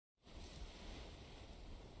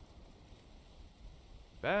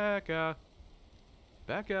Becca.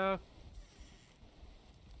 Becca.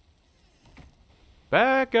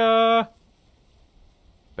 Becca.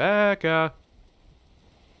 Becca.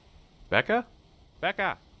 Becca?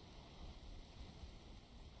 Becca.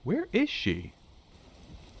 Where is she?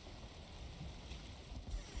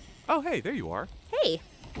 Oh, hey, there you are. Hey.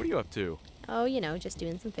 What are you up to? Oh, you know, just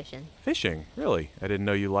doing some fishing. Fishing? Really? I didn't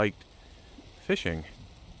know you liked fishing.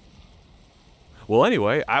 Well,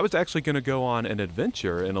 anyway, I was actually going to go on an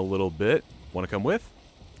adventure in a little bit. Want to come with?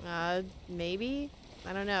 Maybe?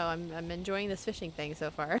 I don't know. I'm enjoying this fishing thing so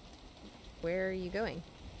far. Where are you going?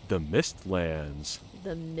 The Mistlands.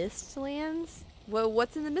 The Mistlands? Well,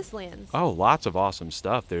 what's in the Mistlands? Oh, lots of awesome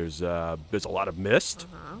stuff. There's a lot of mist.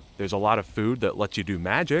 There's a lot of food that lets you do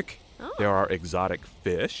magic. Oh. There are exotic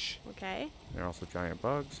fish. Okay. There are also giant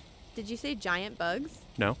bugs. Did you say giant bugs?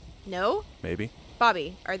 No. No? Maybe.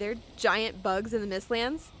 Bobby, are there giant bugs in the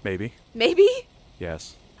Mistlands? Maybe. Maybe?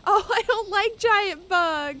 Yes. Oh, I don't like giant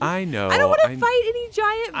bugs. I know. I don't want to fight any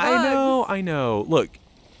giant bugs. I know. Look,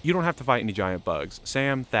 you don't have to fight any giant bugs.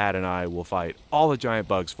 Sam, Thad, and I will fight all the giant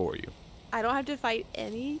bugs for you. I don't have to fight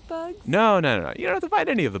any bugs? No. You don't have to fight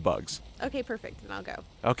any of the bugs. Okay, perfect. Then I'll go.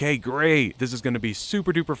 Okay, great. This is going to be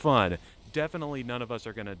super duper fun. Definitely none of us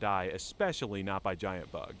are going to die, especially not by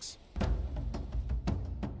giant bugs.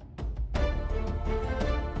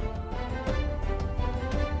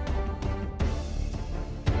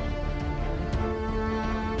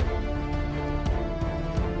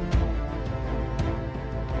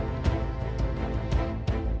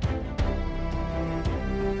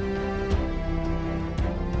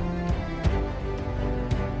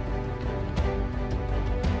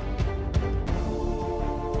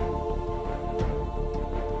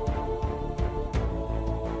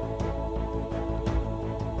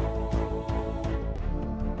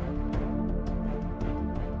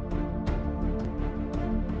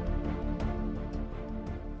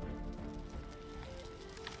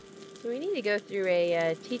 We need to go through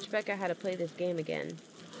a teach Becca how to play this game again.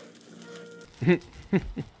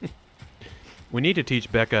 We need to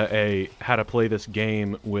teach Becca how to play this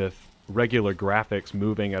game with regular graphics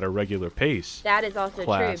moving at a regular pace. That is also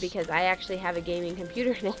class. true because I actually have a gaming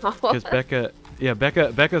computer now. Because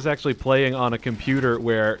Becca's actually playing on a computer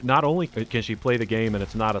where not only can she play the game and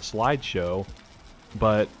it's not a slideshow,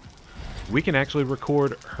 but we can actually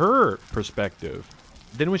record her perspective.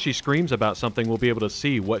 Then when she screams about something, we'll be able to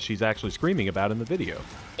see what she's actually screaming about in the video.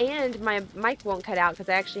 And my mic won't cut out because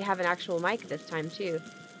I actually have an actual mic this time too.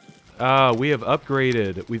 We have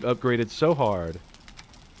upgraded. We've upgraded so hard.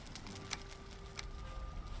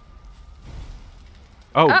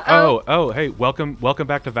 Oh, hey, welcome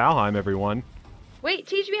back to Valheim, everyone. Wait,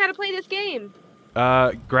 teach me how to play this game.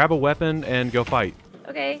 Grab a weapon and go fight.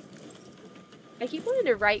 Okay. I keep wanting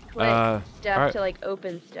to right-click stuff right. to, like,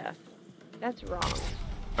 open stuff. That's wrong.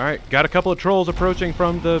 Alright, got a couple of trolls approaching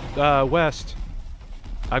from the west.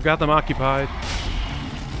 I've got them occupied.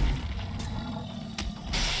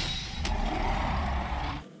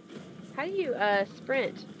 How do you,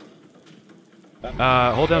 sprint?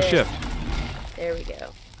 Hold down shift. There we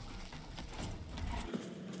go.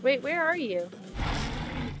 Wait, where are you?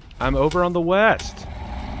 I'm over on the west.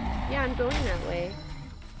 Yeah, I'm going that way.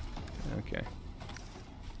 Okay.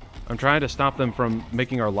 I'm trying to stop them from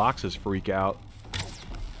making our loxes freak out.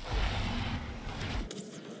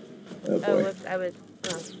 Oh, whoops, I was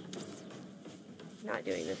not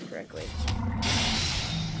doing this correctly.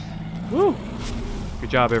 Woo! Good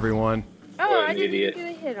job, everyone. Oh, I didn't even get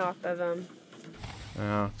a hit off of them.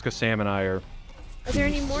 It's because Sam and I are... Are there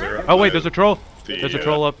any more? Oh, wait, there's a troll. There's a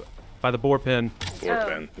troll up by the boar pin. Boar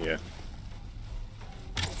pin, yeah.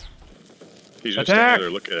 He's just Attack! standing there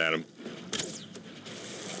looking at him.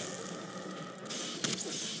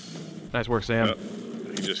 Nice work, Sam. Oh,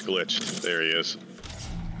 he just glitched. There he is.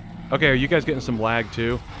 Okay, are you guys getting some lag,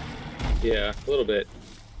 too? Yeah, a little bit.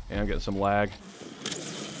 Yeah, I'm getting some lag.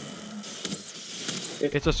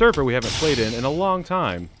 It's a server we haven't played in a long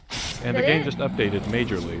time. And the game just updated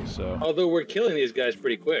majorly, so... Although we're killing these guys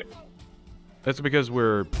pretty quick. That's because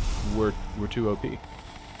we're too OP.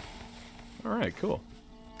 Alright, cool.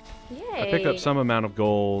 Yay. I picked up some amount of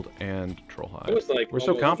gold and troll hide. It was like we're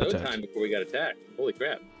so competent. no time before we got attacked. Holy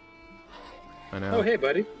crap. I know. Oh, hey,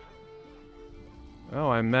 buddy. Oh,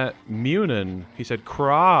 I met Munin. He said,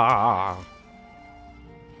 Craw.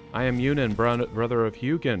 I am Munin, brother of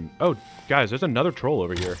Hugin. Oh, guys, there's another troll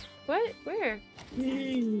over here. What? Where?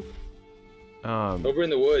 Over in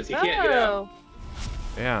the woods. He can't get out.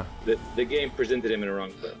 Yeah. The game presented him in a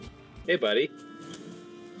wrong place. Hey, buddy.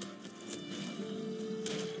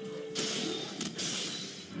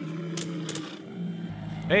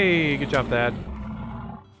 Hey, good job, Thad.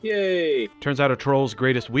 Yay! Turns out a troll's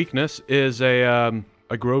greatest weakness is a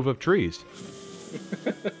grove of trees.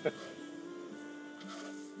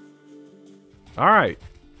 All right.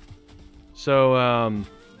 So,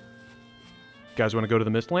 guys, want to go to the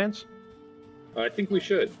Mistlands? I think we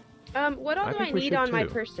should. What all do I need on my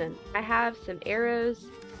person? I have some arrows.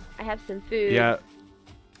 I have some food. Yeah.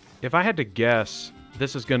 If I had to guess,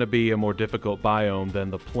 this is going to be a more difficult biome than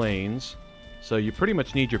the plains. So you pretty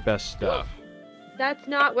much need your best stuff. That's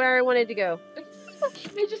not where I wanted to go.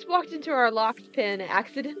 I just walked into our locked pen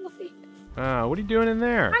accidentally. What are you doing in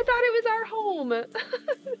there? I thought it was our home.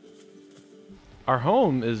 Our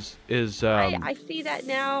home is I see that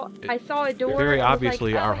now. I saw a door. very and was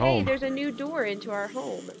obviously like, oh, our hey, home. there's a new door into our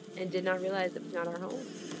home, and did not realize it was not our home.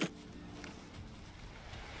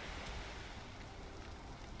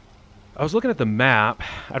 I was looking at the map.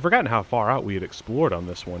 I'd forgotten how far out we had explored on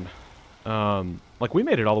this one. Like we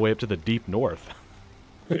made it all the way up to the deep north.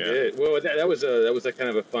 Yeah. Well, that was a kind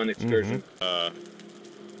of a fun excursion.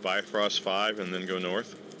 Bifrost 5 and then go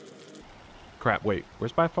north. Crap, wait,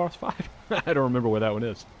 where's Bifrost 5? I don't remember where that one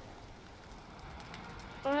is.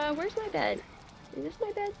 Where's my bed? Is this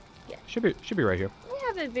my bed? Yeah. Should be right here. I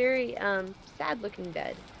have a very sad-looking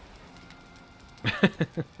bed.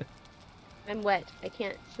 I'm wet. I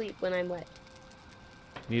can't sleep when I'm wet.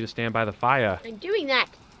 Need to stand by the fire. I'm doing that.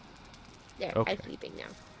 There, Okay. I'm sleeping now.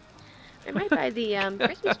 I'm right by the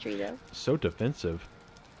Christmas tree, though. So defensive.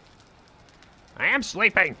 I am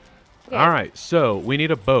sleeping. Okay. All right, so we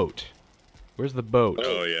need a boat. Where's the boat?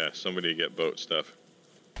 Oh yeah, somebody get boat stuff.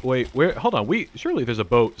 Wait, where? Hold on. Surely there's a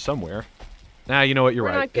boat somewhere. Nah, you know what? You're We're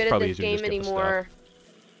right. not good It's at probably this easier to game just get the anymore.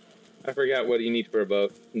 I forgot what you need for a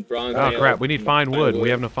boat. Bronze Oh nail, crap! We need fine wood. We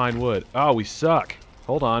have no fine wood. Oh, we suck.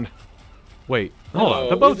 Hold on. Wait. Hold on. The We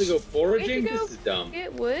have boat's. to go foraging. We have to go This is dumb.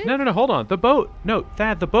 Get wood? No. Hold on. The boat. No,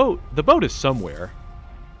 Thad. The boat is somewhere.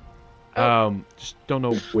 Oh. Just don't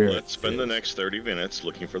know where. Let's spend the next 30 minutes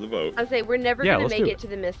looking for the boat. I'll say we're never Yeah, gonna let's make do it it. to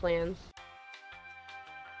the Mistlands.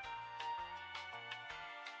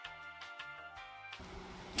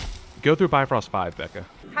 Go through Bifrost 5, Becca.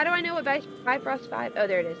 How do I know what Bifrost 5? Oh,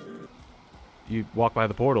 there it is. You walk by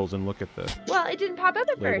the portals and look at the Well, it didn't pop up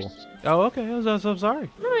at label. first. Oh, okay. I'm sorry.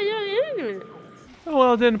 No. Oh,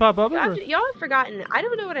 well, it didn't pop up. Y'all have forgotten. I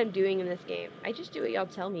don't know what I'm doing in this game. I just do what y'all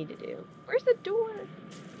tell me to do. Where's the door?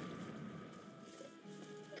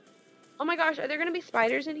 Oh my gosh, are there gonna be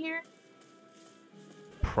spiders in here?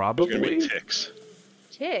 There's gonna be Probably. ticks.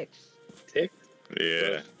 Ticks. Tick.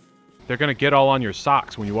 Yeah. They're gonna get all on your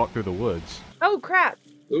socks when you walk through the woods. Oh crap.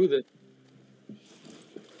 Ooh,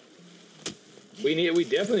 we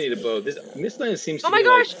definitely need a boat. This Mistlands seems to Oh my be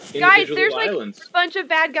gosh, like guys, individual there's like islands. a bunch of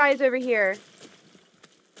bad guys over here.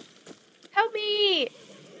 Help me!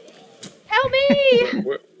 Help me!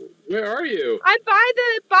 Where are you? I'm by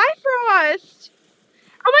the Bifrost!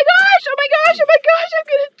 Oh my gosh! I'm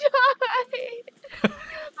gonna die!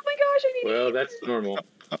 Oh my gosh, I need Well, that's normal.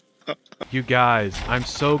 You guys, I'm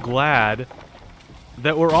so glad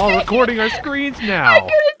that we're all recording our screens now. I'm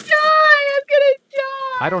gonna die!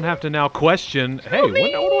 I don't have to now question, hey,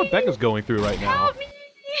 me! I wonder what Becca's going through right now. Help me!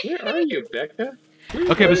 Where are you, Becca?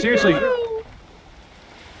 Okay, but seriously, No.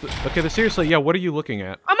 yeah, what are you looking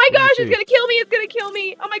at? Oh my What do you gosh, see? it's gonna kill me! It's gonna kill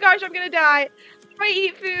me! Oh my gosh, I'm gonna die! If I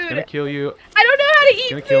eat It's food, gonna kill you. I don't know how to eat It's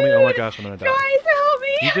gonna food! kill me. Oh my gosh, I'm gonna die. Guys, help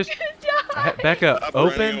me! You I'm just- gonna die! Becca, Stop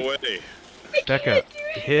running open. away. I Becca, can't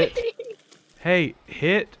do hit. anything. Hey,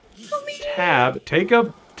 hit Help me. tab. Take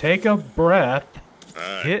a breath.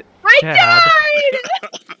 Alright. Hit I tab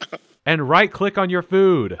died! and right click on your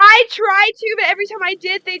food. I tried to, but every time I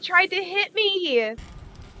did, they tried to hit me. I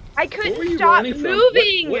Where were couldn't you stop running from?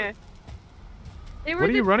 moving. What- They were What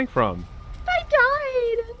are you running from? I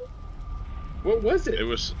died. What was it? It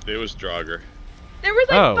was Draugr. There was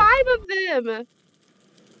like Oh. 5 of them.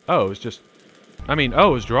 Oh, it was just. I mean, oh,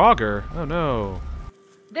 it was Draugr. Oh no.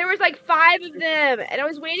 There was like 5 of them, and I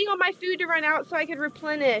was waiting on my food to run out so I could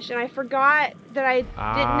replenish, and I forgot that I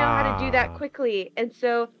didn't know how to do that Ah. quickly, and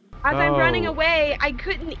so as I'm running Oh. away, I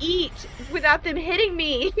couldn't eat without them hitting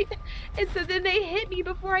me, and so then they hit me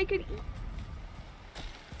before I could eat.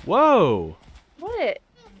 Whoa. What?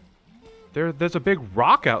 There's a big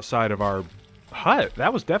rock outside of our hut.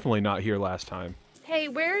 That was definitely not here last time. Hey,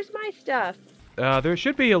 where's my stuff? There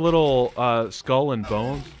should be a little skull and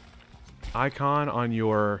bones icon on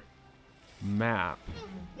your map,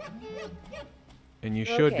 and you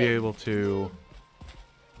should be Okay. able to.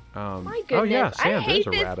 My goodness, oh yeah, I Sam, hate there's a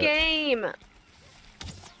this rabbit. game.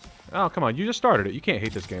 Oh come on, you just started it. You can't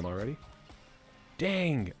hate this game already.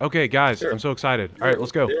 Dang. Okay, guys, Sure. I'm so excited. All right,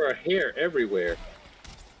 let's go. There are hair everywhere.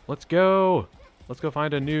 Let's go. Let's go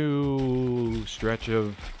find a new stretch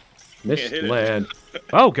of Can't hit it. Mistland.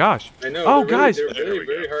 Oh gosh. I know. Oh they're guys. really, they're There we very,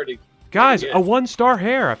 very go. hard to. Guys, Yeah. a 1-star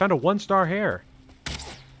hair. I found a 1-star hair.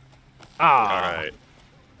 Ah. All right.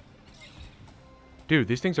 Dude,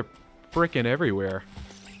 these things are freaking everywhere.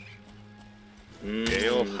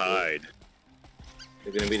 Gale hide.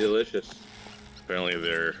 They're gonna be delicious. Apparently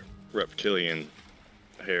they're reptilian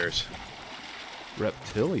hairs.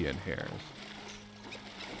 Reptilian hairs.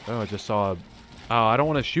 Oh, I just saw a... Oh, I don't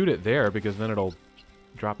want to shoot it there because then it'll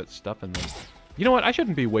drop its stuff in them. You know what? I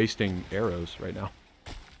shouldn't be wasting arrows right now.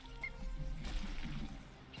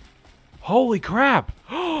 Holy crap!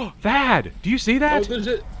 Thad! Do you see Oh,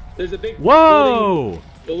 that? there's a big Whoa!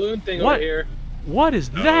 balloon thing What? over here. What is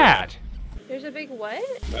that? There's a big what?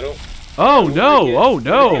 I don't. Oh no! get- Oh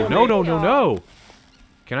no! Yeah, No! No! maybe. No! No!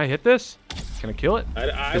 Can I hit this? Can I kill it?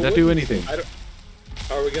 I Does that do wouldn't- anything? I don't,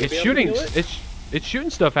 are we gonna It's be shooting. able to kill it? It's shooting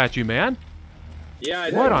stuff at you, man. Yeah, I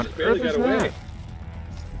know. What it on just barely earth is got away.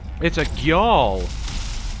 that? It's a gyal.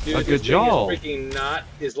 Dude, A this thing is gajal. freaking not.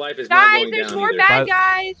 His life is not Guys, going there's down more either. bad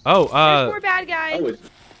guys. Oh, There's more bad guys. Oh, it's,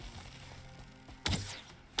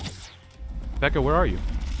 Becca, where are you?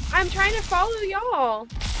 I'm trying to follow y'all.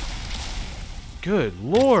 Good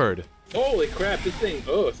lord. holy crap! This thing.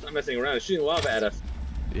 Oh, it's not messing around. It's shooting lava at us.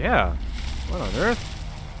 Yeah. What on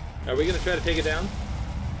earth? Are we gonna try to take it down?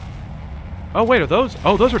 Oh wait, are those?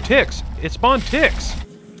 Oh, those are ticks. It spawned ticks.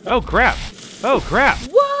 Oh crap. Oh crap.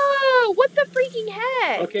 Whoa! What the freaking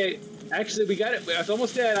heck? Okay, actually, we got it. It's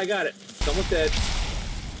almost dead. I got it. It's almost dead.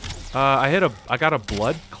 I got a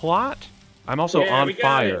blood clot. I'm also Yeah, on we got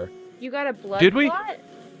fire. You got a blood Did we? clot?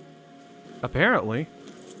 Apparently.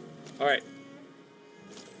 All right.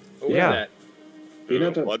 What Yeah. was that? You know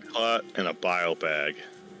A the- blood clot and a bile bag.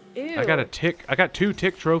 Ew. I got a tick. I got 2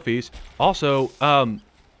 tick trophies. Also,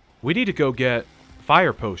 we need to go get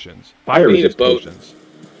fire potions. Fire We need a resist boat. potions.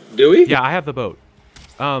 Do we? Yeah, I have the boat.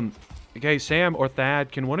 Okay, Sam or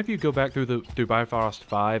Thad, can one of you go back through Bifrost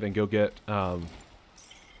 5 and go get why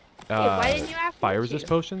didn't you ask me fire to? resist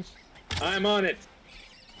potions? I'm on it.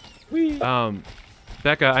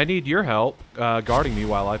 Becca, I need your help guarding me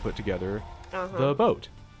while I put together Uh-huh. the boat.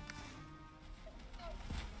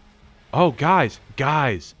 Oh, guys,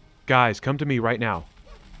 come to me right now.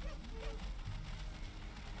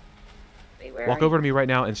 Wait, where Walk are over you? to me right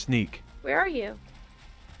now and sneak. Where are you?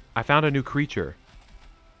 I found a new creature.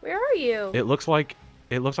 Where are you? It looks like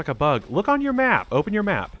a bug. Look on your map. Open your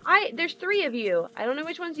map. There's 3 of you. I don't know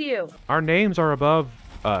which one's you. Our names are above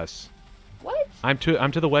us. What? I'm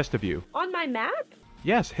to the west of you. On my map?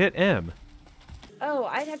 Yes, hit M. Oh,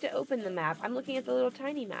 I'd have to open the map. I'm looking at the little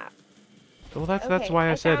tiny map. Well, that's Okay, why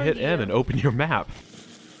I I said found hit M you. and open your map.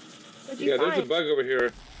 What'd you Yeah, there's a find? bug over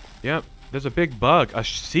here. Yep, there's a big bug, a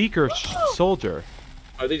seeker soldier.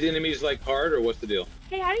 Are these enemies like hard or what's the deal?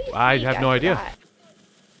 Hey, how do you I sneak? have no idea.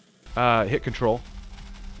 forgot. Hit control.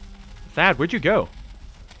 Thad, where'd you go?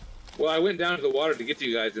 Well, I went down to the water to get to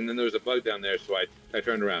you guys, and then there was a bug down there, so I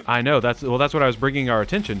turned around. I know, that's what I was bringing our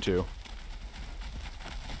attention to.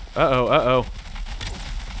 Uh-oh.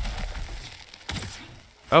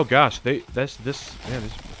 Oh gosh, this.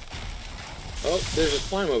 Oh, there's a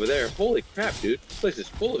slime over there. Holy crap, dude. This place is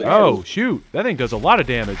full of it. Oh, shoot. That thing does a lot of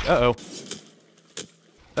damage. Uh-oh.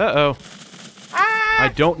 Ah! I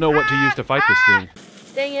don't know what to use to fight this thing.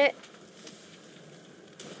 Dang it.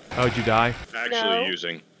 Oh, did you die? Actually No.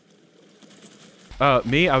 using.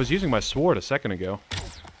 Me, I was using my sword a second ago.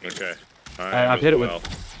 Okay. I've hit it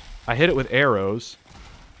I hit it with arrows.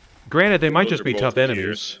 Granted, they might just be tough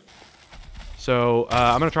enemies. So,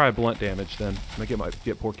 I'm gonna try a blunt damage then. I'm gonna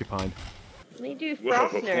get Porcupine. Let me do Whoa,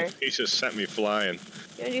 Frostner. he just sent me flying.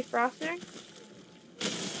 You wanna do Frostner?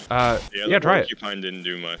 Yeah, Yeah, the try it. porcupine didn't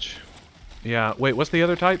do much. Yeah, wait, what's the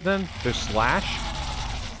other type then? There's Slash?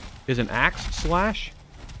 Is an axe Slash?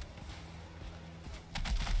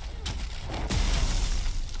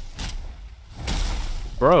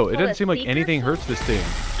 Bro, it Oh, doesn't the seem like seeker anything hurts this thing.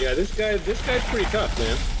 Yeah, this guy's pretty tough,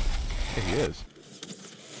 man. Yeah, he is.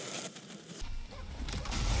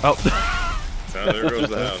 Oh. Oh, there goes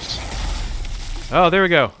the house. Oh, there we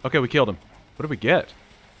go. Okay, we killed him. What did we get?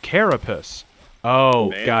 Carapace. Oh,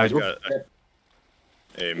 Man, guys, I got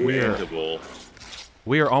a mandible.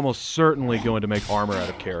 we are almost certainly going to make armor out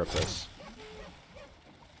of Carapace.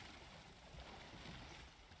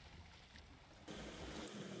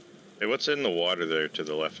 Hey, what's in the water there to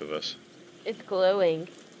the left of us? It's glowing.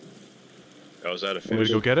 Oh, is that a Want me fish?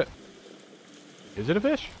 to go get it? Is it a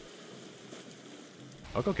fish?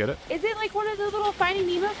 I'll go get it. Is it like one of the little Finding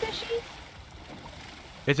Nemo fishies?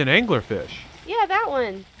 It's an anglerfish. Yeah, that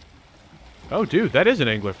one. Oh, dude, that is an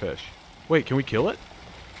anglerfish. Wait, can we kill it?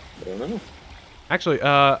 I don't know. Actually,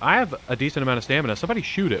 I have a decent amount of stamina. Somebody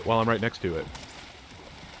shoot it while I'm right next to it.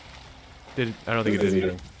 I don't think it did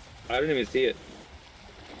anything. I didn't even see it.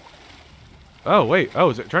 Oh, wait. Oh,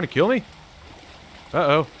 is it trying to kill me?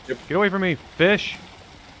 Uh-oh. Get away from me, fish.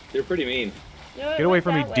 They're pretty mean. No, Get away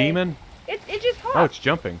from me, demon. It just hopped. Oh, it's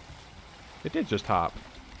jumping. It did just hop.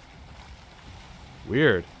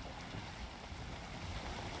 Weird.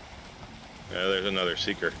 Yeah, there's another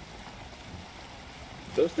seeker.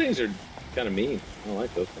 Those things are kind of mean. I don't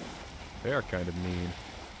like those things. They are kind of mean.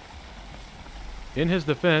 In his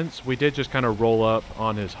defense, we did just kind of roll up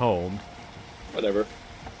on his home. Whatever.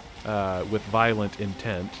 With violent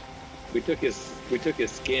intent. We took his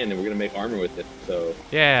skin and we're gonna make armor with it. So.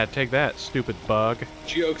 Yeah, take that, stupid bug.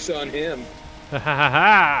 Joke's on him. Ha ha ha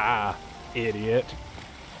ha! Idiot.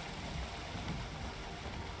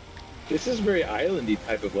 This is very islandy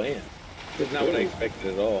type of land. This is not what I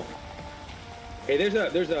expected at all. Hey, there's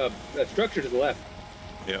a structure to the left.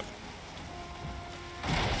 Yep.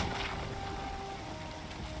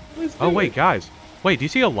 Oh wait, guys. Wait, do you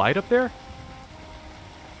see a light up there?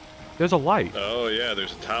 There's a light. Oh yeah,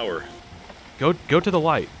 there's a tower. Go to the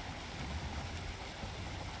light.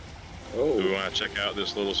 Oh. Do we want to check out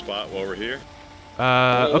this little spot while we're here?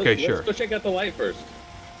 Okay, let's sure. go check out the light first.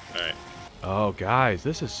 All right. Oh, guys,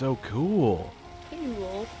 this is so cool.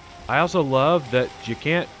 Cool. I also love that you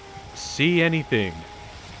can't see anything.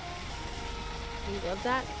 You love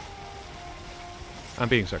that? I'm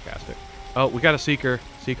being sarcastic. Oh, we got a seeker.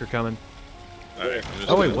 Seeker coming. All right. I'm just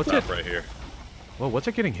Oh, wait, gonna what's stop it? right here? Well, what's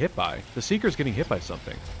it getting hit by? The seeker's getting hit by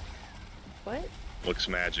something. What? Looks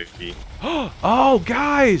magic-y. Oh,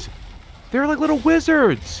 guys! They're like little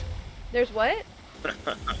wizards! There's what?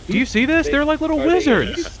 Do you see this? They're like little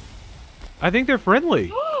wizards! I think they're friendly.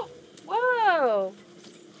 Whoa!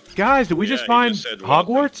 Guys, did we Yeah, just he find just said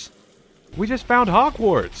welcome. Hogwarts? We just found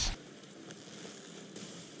Hogwarts.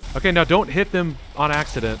 Okay, now don't hit them on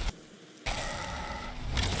accident.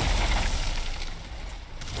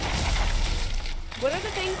 What are the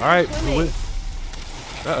things All right. swimming?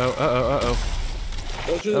 Uh-oh.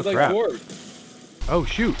 Those are Oh, like crap. dwarves. Oh,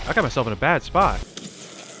 shoot. I got myself in a bad spot.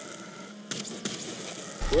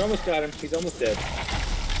 We almost got him. He's almost dead.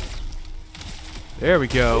 There we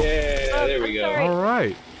go. Yeah, there we I'm go. sorry. All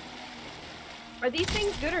right. Are these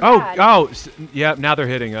things good or Oh, bad? yeah, now they're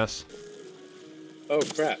hitting us. Oh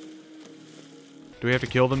crap. Do we have to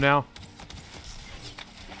kill them now?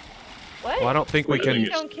 What? Well, I don't think we I can think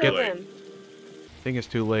Don't it's kill too late. them. I think it's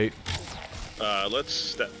too late. Let's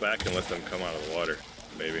step back and let them come out of the water,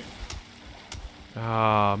 maybe.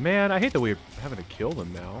 Ah, man, I hate that we're having to kill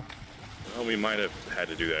them now. Well, we might have had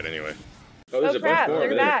to do that anyway. Oh, there's Oh a crap! bunch more. They're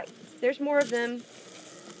over there. back. There's more of them.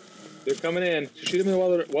 They're coming in. Shoot them while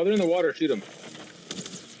they're in the water. Shoot them.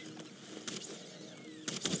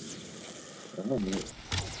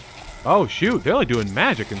 Oh, shoot, they're like doing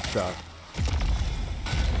magic and stuff.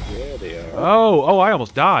 Yeah, they are. Oh, I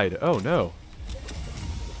almost died. Oh, no.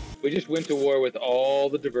 We just went to war with all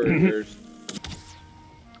the divergers.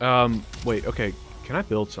 Wait, okay. Can I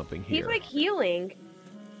build something here? He's like healing.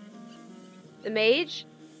 The mage?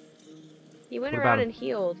 He went What around about him? and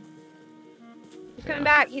healed. He's coming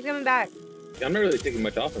back. He's coming back. I'm not really taking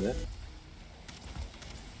much off on that.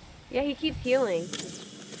 Yeah, he keeps healing.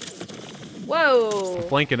 Whoa!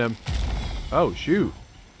 Flanking him. Oh, shoot.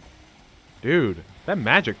 Dude, that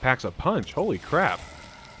magic packs a punch. Holy crap.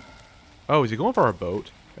 Oh, is he going for our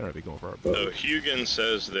boat? I don't be going for our boat. So Hugin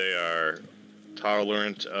says they are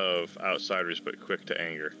tolerant of outsiders but quick to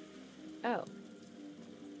anger. Oh.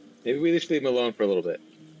 Maybe we just leave him alone for a little bit.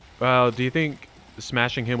 Well, do you think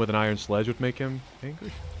smashing him with an iron sledge would make him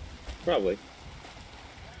angry? Probably.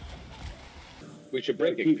 We should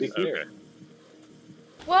break it. 'cause he's Okay. here.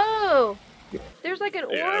 Whoa! There's like an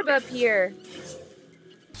Yeah, orb okay. up here.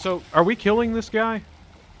 So, are we killing this guy?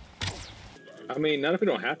 I mean, not if we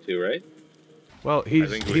don't have to, right? Well, I he's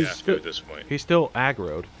think we have to still at this point. he's still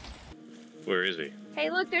aggroed. Where is he? Hey,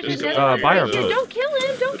 look, there's He's, another by our one. Dude, boat. don't kill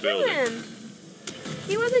him! Don't The kill building. him!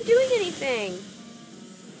 He wasn't doing anything.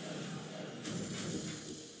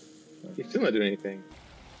 He's still not doing anything.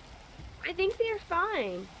 I think they're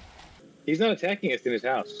fine. He's not attacking us in his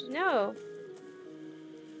house. No.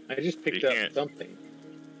 I just picked He up can't. something.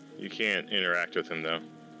 You can't interact with him though.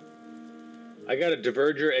 I got a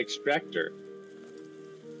diverger extractor.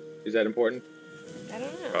 Is that important? I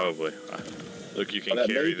don't know. Probably. Look, you can that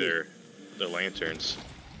carry may be. their lanterns.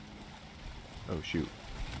 Oh, shoot.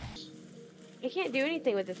 I can't do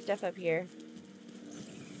anything with this stuff up here.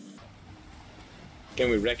 Can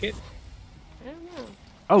we wreck it? I don't know.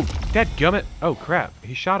 Oh, dadgummit. Oh, crap.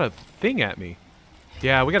 He shot a thing at me.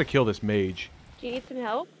 Yeah, we gotta kill this mage. Do you need some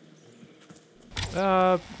help?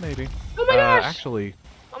 Maybe. Oh my gosh! Actually,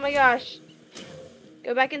 Oh my gosh.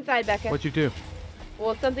 Go back inside, Becca. what'd you do?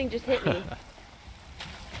 Well, something just hit me.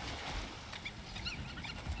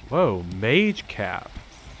 Whoa, mage cap.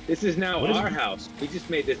 This is now What is our it? house. We just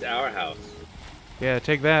made this our house. Yeah,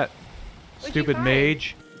 take that, What'd you stupid find?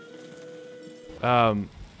 mage.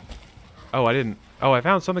 Oh, I didn't. Oh, I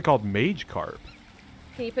found something called mage carp.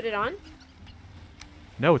 Can you put it on?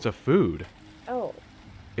 No, it's a food. Oh.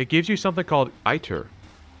 It gives you something called iter.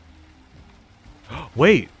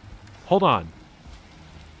 Wait, hold on.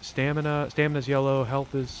 Stamina's yellow,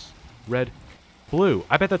 health is red, blue.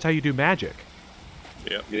 I bet that's how you do magic.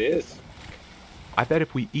 Yep. It is. I bet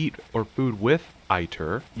if we eat or food with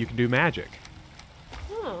iter, you can do magic.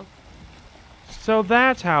 Oh. So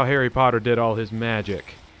that's how Harry Potter did all his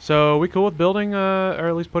magic. So we cool with building, or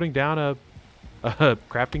at least putting down a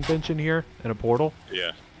crafting bench in here and a portal?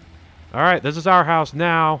 Yeah. All right, this is our house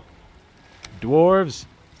now. Dwarves.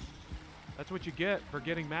 That's what you get for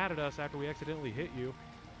getting mad at us after we accidentally hit you.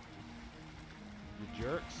 You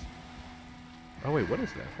jerks. Oh, wait, what is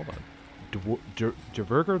that? Hold on.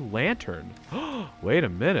 Dverger Lantern. Wait a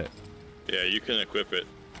minute. Yeah, you can equip it.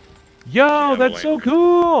 Yo, have a that's so lantern.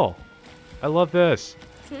 cool. I love this.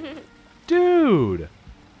 Dude.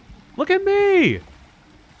 Look at me.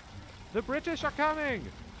 The British are coming.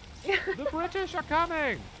 The British are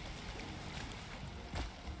coming.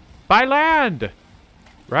 By land.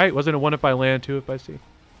 Right? Wasn't it one if by land, two if by sea?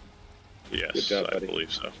 Yes, Good job, I buddy.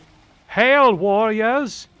 believe so. Hail,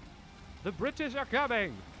 warriors. The British are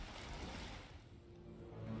coming.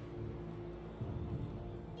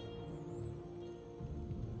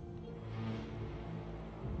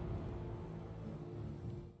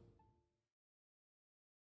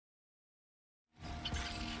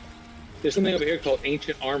 There's something over here called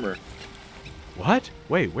ancient armor. What?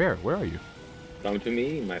 Wait, where? Where are you? Come to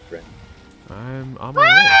me, my friend. I'm on my way.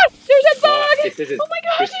 Ah! There's a bug! It says Oh my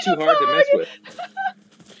gosh, it's there's too a hard to mess bug! with.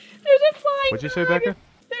 There's a flying What'd you say, bug. Becca?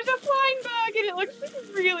 There's a flying bug and it looks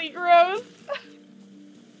really gross.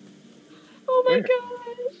 Oh my Where?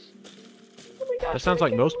 gosh. Oh my gosh. That sounds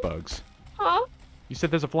like Becca. most bugs. Huh? You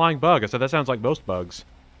said there's a flying bug. I said that sounds like most bugs.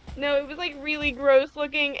 No, it was like really gross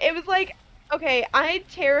looking. It was like, okay, I'm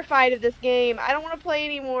terrified of this game. I don't want to play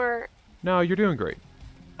anymore. No, you're doing great.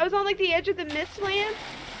 I was on like the edge of the Mistlands,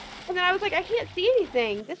 and then I was like, I can't see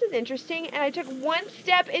anything. This is interesting. And I took one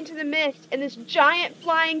step into the mist, and this giant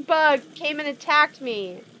flying bug came and attacked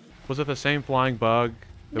me. Was it the same flying bug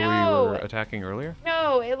that we No. were attacking earlier?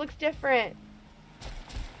 No, it looks different.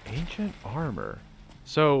 Ancient armor.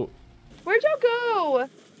 So, Where'd y'all go?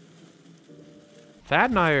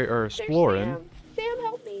 Thad and I are There's exploring. Sam. Sam,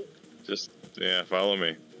 help me. Just, yeah, follow me.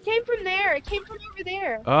 It came from there. It came from over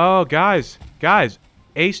there. Oh, guys.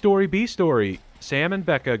 A story, B story. Sam and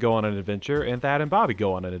Becca go on an adventure, and Thad and Bobby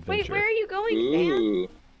go on an Wait, adventure. where are you going, Ooh.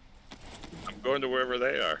 I'm going to wherever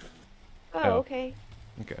they are. Sam? Oh, Oh. okay.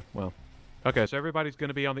 Okay, well. Okay, so everybody's going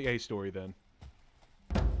to be on the A story then.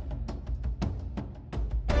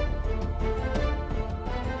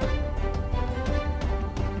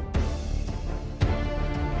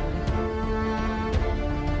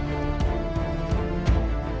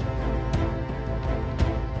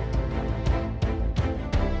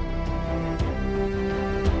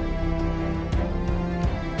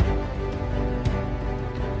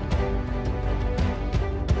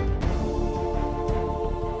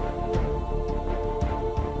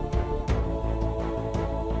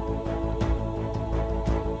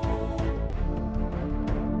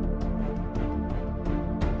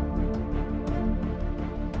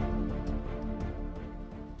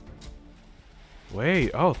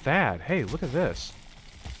 Wait, oh, Thad, hey, look at this.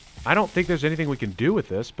 I don't think there's anything we can do with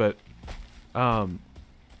this, but,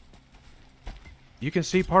 you can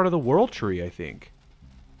see part of the world tree, I think.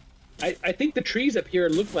 I think the trees up here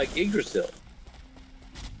look like Yggdrasil.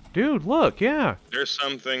 Dude, look, yeah. There's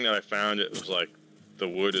something that I found. It was like the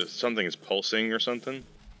wood is something is pulsing or something.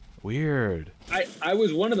 Weird. I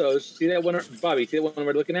was one of those. See that one, Bobby? See that one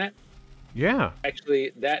we're looking at? Yeah.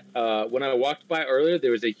 Actually, that when I walked by earlier,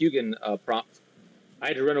 there was a Hugin prompt. I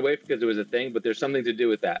had to run away because there was a thing, but there's something to do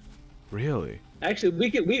with that. Really? Actually,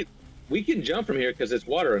 we can jump from here because it's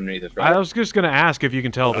water underneath us, right? I was just going to ask if you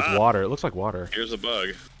can tell if it's water. It looks like water. Here's a bug.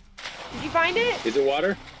 Did you find it? Is it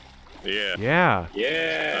water? Yeah. Yeah.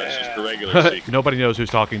 It's just a regular sea. Nobody knows who's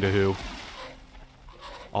talking to who.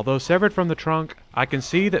 Although severed from the trunk, I can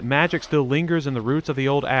see that magic still lingers in the roots of the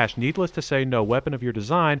old ash. Needless to say, no weapon of your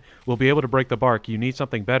design will be able to break the bark. You need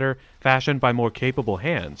something better, fashioned by more capable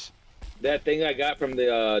hands. That thing I got from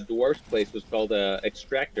the dwarf's place was called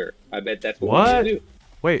extractor. I bet that's what we What? need to do.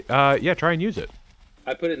 Wait, yeah, try and use it.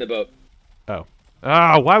 I put it in the boat. Oh.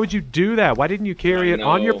 Ah, why would you do that? Why didn't you carry I it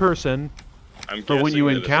on your know. person I'm for when guessing you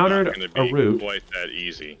that it's not encountered gonna a be route? quite that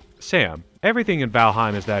easy. Sam, everything in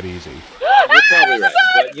Valheim is that easy. You're probably right.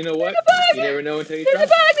 But you know what? You never know until you try.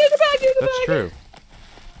 There's a bug! That's true.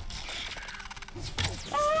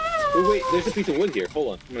 Oh, wait, there's a piece of wood here.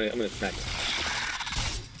 Hold on. I'm gonna smack it.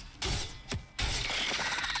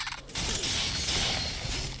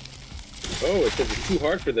 Oh, it says it's too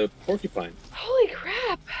hard for the porcupine. Holy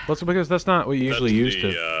crap! Well, it's because that's not what you usually use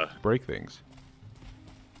the, to break things.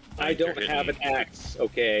 I don't you're have an hitting- axe,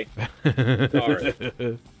 okay? Sorry.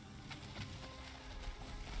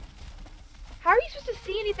 How are you supposed to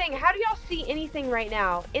see anything? How do y'all see anything right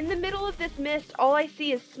now? In the middle of this mist, all I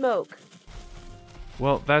see is smoke.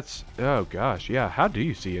 Well, that's... Oh, gosh, yeah. How do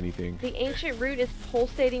you see anything? The ancient root is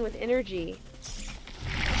pulsating with energy.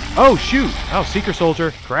 Oh, shoot! Oh, Seeker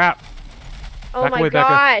Soldier. Crap. Oh Back my away, Becca.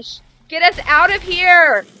 gosh! Get us out of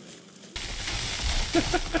here!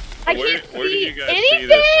 I Where can't did see you guys see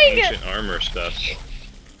this anything! ancient armor stuff?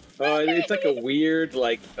 It's like a weird,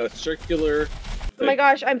 like, a circular... Oh my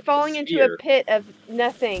gosh, I'm falling into a sphere. pit of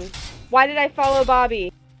nothing. Why did I follow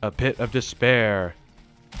Bobby? A pit of despair.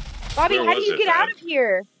 Bobby, Where how do was you it, get out man? of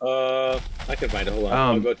here? I can find it. Hold on.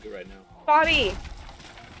 I'll go to it right now. Bobby,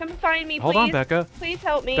 come find me, please. Hold on, Becca. Please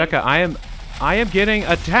help me. Becca, I am getting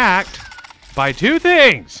attacked by two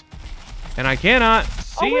things, and I cannot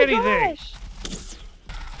see oh my anything. gosh!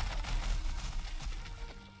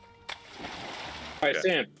 All right, Okay.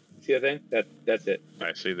 Sam. See that thing? That's it.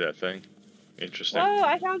 I see that thing. Interesting. Whoa,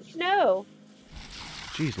 I found snow.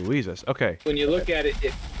 Jeez Louises. Okay. When you look at it,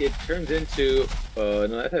 it turns into...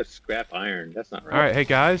 no, that's scrap iron. That's not right. All right, hey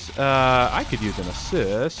guys. I could use an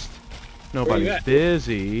assist. Nobody's at?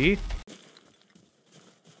 busy.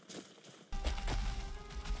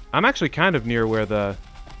 I'm actually kind of near where the...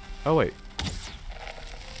 Oh, wait.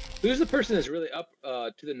 Who's the person that's really up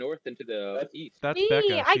to the north and to the east? That's Me,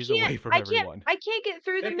 Becca. I She's can't, away from I everyone. can't get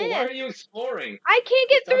through the Becca, mist. why are you exploring? I can't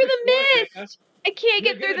get Stop through the exploring, mist. Becca. I can't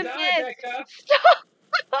You're get through the gonna die, mist. Becca. Stop!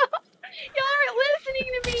 Y'all aren't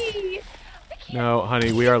listening to me. I can't No,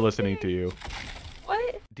 honey, we are listening to you.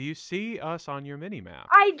 What? Do you see us on your mini-map?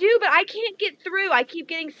 I do, but I can't get through. I keep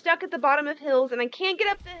getting stuck at the bottom of hills, and I can't get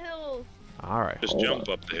up the hills. All right. Just hold jump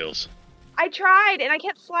on. up the hills. I tried, and I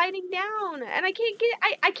kept sliding down, and I can't get.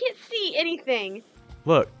 I can't see anything.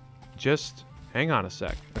 Look, just hang on a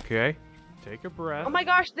sec, okay? Take a breath. Oh my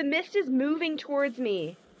gosh, the mist is moving towards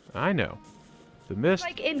me. I know. The It's mist.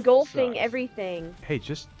 like engulfing sucks. everything. Hey,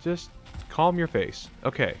 just calm your face.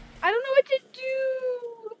 Okay. I don't know what to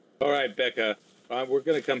do. All right, Becca. We're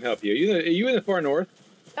gonna come help you. Are you in the far north?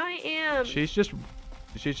 I am. She's just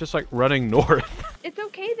like running north. It's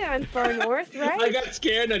okay that I'm far north, right? I got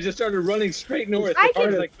scared and I just started running straight north I as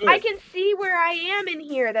hard as I could. can see where I am in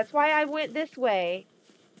here. That's why I went this way.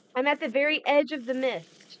 I'm at the very edge of the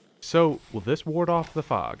mist. So, will this ward off the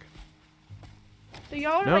fog? So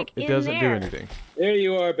y'all are Nope, like it in doesn't there. do anything. There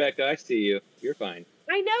you are, Becca. I see you. You're fine.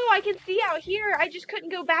 I know, I can see out here. I just couldn't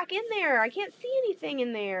go back in there. I can't see anything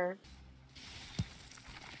in there.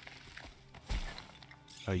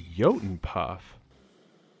 A Jotun puff?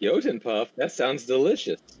 Jotun puff? That sounds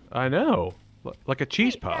delicious. I know. Like a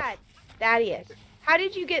cheese Hey, puff. Dad, Thaddeus, how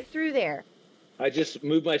did you get through there? I just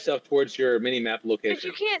moved myself towards your mini-map But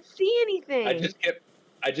location. you can't see anything.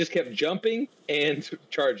 I just kept jumping and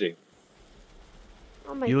charging.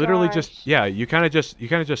 Oh my You literally gosh. just you kind of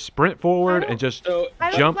just sprint forward and just So I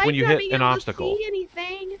don't jump like when you not hit being an able to obstacle. see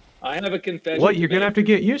anything. I have a confession. What? You're gonna have to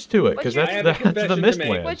get used to it What's because your- that's I have the a confession to make.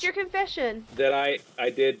 Mistlands. What's your confession? that I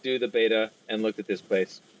did do the beta and looked at this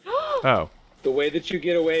place. Oh, The way that you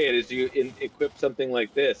get away it is you equip something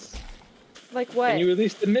like this, Like what? and you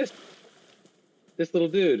release the mist. This little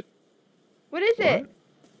dude. What is it?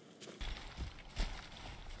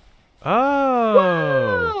 oh.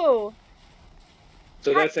 Whoa!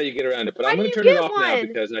 So How- that's how you get around it. But how I'm do going to you turn it get off now one?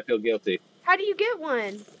 because I feel guilty. How do you get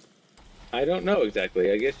one? I don't know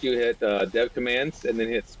exactly. I guess you hit dev commands and then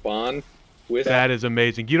hit spawn with. That is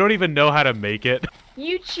amazing. You don't even know how to make it.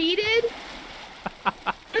 You cheated?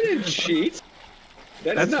 I didn't cheat.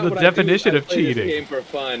 That's not the what definition I do. of I play this cheating. game for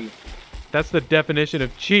fun. That's the definition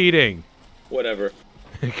of cheating. Whatever.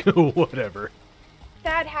 Whatever.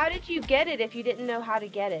 Dad, how did you get it if you didn't know how to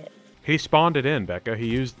get it? He spawned it in, Becca. He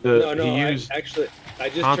used the. No, he I used. just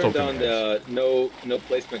console turned on commands. the no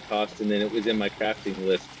placement cost, and then it was in my crafting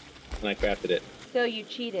list, and I crafted it. So you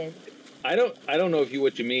cheated. I don't know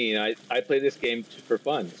what you mean. I play this game for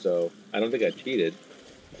fun, so I don't think I cheated.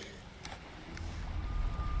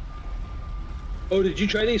 Oh, did you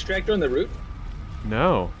try the extractor on the roof?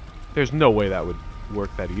 No. There's no way that would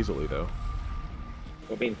work that easily, though.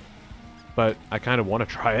 I mean, but I kind of want to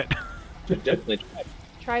try it. Should definitely try.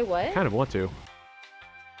 Try what? Kind of want to.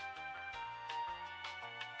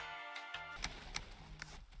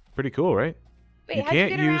 Pretty cool, right? Wait, You how'd you can't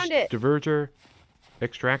get use around it? diverger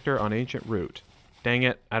extractor on ancient route. Dang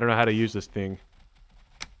it, I don't know how to use this thing.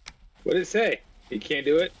 What did it say? You can't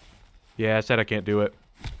do it? Yeah, I said I can't do it.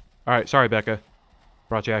 Alright, sorry, Becca.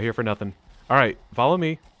 Brought you out here for nothing. Alright, follow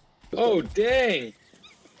me. Oh, dang!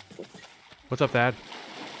 What's up, Thad?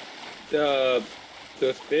 Those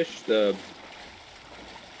fish, The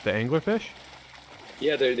anglerfish?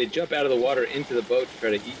 yeah, they jump out of the water into the boat to try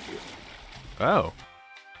to eat you. Oh.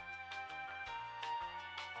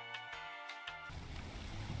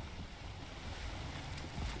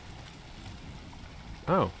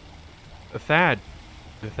 Oh. The Thad.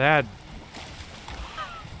 Thad,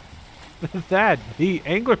 the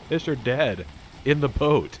anglerfish are dead in the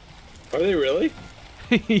boat. Are they really?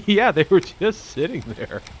 Yeah, they were just sitting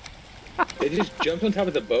there. They just jumped on top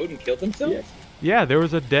of the boat and killed themselves? Yeah, there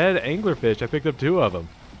was a dead anglerfish. I picked up 2 of them.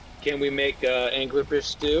 Can we make anglerfish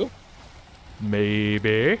stew?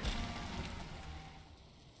 Maybe.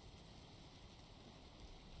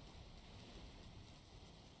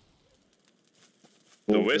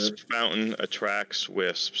 The wisp fountain attracts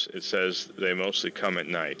wisps. It says they mostly come at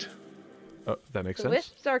night. Oh, that makes The sense.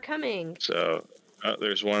 wisps are coming. So,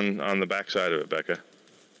 there's one on the backside of it, Becca.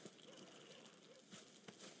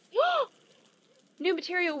 New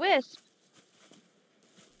material wisp.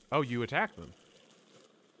 Oh, you attack them.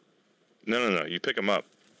 No. You pick them up.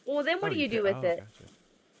 Well, then what do you do with it? Gotcha.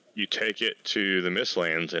 You take it to the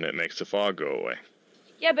Mistlands, and it makes the fog go away.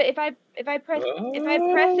 Yeah, but if I press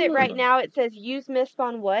it right now, it says use mist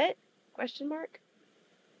on what? Question mark.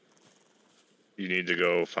 You need to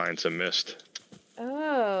go find some mist.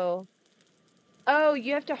 Oh. Oh,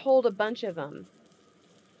 you have to hold a bunch of them.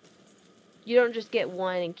 You don't just get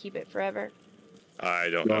one and keep it forever. I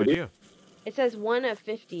don't No know. idea. It says 1 of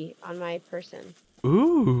 50 on my person.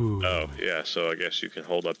 Ooh. Oh, yeah, so I guess you can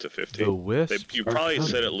hold up to 50. The wisps You are probably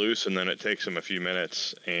set coming. it loose, and then it takes them a few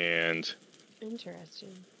minutes, and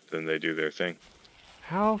Interesting. then they do their thing.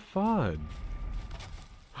 How fun.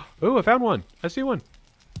 Ooh, I found one. I see one.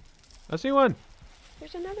 There's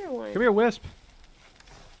another one. Come here, wisp.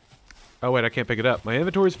 Oh, wait, I can't pick it up. My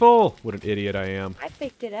inventory's full. What an idiot I am. I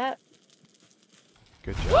picked it up.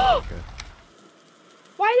 Good job. Okay.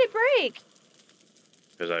 Why did it break?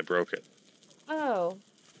 Because I broke it. Oh.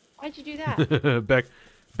 Why'd you do that?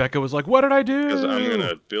 Becca was like, what did I do? Because I'm going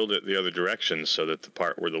to build it the other direction so that the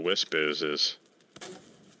part where the wisp is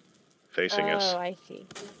facing us. Oh, I see.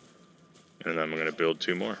 And I'm going to build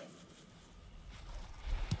 2 more.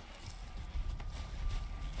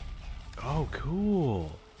 Oh,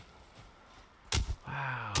 cool.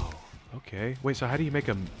 Wow. Okay. Wait, so how do you make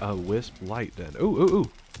a wisp light then? Ooh.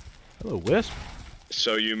 Hello, wisp.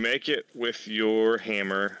 So you make it with your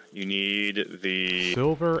hammer. You need the...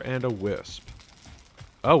 Silver and a wisp.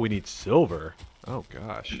 Oh, we need silver. Oh,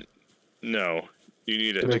 gosh. No. You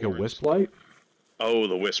need To make a wisp light? Oh,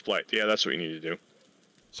 the wisp light. Yeah, that's what you need to do.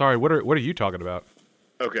 Sorry, what are you talking about?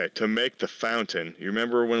 Okay, to make the fountain, you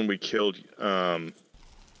remember when we killed Yagluth.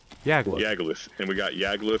 Yagluth, and we got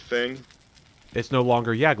Yagluth thing? It's no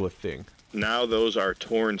longer Yagluth thing. Now those are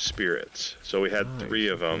torn spirits. So we had Nice, 3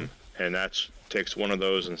 of them, and that takes one of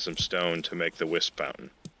those and some stone to make the wisp fountain.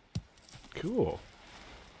 Cool.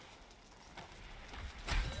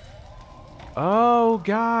 Oh,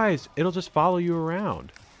 guys, it'll just follow you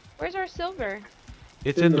around. Where's our silver?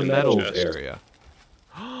 It's in the metal metals chest. area.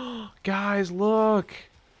 Guys, look.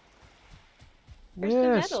 Where's the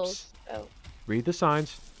Wisps. metals? Oh. Read the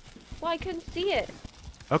signs. Well, I couldn't see it.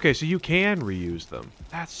 Okay, so you can reuse them.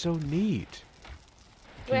 That's so neat.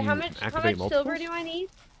 Can Wait, how you much activate silver multiples? do I need?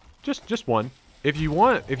 Just one. If you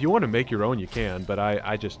want to make your own, you can. But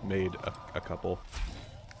I just made a couple.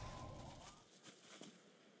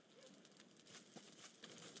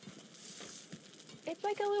 It's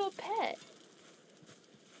like a little pet.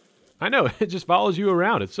 I know, it just follows you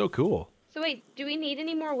around. It's so cool. So wait, do we need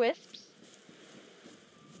any more wisps?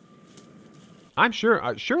 I'm sure.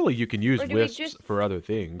 Surely you can use Or do we wisps just for other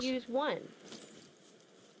things. Use one.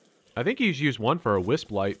 I think you use one for a wisp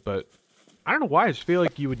light, but I don't know why. I just feel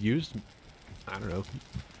like you would use, I don't know,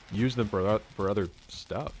 use them for other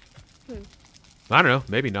stuff. I don't know.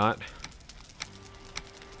 Maybe not.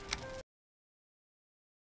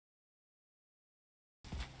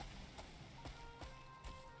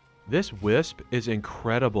 This wisp is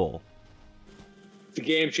incredible. It's a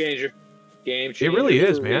game changer. Game changer. It really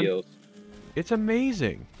is, for man. reals. It's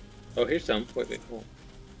amazing. Oh, here's some. Wait, hold on.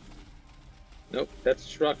 Nope, that's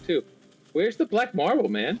struck too. Where's the black marble,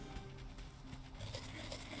 man?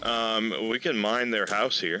 We can mine their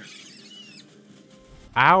house here.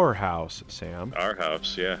 Our house, Sam. Our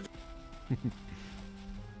house, yeah.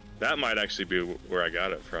 That might actually be where I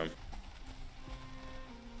got it from.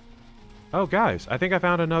 Oh, guys, I think I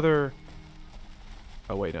found another...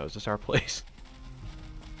 Oh, wait, no, is this our place?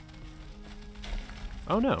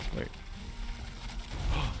 Oh, no, wait.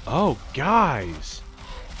 Oh, guys!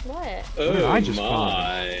 What? What did Oh I just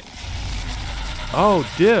my! Oh,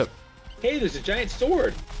 dip! Hey, there's a giant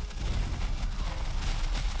sword.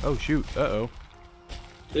 Oh, shoot, uh-oh.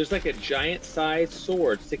 There's like a giant-sized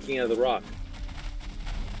sword sticking out of the rock.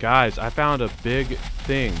 Guys, I found a big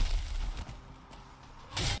thing.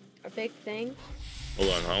 A big thing? Hold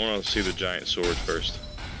on, I want to see the giant sword first.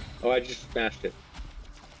 Oh, I just smashed it,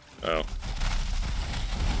 Oh.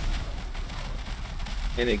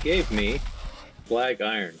 and it gave me black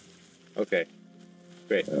iron. Okay,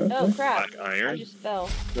 great. Oh crap! Black I iron? just fell.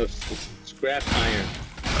 No, scrap iron.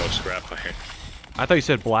 Oh, scrap iron. I thought you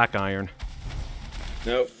said black iron.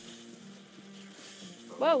 Nope.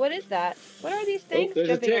 Whoa, what is that? What are these things there's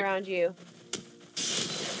a jumping tick. around you?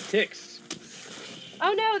 Ticks.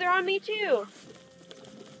 Oh no, they're on me too.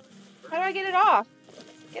 How do I get it off?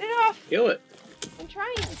 Get it off! Kill it. I'm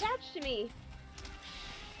trying. It's attached to me.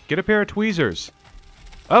 Get a pair of tweezers.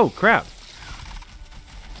 Oh, crap.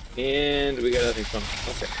 And we got nothing from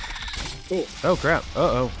it. Okay. Cool. Oh, crap.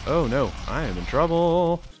 Uh-oh. Oh, no. I am in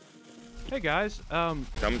trouble. Hey, guys. Come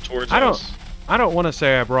towards I us. don't want to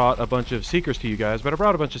say I brought a bunch of seekers to you guys, but I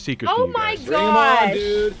brought a bunch of seekers to Oh you my guys. Bring them on, gosh!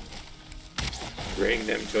 dude. Bring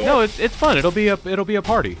them to No, us. it's fun. It'll be a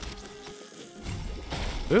party.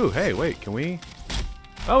 Ooh, hey, wait, can we?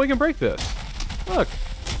 Oh, we can break this. Look.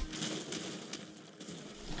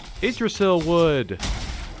 Yggdrasil wood.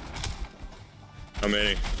 How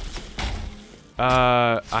many?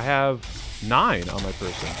 I have 9 on my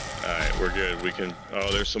person. Alright, we're good. We can...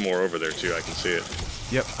 Oh, there's some more over there, too. I can see it.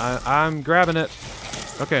 Yep, I'm grabbing it.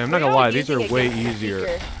 Okay, I'm not gonna lie, these are way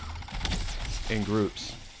easier in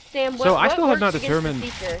groups. Sam, what, So I what still have not works against the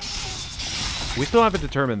determined- seeker? We still haven't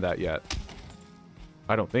determined that yet.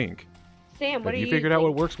 I don't think. Sam, what Have do you figured out think?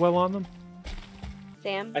 what works well on them?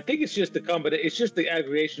 Sam, I think it's just the combination. It's just the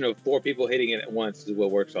aggregation of 4 people hitting it at once is what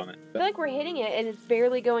works on it. I feel like we're hitting it and it's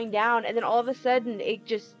barely going down, and then all of a sudden it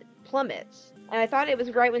just plummets. And I thought it was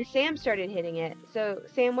right when Sam started hitting it. So,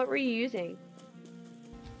 Sam, what were you using?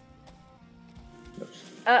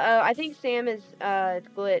 Uh-oh, I think Sam is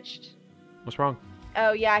glitched. What's wrong?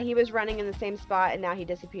 Oh yeah, he was running in the same spot and now he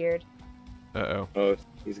disappeared. Uh-oh. Oh,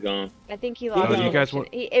 he's gone. I think he lost. Oh, do you guys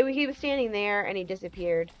connection. He was standing there and he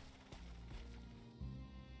disappeared.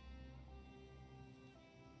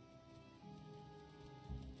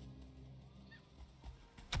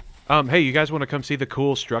 Hey, you guys want to come see the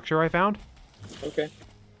cool structure I found? Okay.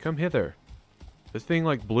 Come hither. This thing,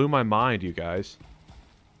 like, blew my mind, you guys.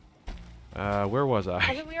 Where was I?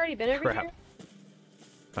 Haven't we already been over Crap. here?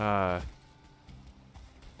 I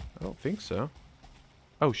don't think so.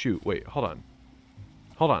 Oh, shoot. Wait, hold on.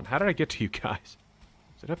 Hold on. How did I get to you guys?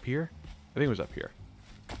 Is it up here? I think it was up here.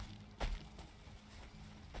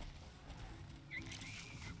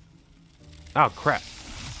 Oh, crap.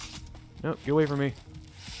 No, get away from me.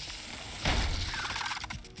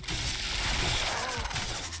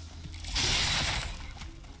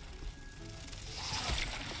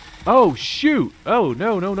 Oh, shoot! Oh,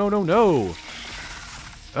 no, no, no, no, no!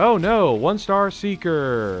 Oh, no! 1-star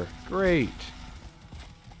seeker! Great!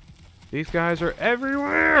 These guys are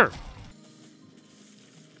everywhere!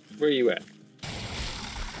 Where are you at?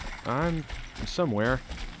 I'm somewhere.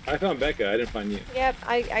 I found Becca. I didn't find you. Yep,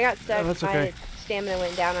 I got stuck. Oh, that's My okay. stamina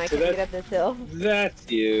went down and I So couldn't get that- up this hill.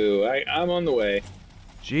 That's you. I'm on the way.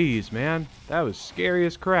 Jeez, man. That was scary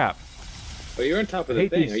as crap. Oh, you're on top of the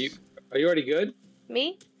Hate thing. these- Are you already good?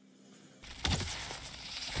 Me?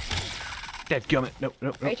 Dadgummit. No, no,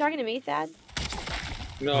 Are no. you talking to me, Thad?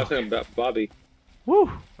 No, I was talking about Bobby.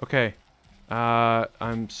 Woo! Okay.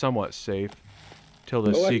 I'm somewhat safe. Till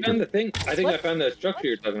the Oh, I seeker... found the thing. I think I What- found the structure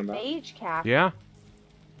you're talking about. Mage cap. Yeah?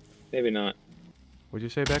 Maybe not. What'd you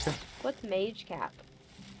say, Becca? What's mage cap?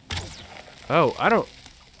 Oh, I don't...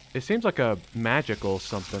 It seems like a magical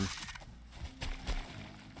something.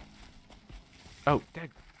 Oh,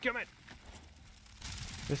 dadgummit!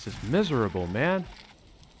 This is miserable, man.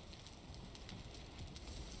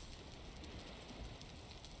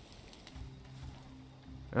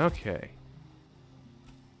 Okay.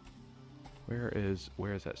 Where is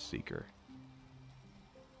that seeker?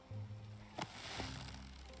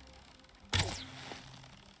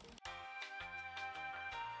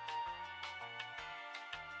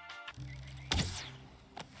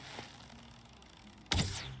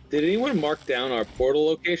 Did anyone mark down our portal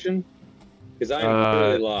location? Because I'm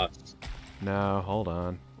really lost. No, hold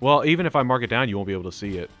on. Well, even if I mark it down, you won't be able to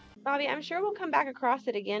see it. Bobby, I'm sure we'll come back across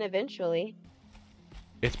it again eventually.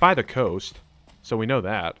 It's by the coast, so we know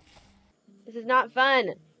that. This is not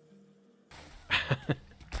fun.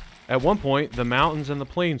 At one point, the mountains and the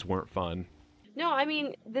plains weren't fun. No, I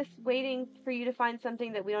mean, this waiting for you to find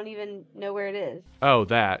something that we don't even know where it is. Oh,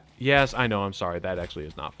 that. Yes, I know, I'm sorry. That actually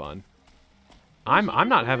is not fun. I'm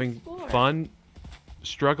not having fun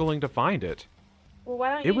struggling to find it. Well,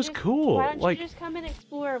 why don't It was cool. Why don't Like, you just come and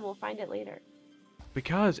explore and we'll find it later?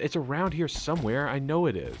 because it's around here somewhere. I know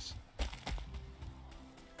it is.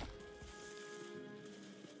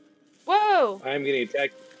 Whoa! I'm getting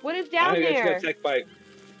attacked. What is down I just there? got attacked by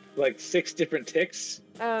like 6 different ticks.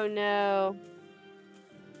 Oh no.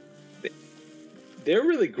 They're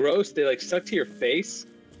really gross. They like stuck to your face.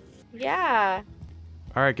 Yeah.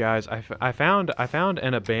 All right, guys. I found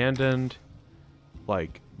an abandoned,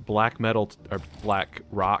 like, black metal or black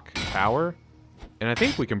rock tower, and I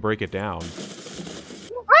think we can break it down.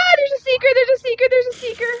 Ah! There's a seeker! There's a seeker! There's a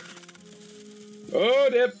seeker! Oh,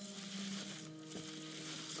 dip.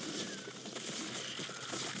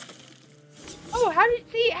 Oh, how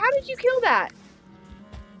did you kill that?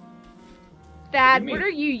 Thad, What do you what mean? are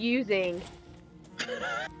you using?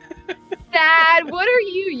 Thad, what are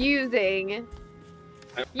you using?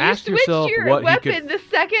 You Ask switched yourself your what he weapon could- the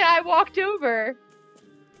second I walked over.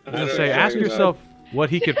 I was gonna say, ask yourself what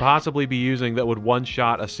he could possibly be using that would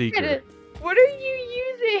one-shot a seeker. What are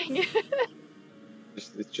you using?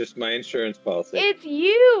 It's just my insurance policy. It's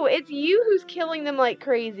you! It's you who's killing them like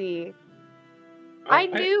crazy. I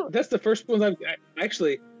knew. That's the first one.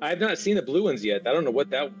 I have not seen the blue ones yet. I don't know what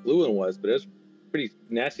that blue one was, but it was pretty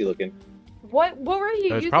nasty looking. What were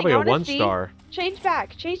you It was using? probably I a wanna one see. star. Change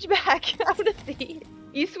back. I wanna see.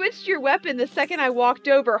 You switched your weapon the second I walked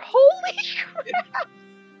over. Holy crap!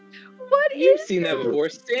 What You've is seen that this? before.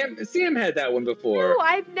 Sam had that one before. No,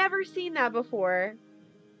 I've never seen that before.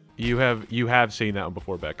 You have seen that one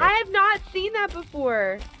before, Becca. I have not seen that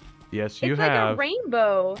before. Yes, you it's have. like a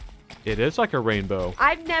rainbow. It is like a rainbow.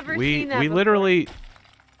 I've never seen that We before. literally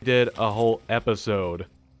did a whole episode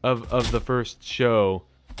of the first show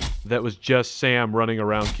that was just Sam running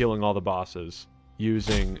around killing all the bosses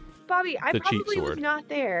using Bobby, I the cheat probably was sword. not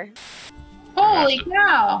there. Holy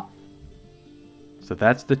cow! So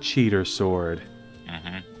that's the cheater sword.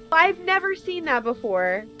 Mm-hmm. I've never seen that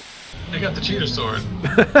before. I got the cheater sword.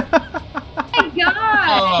 My God!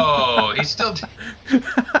 Oh, he's still.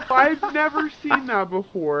 I've never seen that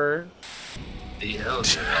before. The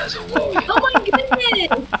elder has awoken. Oh my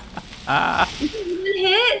goodness! This is one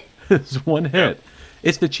hit. It's one hit.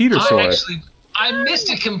 It's the cheater sword. I missed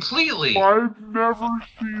it completely. I've never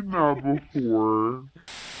seen that before.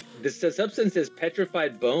 The substance is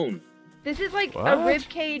petrified bone. This is like a What? rib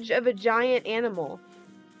cage of a giant animal.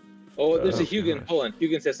 Oh, there's a Oh, Hugin. gosh. Hold on.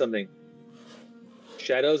 Hugin says something.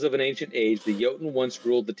 Shadows of an ancient age, the Jotun once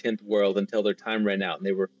ruled the 10th world until their time ran out, and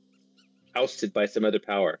they were ousted by some other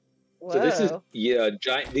power. Whoa. So this is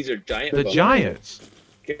giant. These are giant. The bones. giants.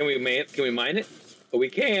 Can we mine it? Oh, we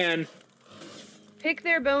can. Pick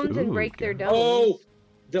their bones and Ooh, break their God. domes. Oh,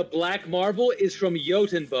 the black marble is from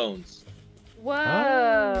Jotun bones.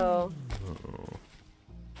 Whoa. Oh.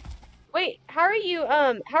 Wait, how are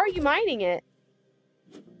you mining it?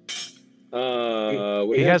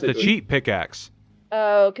 He has the cheat pickaxe.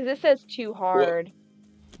 Oh, because it says too hard.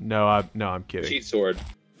 No, I'm kidding. cheat sword.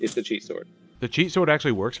 It's the cheat sword. The cheat sword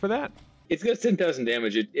actually works for that? It's got 10,000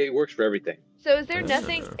 damage. It works for everything. So is there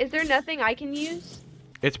nothing? Is there nothing I can use?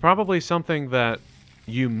 It's probably something that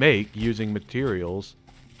you make using materials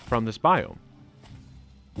from this biome.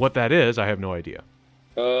 What that is, I have no idea.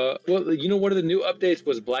 Well, you know, one of the new updates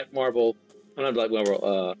was black marble. Oh, not black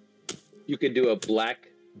marble. You can do a black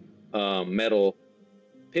metal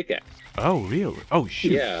pickaxe. Oh, really? Oh,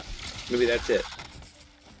 shoot. Yeah, maybe that's it.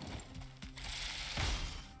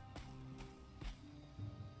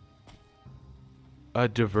 A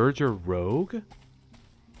Diverger Rogue?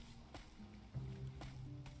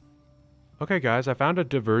 Okay, guys, I found a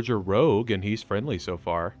Diverger Rogue, and he's friendly so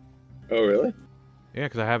far. Oh, really? Yeah,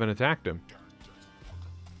 because I haven't attacked him.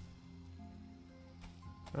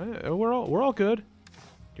 We're all good. Do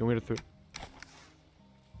you want me to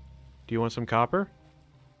Do you want some copper?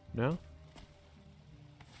 No?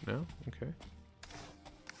 No? Okay.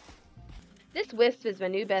 This wisp is my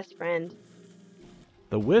new best friend.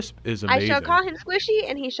 The wisp is amazing. I shall call him Squishy,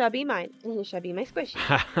 and he shall be mine, and he shall be my Squishy.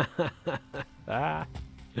 Ah,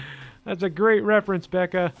 that's a great reference,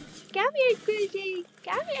 Becca. Come here, Squishy.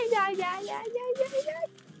 Come here,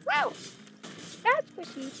 Wow. Bad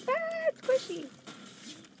Squishy. Bad Squishy.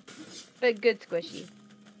 but good squishy.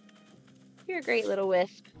 You're a great little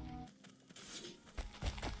wisp.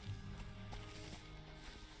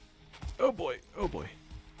 Oh boy, oh boy.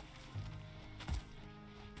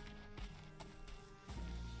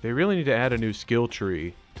 They really need to add a new skill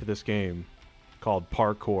tree to this game called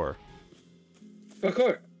parkour.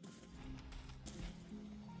 Parkour.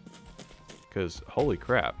 Because, holy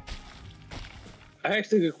crap. I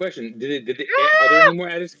asked a good question. Are there any more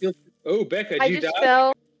added skills? Oh, Becca, I did you just die?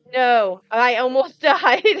 fell. No, I almost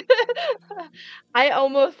died. I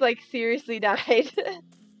almost, like, seriously died.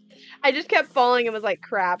 I just kept falling and was like,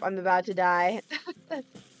 crap, I'm about to die. And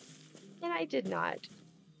I did not.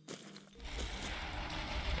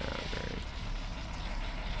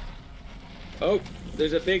 Oh,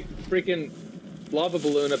 there's a big freaking lava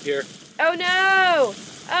balloon up here. Oh no!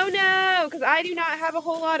 Oh no! Because I do not have a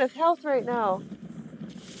whole lot of health right now.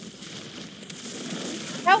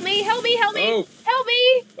 Help me! Help me! Help me! Oh. Help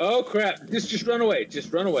me! Oh crap! Just run away!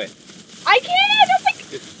 Just run away! I can't! Oh my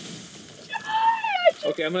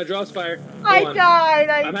God! Okay, I'm gonna draw fire. I died!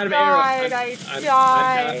 I'm out of arrows. I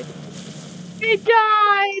died! I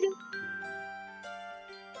died!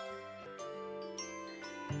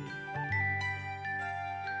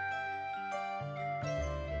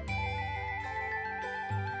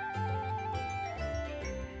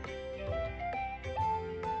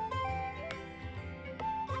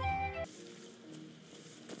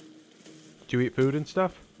 Did you eat food and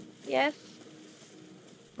stuff? Yes.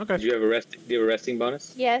 Okay. Do you have a resting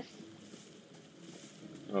bonus? Yes.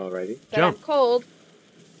 Alrighty. But Jump. I'm cold.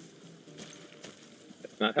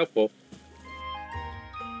 That's not helpful.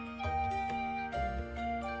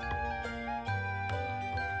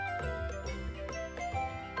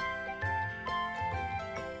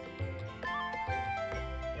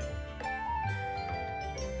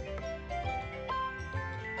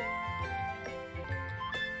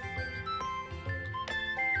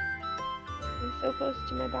 I'm so close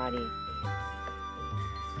to my body.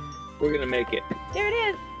 We're gonna make it. There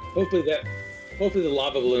it is. Hopefully the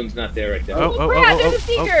lava balloon's not there right now. Oh, Crap, there's a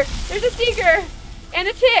seeker! There's a seeker! And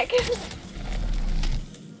a tick!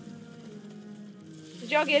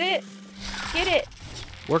 Did y'all get it? Get it!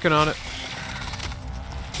 Working on it.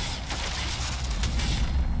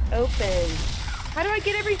 Open. How do I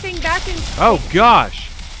get everything back in? Oh gosh!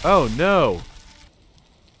 Oh no!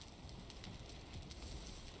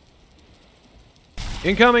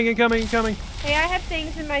 Incoming! Incoming! Incoming! Hey, I have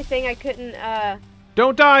things in my thing I couldn't,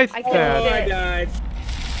 Don't die! I couldn't Thad. get I it. died.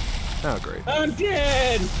 Oh great! I'm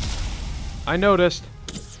dead. I noticed.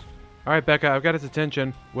 All right, Becca, I've got its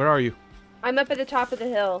attention. Where are you? I'm up at the top of the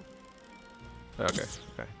hill. Okay.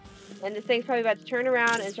 Okay. And this thing's probably about to turn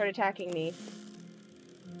around and start attacking me.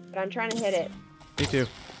 But I'm trying to hit it. Me too.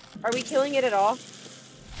 Are we killing it at all?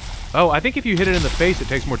 Oh, I think if you hit it in the face, it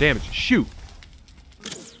takes more damage. Shoot!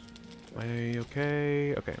 Am I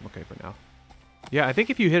okay? Okay, I'm okay for now. Yeah, I think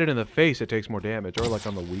if you hit it in the face, it takes more damage, or like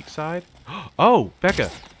on the weak side. Oh, Becca,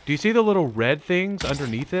 do you see the little red things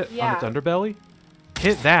underneath it on its underbelly?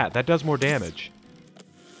 Hit that. That does more damage.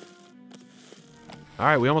 All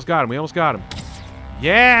right, we almost got him. We almost got him.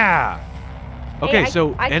 Yeah! Okay, Hey,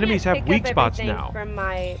 so I can't enemies have pick weak up spots everything now. From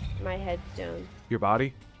my headstone. Your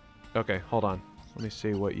body? Okay, hold on. Let me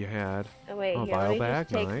see what you had. Oh wait, Oh, here, let me biobag, just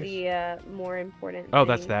take nice. the more important. Oh,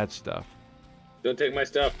 that's thing. that stuff. Don't take my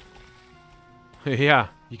stuff. Yeah,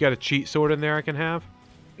 you got a cheat sword in there I can have?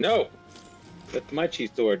 No. That's my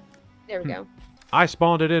cheat sword. There we go. I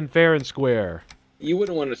spawned it in fair and square. You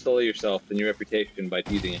wouldn't want to sully yourself and your reputation by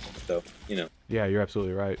using it, so, you know. Yeah, you're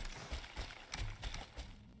absolutely right.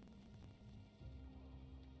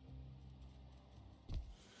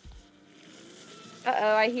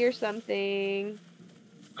 Uh-oh, I hear something.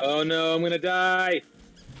 Oh no, I'm gonna die!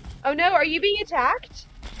 Oh no, are you being attacked?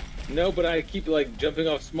 No, but I keep, like, jumping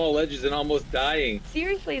off small ledges and almost dying.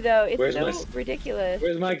 Seriously though, it's Where's so my- ridiculous.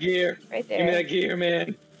 Where's my gear? Right Give me there. that gear,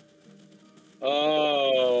 man.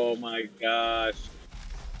 Oh my gosh.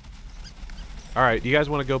 All right, you guys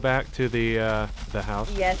want to go back to the house?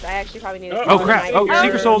 Yes, I actually probably need to. Oh find crap! my Oh, gear.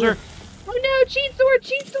 Secret Soldier! Oh no, cheat sword,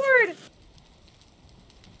 cheat sword!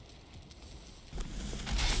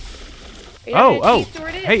 Are you Oh, gonna oh! cheat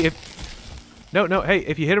sword it? Hey, no, hey,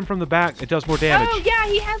 if you hit him from the back, it does more damage. Oh yeah,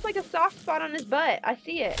 he has like a soft spot on his butt. I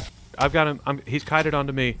see it. I've got him. He's kited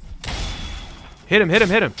onto me. Hit him! Hit him!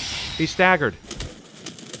 Hit him! He's staggered.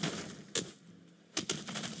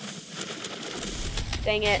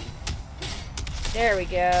 Dang it. There we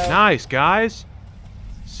go. Nice, guys.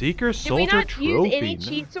 Seeker Did we Soldier not Trophy. use any No.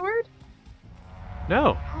 cheat sword?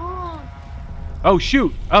 No. Oh, Oh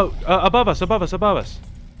shoot! Oh, above us! Above us! Above us!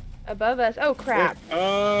 above us. Oh crap.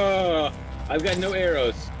 Oh, I've got no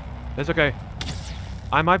arrows. That's okay.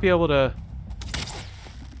 I might be able to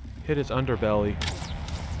hit its underbelly.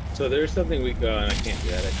 So there's something we I can't do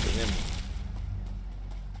that actually. Never mind.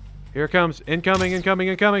 Here it comes. Incoming, incoming,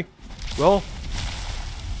 incoming. Roll.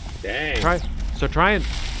 Dang. Try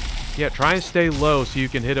and stay low so you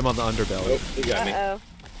can hit him on the underbelly. Oh, he got me. Uh-oh.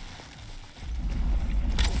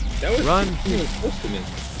 That was Run. really close to me.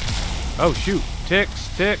 Oh shoot. Ticks.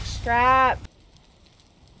 Trap.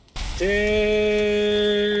 Ticks.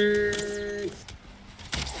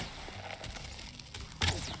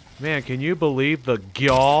 Man, can you believe the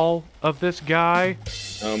gall of this guy?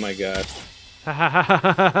 Oh my god.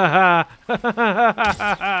 How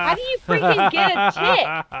do you freaking get a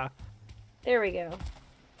tick? There we go.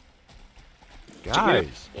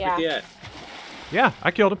 Guys. Yeah. Yeah,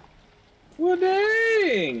 I killed him. Well,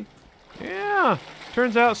 dang. Yeah.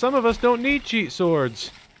 Turns out some of us don't need cheat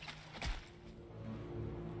swords.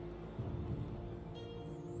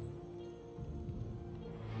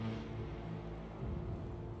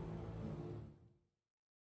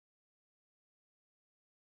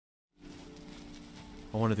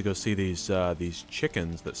 I wanted to go see these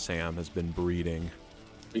chickens that Sam has been breeding.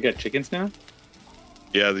 You got chickens now?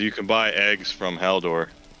 Yeah, you can buy eggs from Haldor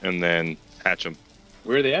and then hatch them.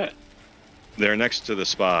 Where are they at? They're next to the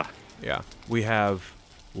spa. Yeah. We have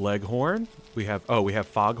Leghorn. We have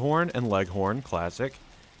Foghorn and Leghorn, classic.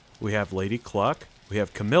 We have Lady Cluck. We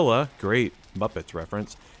have Camilla, great Muppets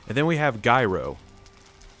reference. And then we have Gyro.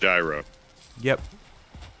 Gyro. Yep.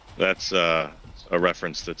 That's a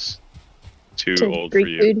reference that's too To old for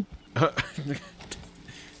Greek you. food.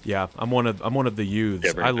 Yeah, I'm one of the youths.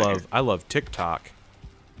 Yeah, very I love TikTok.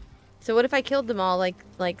 So what if I killed them all,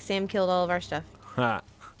 like Sam killed all of our stuff, Ha.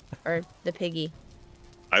 or the piggy?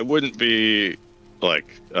 I wouldn't be like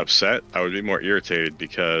upset. I would be more irritated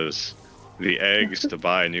because the eggs to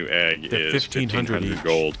buy a new egg They're is 1,500 1,500 each.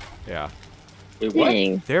 gold. Yeah. Wait, what?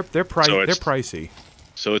 Dang. They're So it's- pricey.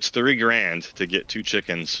 So it's $3,000 to get 2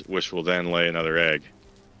 chickens, which will then lay another egg.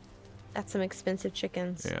 That's some expensive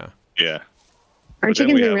chickens. Yeah. Yeah. Aren't But then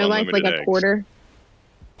we chickens in have real life like unlimited a eggs. quarter?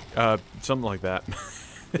 Something like that.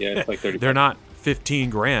 Yeah, it's like 30. They're not 15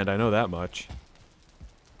 grand, I know that much.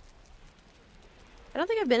 I don't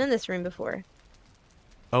think I've been in this room before.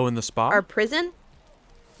 Oh, in the spa? Our prison?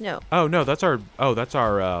 No. Oh no, that's our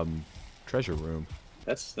treasure room.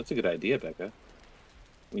 That's a good idea, Becca.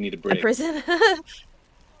 We need a A break. prison?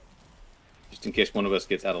 Just in case one of us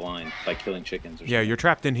gets out of line by killing chickens or Yeah, something. you're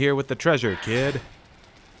trapped in here with the treasure, kid.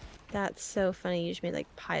 That's so funny. You just made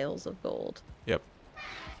like piles of gold. Yep.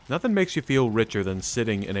 Nothing makes you feel richer than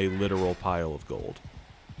sitting in a literal pile of gold.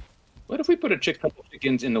 What if we put a couple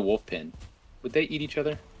chickens in the wolf pen? Would they eat each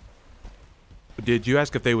other? Did you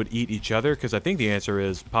ask if they would eat each other? Because I think the answer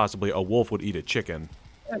is possibly a wolf would eat a chicken.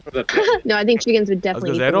 No, I think chickens would I was definitely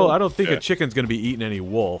gonna eat say, the wolf. I don't think Yeah. a chicken's gonna be eating any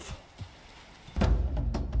wolf.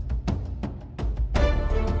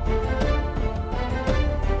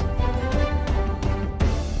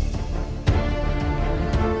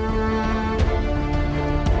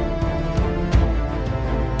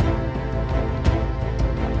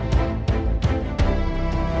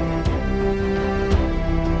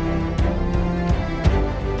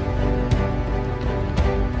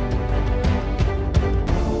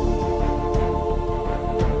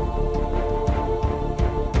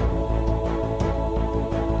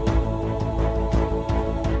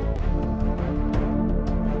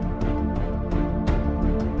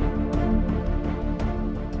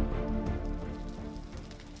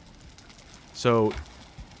 So,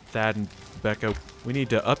 Thad and Becca, we need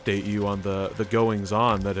to update you on the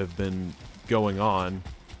goings-on that have been going on.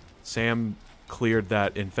 Sam cleared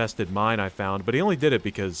that infested mine I found, but he only did it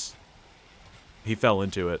because he fell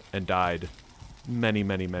into it and died many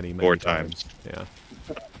 4 times. Yeah.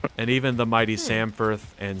 And even the mighty Samfirth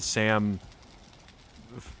and Sam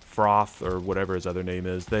Froth, or whatever his other name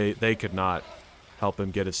is, they could not help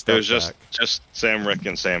him get his It stuff was back. just Sam, Rick,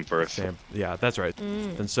 and Sam first. Sam, yeah, that's right.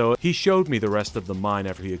 And so he showed me the rest of the mine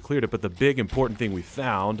after he had cleared it, but the big important thing we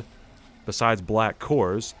found, besides black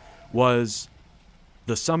cores, was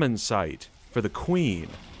the summon site for the Queen,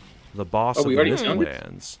 the boss of we the already found it?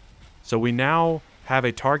 Mistlands. So we now have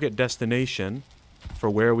a target destination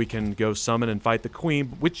for where we can go summon and fight the Queen,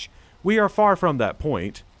 which we are far from that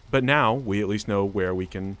point, but now we at least know where we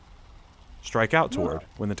can strike out toward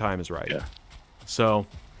when the time is right. Yeah. So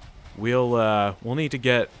we'll need to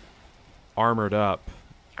get armored up.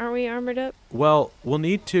 Aren't we armored up? Well, we'll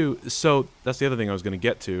need to. So that's the other thing I was going to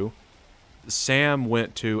get to. Sam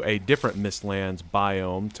went to a different Mistlands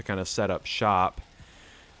biome to kind of set up shop,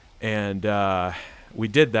 and we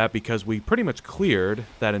did that because we pretty much cleared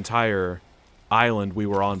that entire island we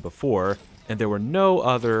were on before, and there were no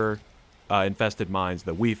other infested mines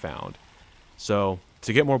that we found. So,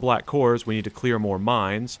 to get more black cores, we need to clear more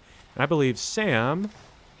mines. And I believe Sam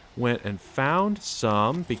went and found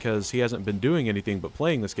some because he hasn't been doing anything but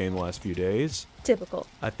playing this game the last few days. Typical.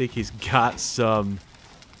 I think he's got some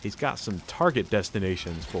target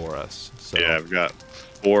destinations for us. So Yeah, I've got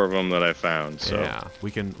 4 of them that I found. So yeah,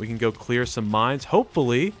 we can go clear some mines.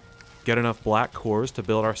 Hopefully, get enough black cores to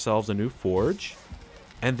build ourselves a new forge,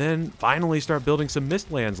 and then finally start building some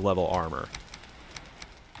Mistlands level armor.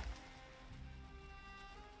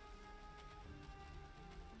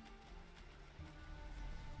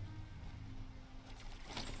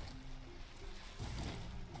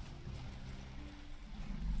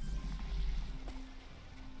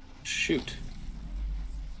 Shoot.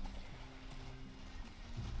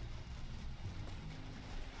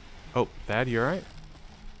 Oh, Thad, you alright?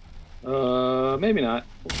 Maybe not.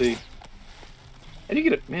 We'll see. How do you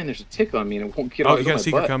get it? Man, there's a tick on me and it won't get Oh, off you got a my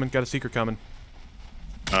secret butt. coming. Got a secret coming.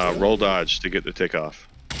 roll dodge to get the tick off.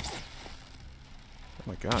 Oh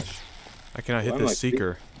my gosh, I cannot hit Well, this like,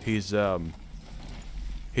 seeker. He's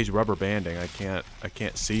rubber banding. I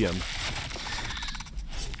can't see him.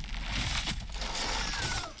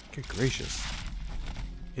 Good gracious.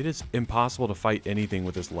 It is impossible to fight anything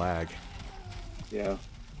with this lag. Yeah.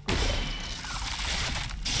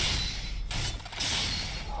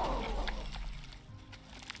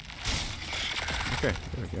 Okay,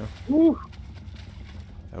 there we go. Woo.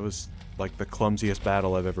 That was like the clumsiest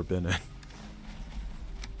battle I've ever been in.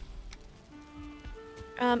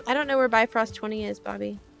 I don't know where Bifrost 20 is,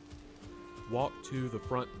 Bobby. Walk to the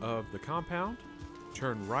front of the compound,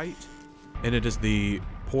 turn right, and it is the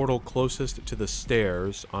portal closest to the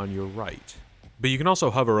stairs on your right. But you can also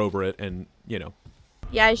hover over it and, you know.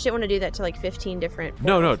 Yeah, I just didn't want to do that to like 15 different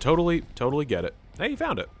No, portals. totally get it. Hey, you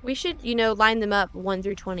found it. We should, you know, line them up 1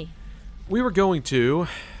 through 20. We were going to,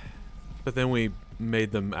 but then we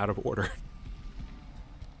made them out of order.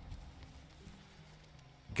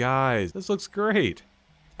 Guys, this looks great.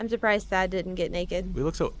 I'm surprised Thad didn't get naked. We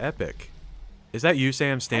look so epic. Is that you,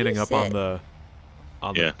 Sam, standing up on sit? the...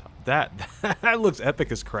 Yeah. That looks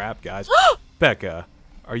epic as crap, guys. Becca,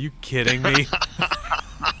 are you kidding me?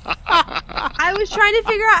 I was trying to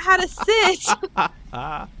figure out how to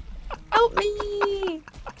sit. Help me.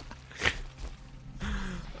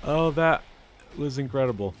 Oh, that was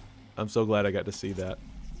incredible. I'm so glad I got to see that.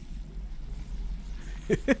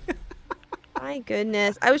 My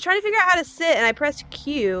goodness. I was trying to figure out how to sit, and I pressed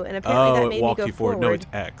Q, and apparently that Oh, made it me walked go you forward. forward. No, it's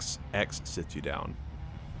X. X sits you down.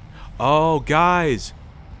 Oh, guys.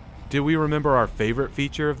 Did we remember our favorite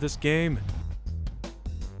feature of this game?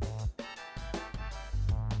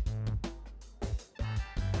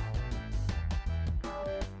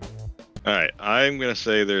 Alright, I'm going to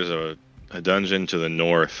say there's a dungeon to the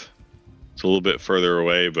north. It's a little bit further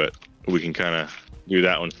away, but we can kind of do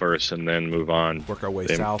that one first and then move on. Work our way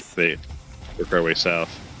They south. work our way south.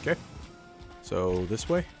 Okay. So this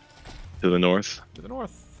way? To the north. To the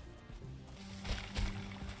north.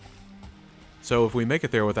 So if we make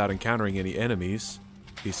it there without encountering any enemies,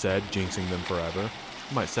 he said, jinxing them forever,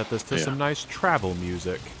 we might set this to Yeah. some nice travel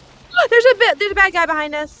music. There's a bad guy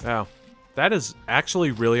behind us. Oh, that is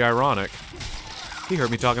actually really ironic. He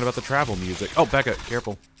heard me talking about the travel music. Oh, Becca,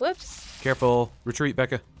 careful. Whoops. Careful. Retreat,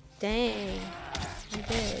 Becca. Dang. I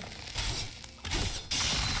did.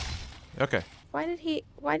 Okay, Why did he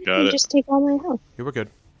Got it. just take all my health? here we're good.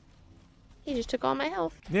 He just took all my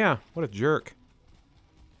health. Yeah, what a jerk.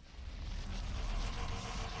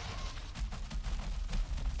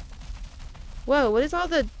 Whoa, what is all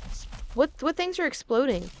the... What things are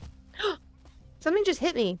exploding? Something just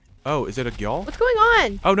hit me. Oh, is it a Gyal? What's going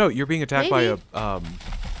on? Oh no, you're being attacked by Maybe. a,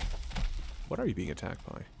 what are you being attacked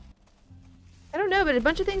by? I don't know, but a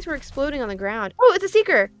bunch of things were exploding on the ground. Oh, it's a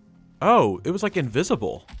seeker. Oh, it was like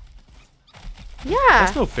invisible. Yeah.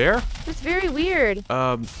 That's no fair. It's very weird.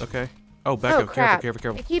 Okay. Oh, Becca, Oh, crap.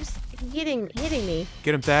 careful. It keeps hitting me.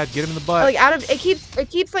 Get him, Thad. Get him in the butt. Like out of it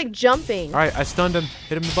keeps like jumping. All right, I stunned him.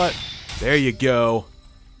 Hit him in the butt. There you go.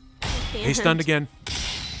 He's Can't. stunned again.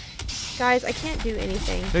 Guys, I can't do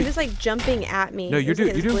anything. No, He's just like jumping at me. No, you're It's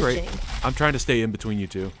like doing it's great. glitching. I'm trying to stay in between you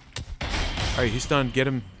two. All right, he's stunned. Get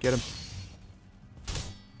him.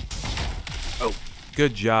 Oh,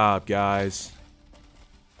 good job, guys.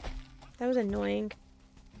 That was annoying.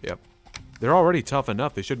 Yep. They're already tough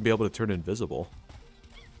enough. They shouldn't be able to turn invisible.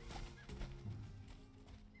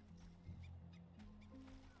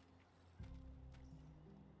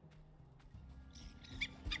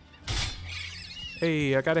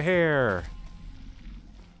 Hey, I got a hair.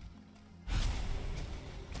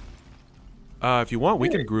 If you want, we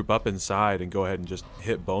can group up inside and go ahead and just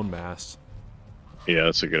hit bone mass. Yeah,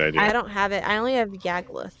 that's a good idea. I don't have it. I only have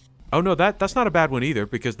Yaglith. Oh no, that's not a bad one either,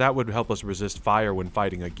 because that would help us resist fire when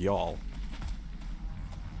fighting a Gyal.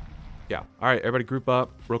 Yeah. All right, everybody group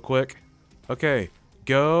up real quick. Okay,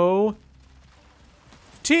 go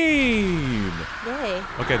team. Yay.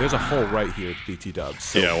 Okay, there's a hole right here, BT Dubs.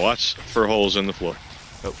 So, Yeah, watch for holes in the floor.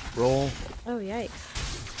 oh, roll. Oh, yikes.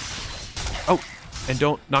 Oh, and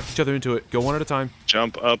don't knock each other into it. Go one at a time.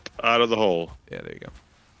 Jump up out of the hole. Yeah, there you go.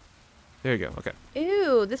 There you go. Okay.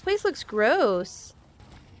 Ew, this place looks gross.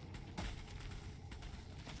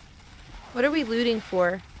 What are we looting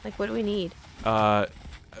for? Like, what do we need?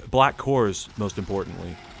 Black cores, most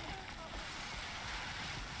importantly.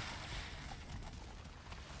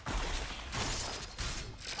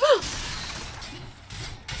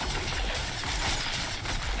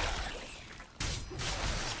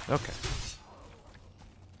 Okay.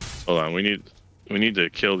 Hold on, we need to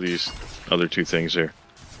kill these other two things here.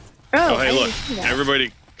 Oh, hey, I look. didn't see that.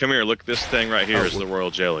 Everybody, come here. Look, this thing right here Oh, is the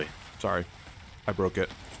royal jelly. Sorry, I broke it.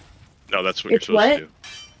 No, that's what It's you're supposed what? to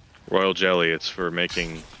do. Royal jelly, it's for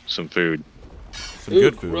making some food. Some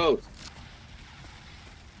good food. Gross.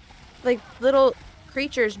 Like, little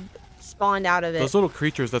creatures spawned out of it. Those little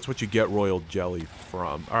creatures, that's what you get royal jelly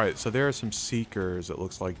from. All right, so there are some seekers, it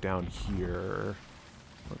looks like, down here.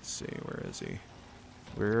 Let's see, where is he?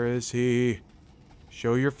 Where is he?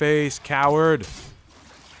 Show your face, coward.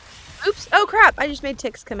 Oops. Oh, crap. I just made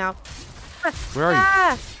ticks come out. Where are you?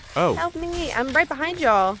 Ah, Oh, help me. I'm right behind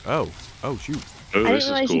y'all. oh, oh, shoot. Oh, I this didn't is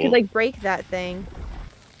realize cool. you could, like, break that thing.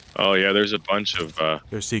 Oh, yeah, there's a bunch of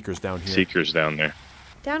There's seekers down here. seekers down there.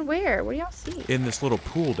 Down where? What do y'all see? In this little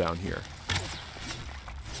pool down here.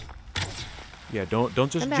 Yeah, don't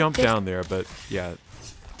just Come back, jump tick. down there, but yeah.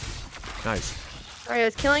 Nice. Sorry, I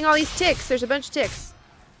was killing all these ticks. There's a bunch of ticks.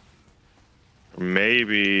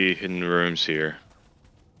 Maybe hidden rooms here.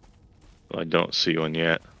 Well, I don't see one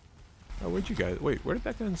yet. Oh, where'd you guys? Wait, where did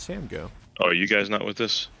Becca and Sam go? Oh, are you guys not with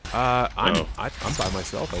us? I'm Oh. I'm by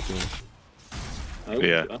myself, I think.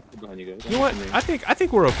 Yeah. I'm behind you guys. You know what? I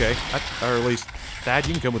think we're okay. Or at least, Thad,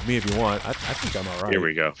 you can come with me if you want. I think I'm all right. Here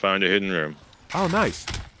we go. Found a hidden room. Oh, nice.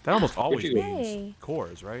 That almost always you go? means Hey.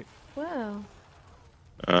 cores, right? Whoa.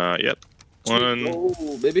 Yep. One,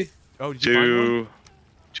 Oh, baby. Oh, did you find one?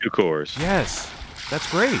 two cores. Yes. That's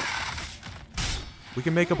great. We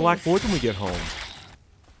can make a black void when we get home.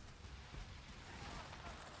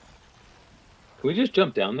 Can we just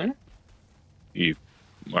jump down there? You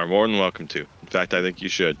are more than welcome to. In fact, I think you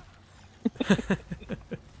should.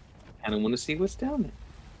 I don't want to see what's down there.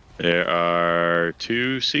 There are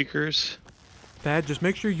two seekers. Thad, just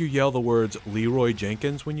make sure you yell the words Leroy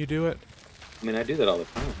Jenkins when you do it. I mean, I do that all the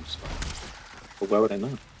time, so. But why would I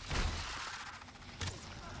not?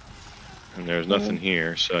 And there's nothing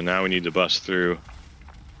here, so now we need to bust through.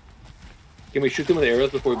 Can we shoot them with arrows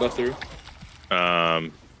before we bust through?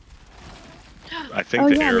 I think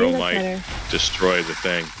the arrow might destroy the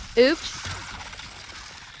thing. Oops.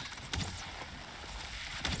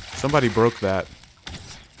 Somebody broke that.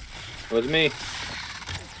 It was me.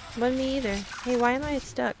 Wasn't me either. Hey, why am I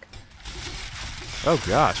stuck? Oh,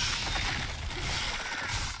 gosh.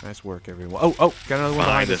 Nice work, everyone. Oh, got another one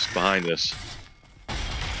Behind behind us, behind us.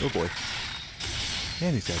 Oh, boy.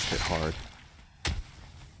 Man, these guys hit hard.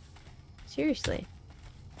 Seriously.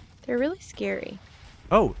 They're really scary.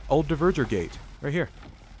 Oh, old Diverger Gate. Right here.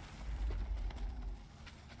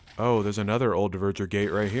 Oh, there's another old Diverger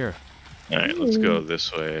Gate right here. Alright, let's go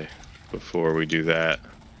this way before we do that.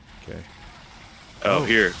 Okay. Oh,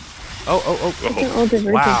 here. Oh. It's an old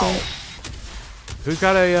divergent Wow. gate. Who's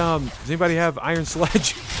got a, does anybody have Iron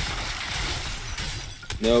Sledge?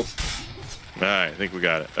 Nope. Alright, I think we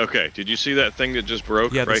got it. Okay, did you see that thing that just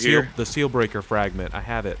broke Yeah, the right seal, here? the seal breaker fragment. I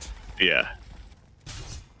have it. Yeah.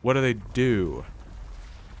 What do they do?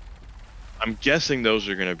 I'm guessing those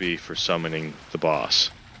are going to be for summoning the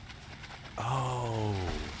boss. Oh.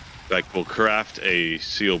 Like, we'll craft a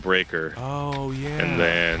seal breaker Oh, yeah. and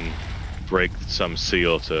then break some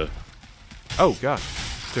seal to... Oh, gosh.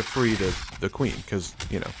 To free the queen, because,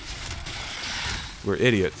 you know, we're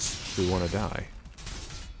idiots who want to die.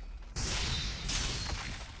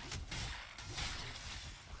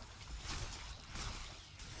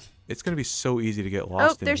 It's going to be so easy to get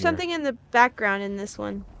lost in there's here. something in the background in this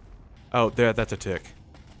one. Oh, there, that's a tick.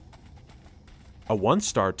 A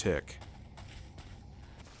 1-star tick.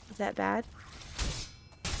 Is that bad?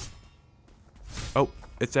 Oh,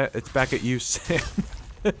 it's back at you, Sam.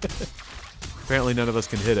 Apparently none of us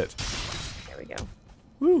can hit it. There we go.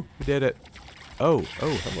 Woo, we did it. Oh,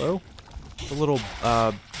 hello. The little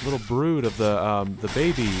brood of the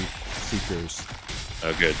baby seekers.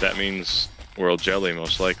 Oh, good. That means world jelly,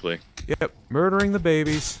 most likely. Yep, murdering the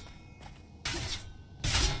babies.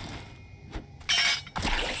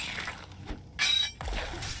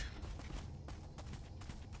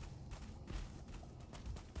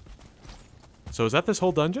 So is that this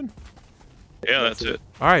whole dungeon? Yeah, that's it.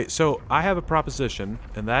 Alright, so I have a proposition,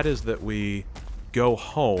 and that is that we go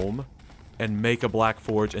home and make a black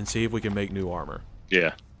forge and see if we can make new armor.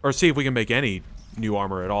 Yeah. Or see if we can make any new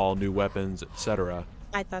armor at all, new weapons, etc.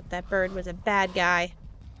 I thought that bird was a bad guy.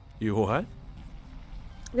 You what?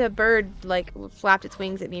 The bird, like, flapped its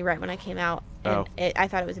wings at me right when I came out. And I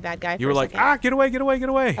thought it was a bad guy. You were like, ah, get away, get away, get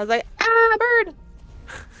away. I was like, ah, bird!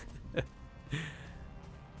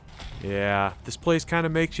 Yeah, this place kind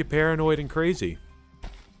of makes you paranoid and crazy.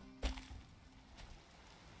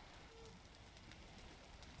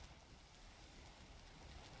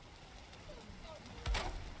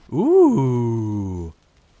 Ooh.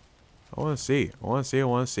 I want to see. I want to see. I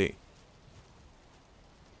want to see.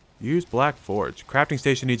 Use Black Forge. Crafting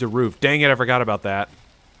station needs a roof. Dang it, I forgot about that.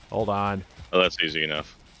 Hold on. Oh, that's easy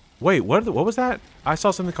enough. Wait, what was that? I saw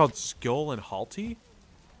something called Skull and Halty,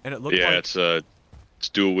 and it looked like... Yeah, it's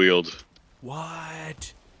dual wield.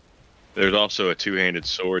 What? There's also a two-handed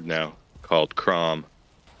sword now called Crom.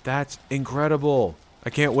 That's incredible. I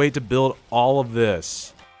can't wait to build all of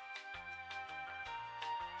this.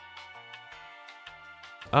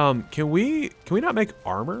 Can we not make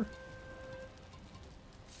armor?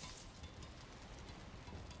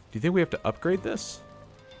 Do you think we have to upgrade this?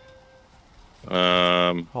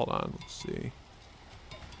 Hold on, let's see.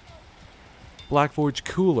 Black Forge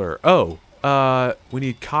cooler. Oh, we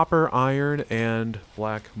need copper, iron, and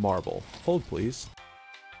black marble. Hold, please.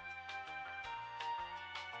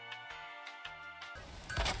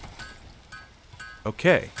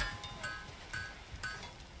 Okay.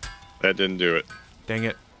 That didn't do it. Dang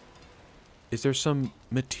it. Is there some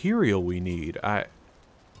material we need?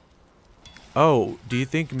 Oh, do you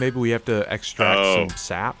think maybe we have to extract some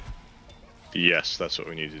sap? Yes, that's what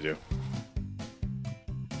we need to do.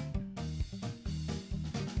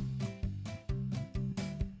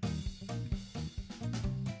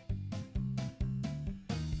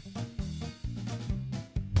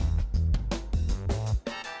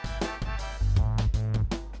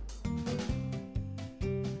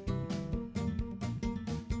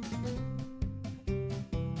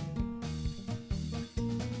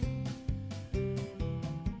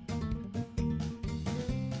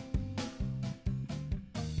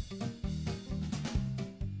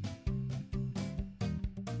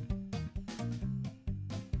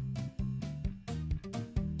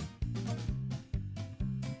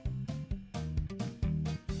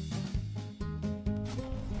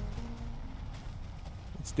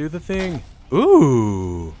 Let's do the thing.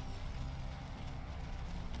 Ooh.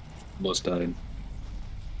 Almost died.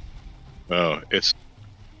 Oh, it's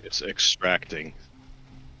extracting.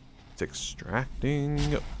 It's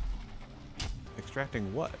extracting.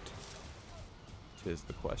 Extracting what? Is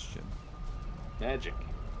the question. Magic.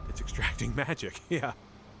 It's extracting magic. Yeah.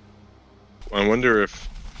 I wonder if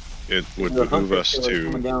it would behoove us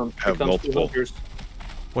to have multiple.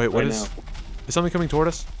 Wait, what is? Is something coming toward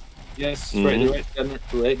us? Yes,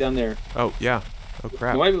 right down there. Oh yeah. Oh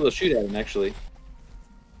crap. You might be able to shoot at him actually.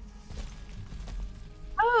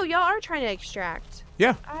 Oh, y'all are trying to extract.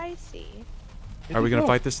 Yeah. I see. Are we gonna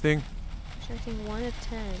fight this thing? Extracting 1 of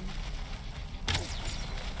 10.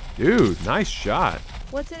 Dude, nice shot.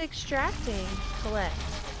 What's it extracting? Collect.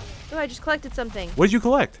 Oh, I just collected something. What did you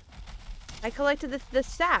collect? I collected the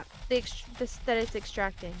sap that it's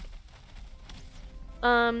extracting.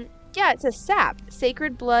 Yeah, it says sap.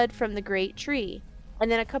 Sacred blood from the great tree. And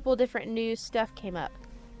then a couple different new stuff came up.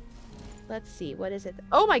 Let's see, what is it?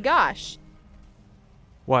 Oh my gosh!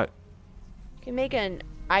 What? You can make an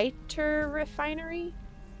iter refinery?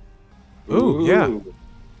 Ooh, yeah.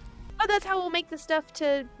 Oh, that's how we'll make the stuff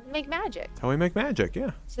to make magic. How we make magic,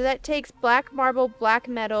 yeah. So that takes black marble, black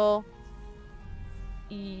metal,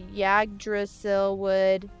 Yggdrasil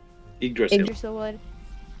wood,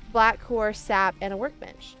 black core, sap, and a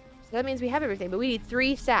workbench. So that means we have everything, but we need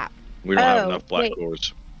 3 sap. We don't have enough black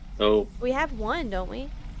cores. Oh. We have 1, don't we?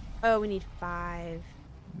 Oh, we need 5.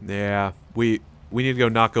 Yeah, we need to go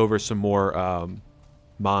knock over some more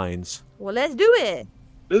mines. Well, let's do it.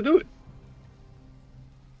 Let's do it.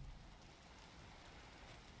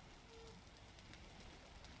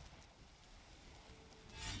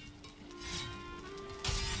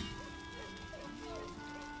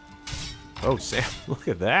 Oh, Sam, look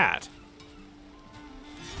at that.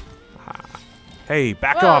 Hey,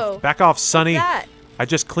 back Whoa. off. Back off, Sonny. What's that? I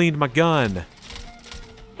just cleaned my gun.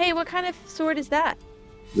 Hey, what kind of sword is that?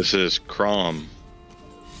 This is Crom.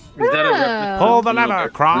 Is that a Oh. reference Pull the to lever,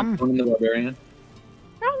 Crom. Conan the Barbarian?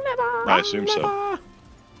 I assume so.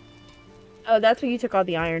 Oh, that's what you took all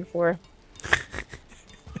the iron for.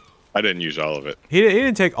 I didn't use all of it. He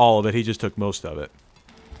didn't take all of it. He just took most of it.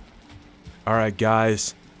 All right,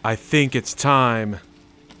 guys. I think it's time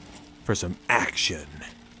for some action.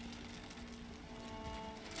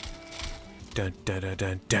 Dun dun dun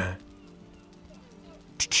dun dun.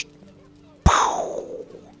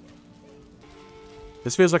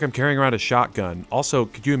 This feels like I'm carrying around a shotgun. Also,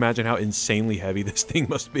 could you imagine how insanely heavy this thing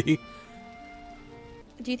must be?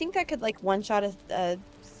 Do you think that could, like, one-shot a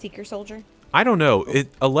Seeker soldier? I don't know.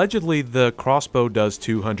 Allegedly, the crossbow does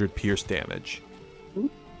 200 pierce damage.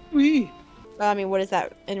 Wee. Well, I mean, what is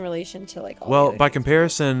that in relation to, like, all the Well, other by things?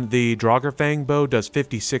 comparison, the Draugr bow does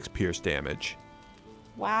 56 pierce damage.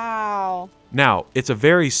 Wow. Now, it's a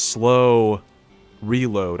very slow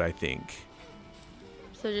reload, I think.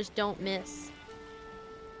 So just don't miss.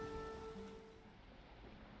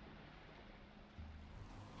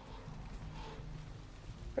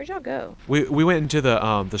 Where'd y'all go? We went into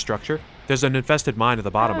the structure. There's an infested mine at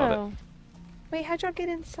the bottom of it. Oh. Wait, how'd y'all get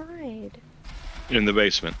inside? In the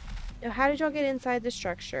basement. No, how did y'all get inside the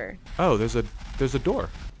structure? Oh, there's a door.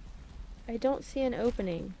 I don't see an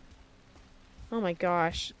opening. Oh my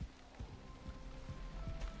gosh.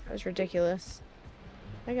 That was ridiculous.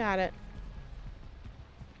 I got it.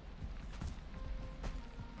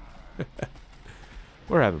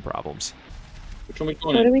 We're having problems. Which one we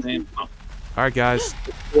going What in? do we Sam? Oh, All right, guys.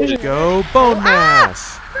 Go bone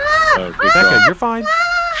mass. Oh, good Becca, call. you're fine.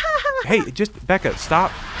 Hey, just Becca,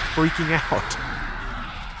 stop freaking out.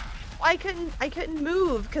 I couldn't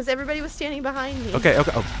move because everybody was standing behind me. Okay.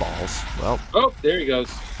 Oh, balls. Well, oh, there he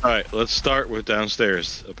goes. All right, let's start with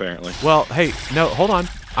downstairs, apparently. hey, no, hold on.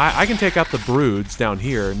 I can take out the broods down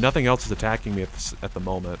here. Nothing else is attacking me at the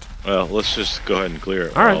moment. Well, let's just go ahead and clear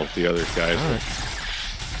it All right. while the other guys... All right.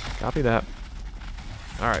 Copy that.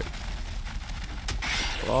 All right.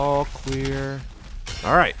 All clear.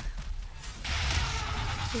 All right.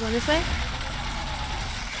 You going this way?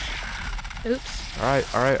 Oops. All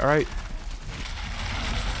right. All right. All right.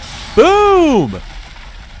 Boom!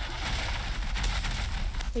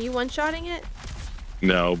 Are you one-shotting it?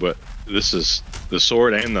 No, but this is the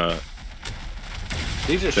sword and the...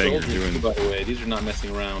 These are Thing you're soldiers, doing. by the way. These are not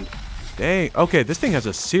messing around. Dang. Okay, this thing has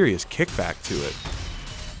a serious kickback to it.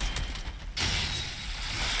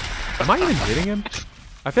 Am I even hitting him?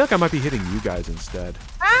 I feel like I might be hitting you guys instead.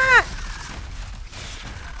 Ah!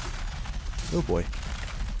 Oh boy.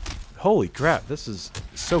 Holy crap, this is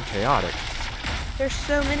so chaotic. There's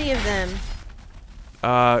so many of them.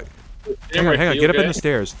 Hang on, You get up in okay? the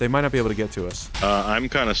stairs. They might not be able to get to us. I'm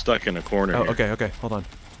kind of stuck in a corner Oh, here. okay, hold on.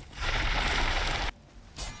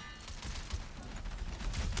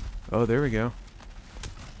 Oh, there we go.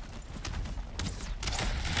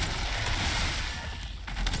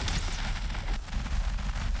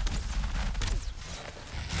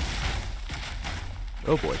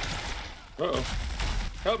 Oh boy. Uh-oh.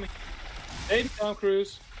 Help me. Hey, Tom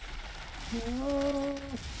Cruise.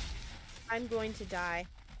 I'm going to die.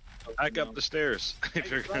 Back up the stairs if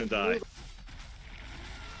you're gonna die.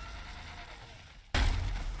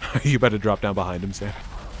 You better drop down behind him, Sam.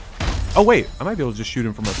 Oh wait, I might be able to just shoot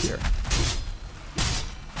him from up here.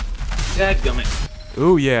 Dadgummit.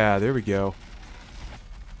 Ooh yeah, there we go.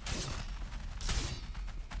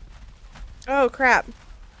 Oh crap.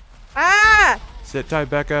 Ah! Sit tight,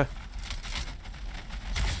 Becca.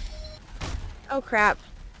 Oh crap.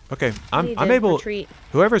 Okay, I need I'm to able. retreat.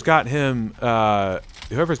 Whoever's got him,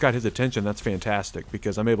 whoever's got his attention, that's fantastic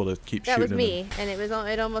because I'm able to keep That shooting was him. me, and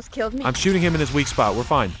it almost killed me. I'm shooting him in his weak spot. We're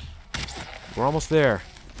fine. We're almost there.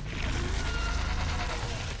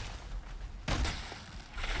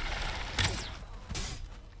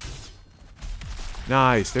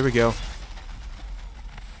 Nice. There we go.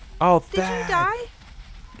 Oh, Did you die?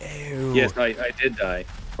 No. Yes, I did die.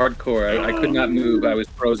 Hardcore. I could not move. I was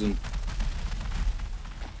frozen.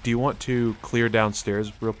 Do you want to clear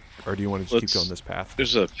downstairs, or do you want to just keep Let's- going this path?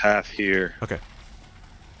 There's a path here. Okay.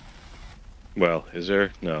 Well, is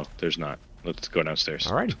there? No, there's not. Let's go downstairs.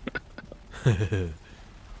 Alrighty.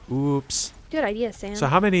 Oops. Good idea, Sam. So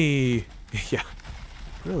how many? Yeah,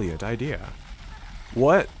 brilliant idea.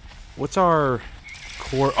 What's our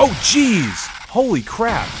core? Oh, jeez! Holy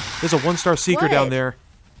crap! There's a one-star seeker down What? there.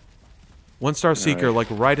 One-star seeker, Alright.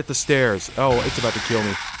 like right at the stairs. Oh, it's about to kill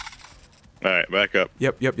me. All right, back up.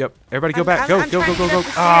 Yep. Everybody go I'm- back. I'm Go. trying to get up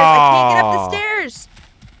the stairs. I can't get up the stairs.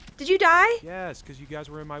 Did you die? Yes, because you guys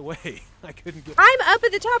were in my way. I couldn't get. I'm up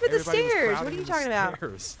at the top of the Everybody was stairs. crowding What are you in the talking about?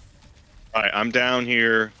 stairs. All right, I'm down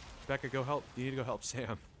here. Becca, go help. You need to go help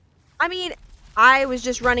Sam. I mean, I was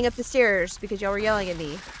just running up the stairs because y'all were yelling at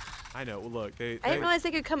me. I know. Well, look, I didn't realize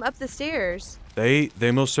they could come up the stairs. They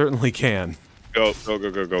most certainly can. Go. Back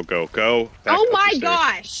Oh up my the stairs.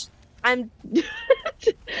 gosh! I'm.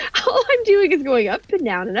 All I'm doing is going up and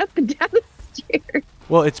down the stairs.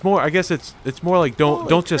 Well, it's more. I guess it's more like don't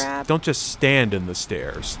Holy just crap. don't just stand in the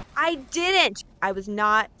stairs. I didn't. I was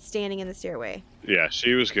not standing in the stairway. Yeah,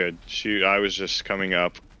 she was good. I was just coming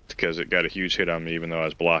up because it got a huge hit on me, even though I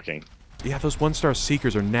was blocking. Yeah, those 1-star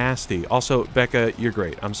seekers are nasty. Also, Becca, you're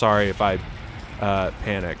great. I'm sorry if I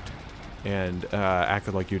panicked and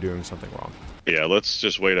acted like you're doing something wrong. Yeah, let's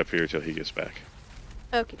just wait up here till he gets back.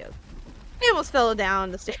 Okie doke. I almost fell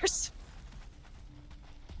down the stairs.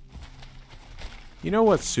 You know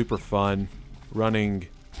what's super fun? Running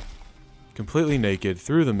completely naked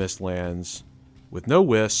through the Mistlands with no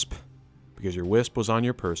wisp, because your wisp was on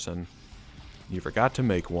your person. You forgot to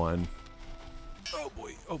make one. Oh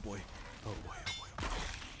boy, oh boy, oh boy, oh boy, oh boy.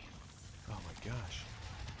 Oh my gosh.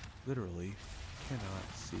 Literally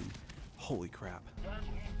cannot see. Holy crap.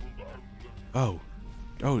 Oh.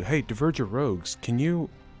 Oh, hey, Diverger Rogues, can you...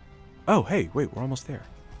 Oh, hey, wait, we're almost there.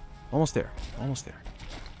 Almost there, almost there.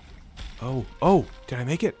 Oh, did I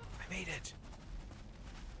make it? I made it.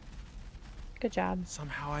 Good job.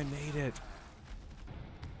 Somehow I made it.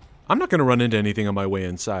 I'm not going to run into anything on my way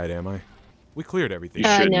inside, am I? We cleared everything. You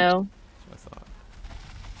shouldn't. No. That's what I thought.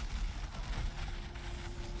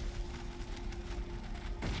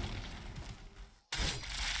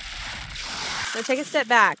 So take a step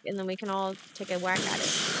back, and then we can all take a whack at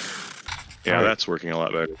it. Yeah, Alright. that's working a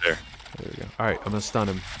lot better there. There we go. Alright, I'm going to stun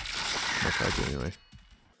him. I'll try to anyway.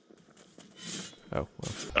 Oh,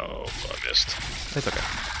 well. Oh, I missed. It's okay.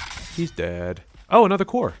 He's dead. Oh, another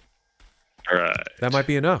core. Alright. That might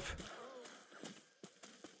be enough.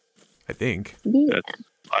 I think. Yeah.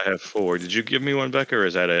 I have 4. Did you give me one, Becca, or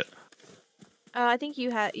is that it? I think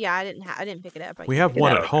you had. Yeah, I didn't pick it up. We have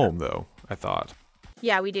one at home, though, I thought.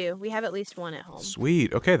 Yeah, we do. We have at least one at home.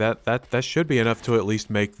 Sweet. Okay, that should be enough to at least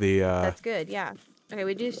make the... That's good, yeah. Okay,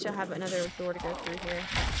 we do still have another door to go through here.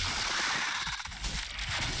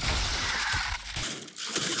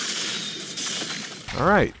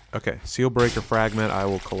 Alright. Okay, seal breaker fragment. I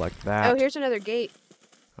will collect that. Oh, here's another gate.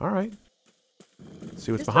 Alright.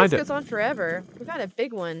 See what's This behind place it. goes on forever. We got a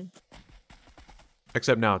big one.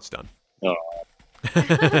 Except now it's done. Oh.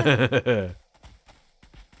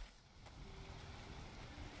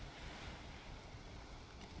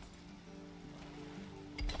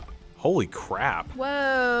 Holy crap.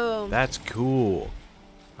 Whoa. That's cool.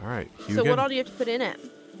 Alright. So what all do you have to put in it?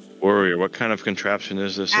 Warrior, what kind of contraption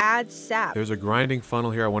is this? Add sap. There's a grinding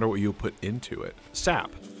funnel here. I wonder what you put into it.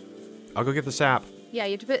 Sap. I'll go get the sap. Yeah,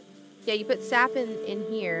 you have to put. Yeah, you put sap in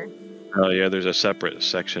here. Oh yeah, there's a separate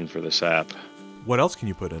section for the sap. What else can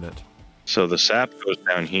you put in it? So the sap goes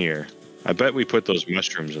down here. I bet we put those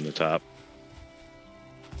mushrooms in the top.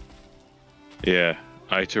 Yeah,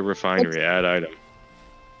 Ita Refinery, add item.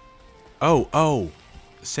 Oh,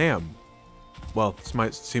 Sam. Well, this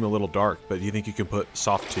might seem a little dark, but do you think you can put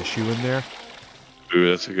soft tissue in there? Ooh,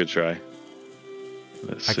 that's a good try.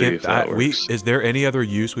 Let's see if that works. Is there any other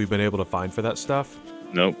use we've been able to find for that stuff?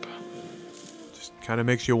 Nope. Just kind of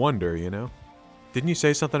makes you wonder, you know? Didn't you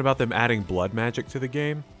say something about them adding blood magic to the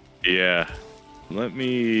game? Yeah. Let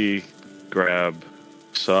me grab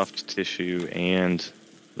soft tissue and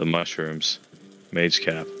the mushrooms. Mage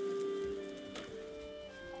cap.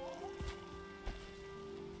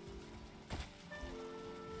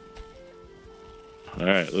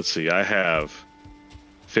 Alright, let's see. I have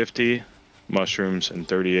 50 mushrooms and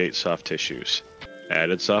 38 soft tissues.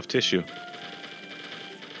 Added soft tissue.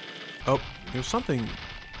 Oh, there's something...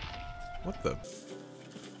 What the...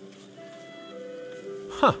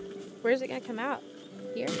 Huh. Where's it gonna come out?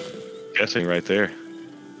 Here? Guessing right there.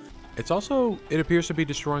 It's also... It appears to be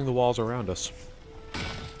destroying the walls around us.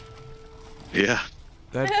 Yeah.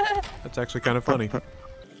 That's actually kind of funny.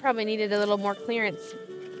 Probably needed a little more clearance,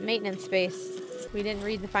 maintenance space. We didn't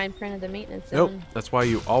read the fine print of the maintenance Nope. zone. That's why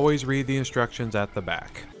you always read the instructions at the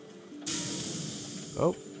back.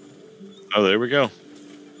 Oh. Oh, there we go.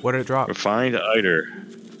 What did it drop? Refined Iter.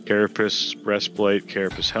 Carapace breastplate,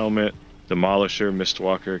 Carapace helmet, Demolisher,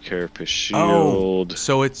 Mistwalker, Carapace shield. Oh,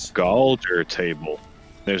 so it's... Galder table.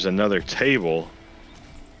 There's another table.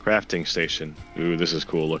 Crafting station. Ooh, this is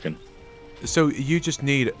cool looking. So you just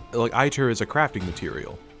need... Like, Iter is a crafting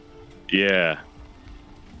material. Yeah.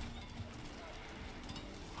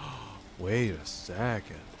 Wait a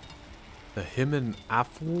second. The Himen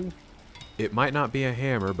Aful? It might not be a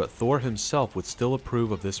hammer, but Thor himself would still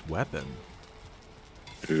approve of this weapon.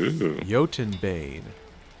 Ooh. Jotunbane.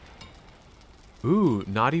 Ooh,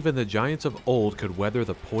 not even the giants of old could weather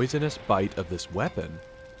the poisonous bite of this weapon.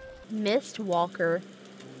 Mistwalker.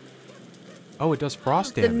 Oh, it does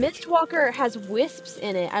frost The damage. Mistwalker has wisps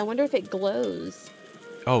in it. I wonder if it glows.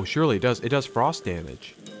 Oh, surely it does. It does frost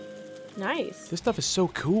damage. Nice. This stuff is so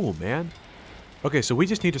cool, man. Okay, so we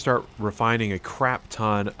just need to start refining a crap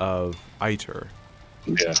ton of Iter.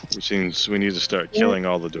 Yeah, which means we need to start killing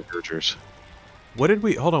all the divergers. What did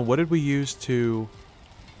we... Hold on, what did we use to...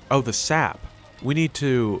 Oh, the sap. We need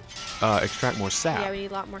to extract more sap. Yeah, we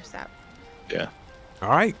need a lot more sap. Yeah. All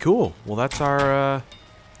right, cool. Well, that's our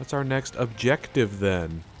next objective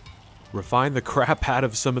then. Refine the crap out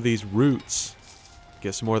of some of these roots.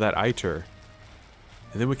 Get some more of that Iter.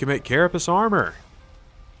 And then we can make carapace armor.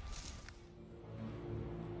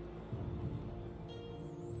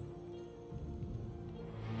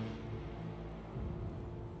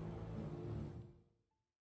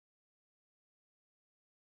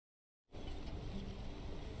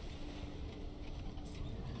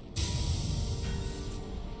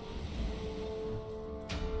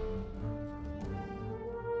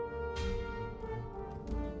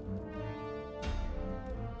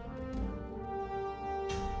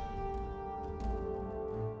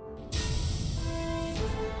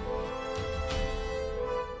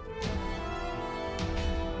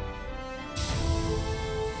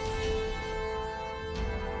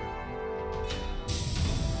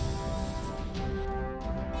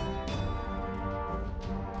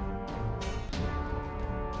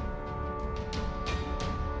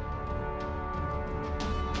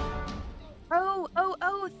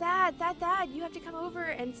 Oh, Thad, you have to come over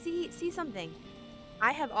and see something.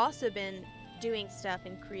 I have also been doing stuff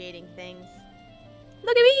and creating things.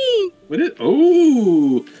 Look at me! What is?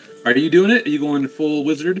 Oh, are you doing it? Are you going full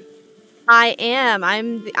wizard? I am.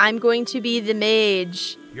 I'm going to be the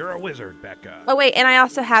mage. You're a wizard, Becca. Oh wait, and I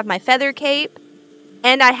also have my feather cape,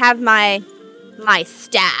 and I have my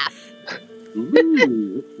staff.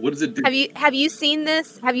 Ooh, what does it do? Have you seen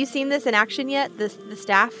this? Have you seen this in action yet? The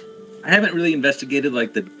staff? I haven't really investigated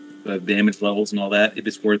like the damage levels and all that. If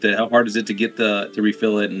it's worth it, how hard is it to get to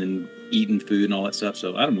refill it and then eating food and all that stuff?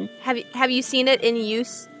 So I don't know. Have you seen it in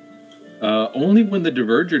use? Only when the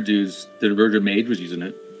Diverger mage was using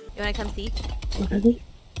it. You want to come see? Okay.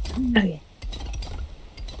 Okay.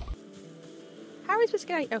 How are we supposed to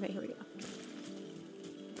get out? Okay, here we go.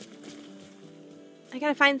 I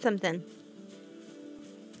gotta find something.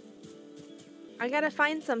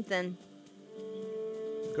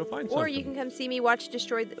 Go find something. Or you can come see me watch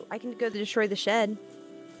destroy. I can go destroy the shed.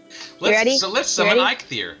 Let's You summon ready?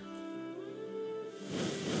 Eikthyr.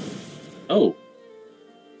 Oh.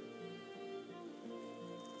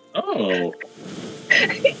 Oh.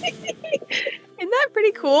 Isn't that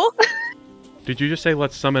pretty cool? Did you just say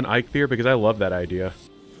let's summon Eikthyr? Because I love that idea.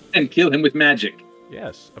 And kill him with magic.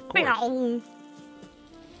 Yes, of course.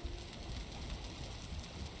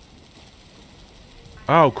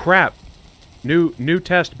 Oh, crap. New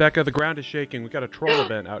test, Becca. The ground is shaking. We got a troll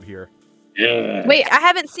event out here. Yeah. Wait, I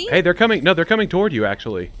haven't seen. Hey, they're coming. No, they're coming toward you,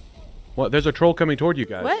 actually. What? There's a troll coming toward you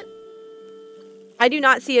guys. What? I do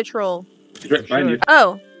not see a troll. He's right behind you.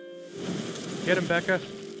 Oh. Get him, Becca.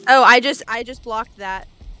 Oh, I just blocked that.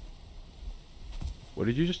 What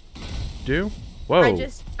did you just do? Whoa.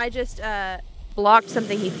 I just blocked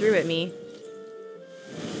something he threw at me.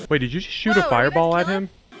 Wait, did you just shoot Whoa, a are you fireball guys at him?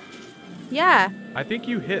 Yeah. I think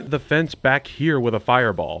you hit the fence back here with a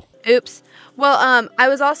fireball. Oops. Well, I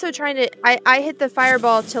was also trying to. I hit the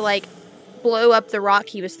fireball to like blow up the rock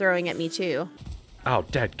he was throwing at me too. Oh,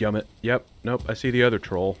 dadgummit. Yep. Nope. I see the other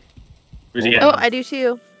troll. Where's he Hold at? Oh, on. I do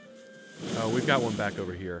too. Oh, we've got one back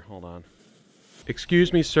over here. Hold on.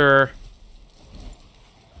 Excuse me, sir.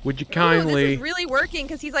 Would you Ooh, kindly this is really working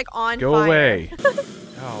because he's like on go fire. away?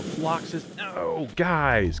 Oh, blocks his... No,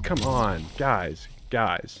 guys. Come on. Guys.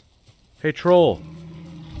 Hey, troll.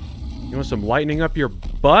 You want some lightning up your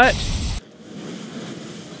butt?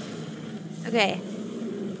 Okay.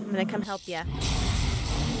 I'm gonna come help you.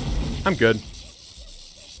 I'm good.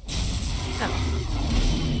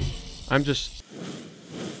 Oh. I'm just...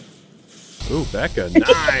 Ooh, Becca.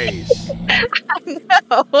 Nice.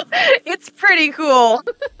 No, it's pretty cool.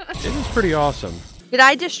 It is pretty awesome. Did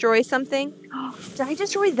I destroy something? Did I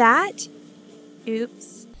destroy that?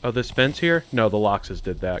 Oops. Oh, this fence here? No, the Loxes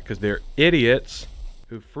did that because they're idiots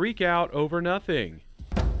who freak out over nothing.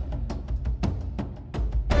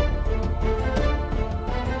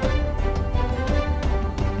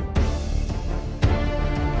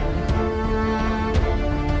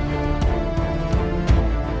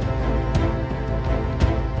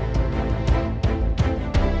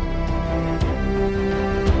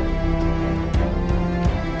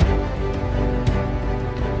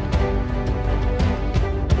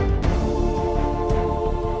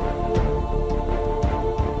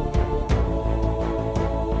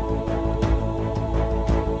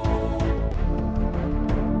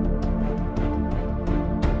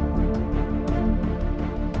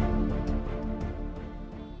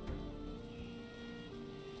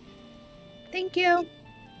 Thank you.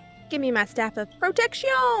 Give me my staff of protection.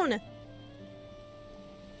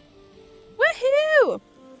 Woohoo!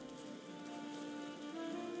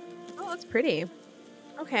 Oh, that's pretty.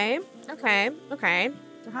 Okay. So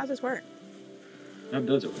how does this work? How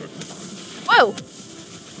does it work? Whoa!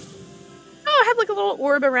 Oh, I have like a little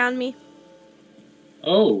orb around me.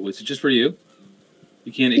 Oh, is it just for you?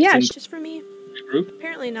 You can't Yeah, extend it's just for me. the group?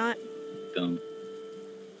 Apparently not. Dumb.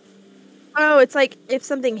 Oh, it's like if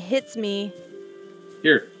something hits me.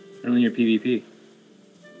 Here, turn on your PvP.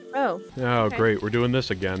 Oh. Oh, Okay. great. We're doing this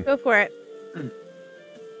again. Go for it.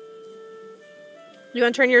 You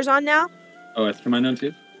want to turn yours on now? Oh, I turn mine on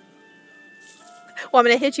too? Well, I'm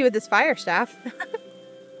going to hit you with this fire staff.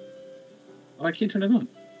 Oh, I can't turn it on.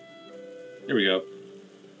 There we go.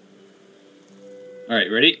 Alright,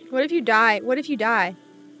 ready? What if you die? What if you die?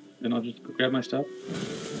 Then I'll just go grab my stuff.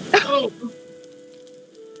 Oh!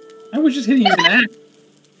 I was just hitting you with an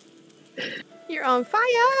axe. You're on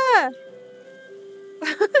fire!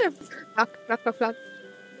 Knock.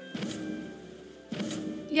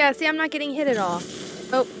 Yeah, see, I'm not getting hit at all.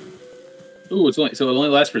 Oh, Ooh, so it only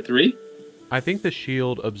lasts for 3? I think the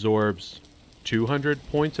shield absorbs 200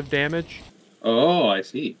 points of damage. Oh, I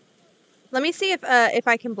see. let me see if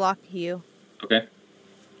I can block you. Okay.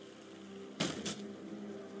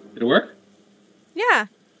 Did it work? Yeah.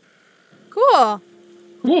 Cool.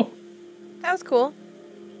 Cool. That was cool.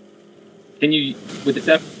 Can you, with the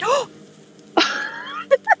step?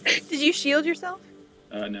 Did you shield yourself?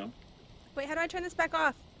 No. Wait, how do I turn this back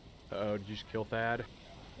off? Oh, did you just kill Thad?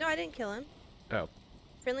 No, I didn't kill him. Oh.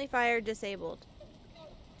 Friendly fire disabled.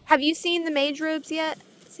 Have you seen the mage robes yet,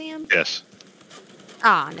 Sam? Yes,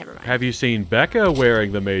 Ah, never mind. Have you seen Becca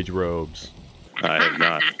wearing the mage robes? I have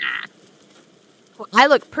not. Well, I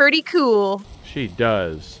look pretty cool. She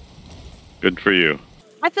does. Good for you.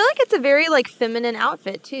 I feel like it's a very like feminine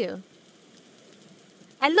outfit too.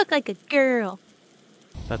 I look like a girl.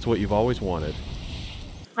 That's what you've always wanted.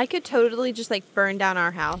 I could totally just like burn down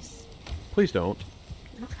our house. Please don't.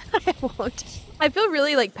 I won't. I feel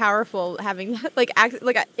really like powerful having that. Like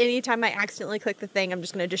anytime I accidentally click the thing, I'm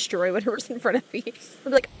just gonna destroy whatever's in front of me. I'll be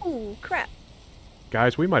like, oh crap.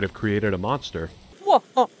 Guys, we might have created a monster.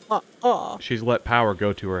 Whoa. She's let power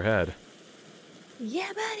go to her head.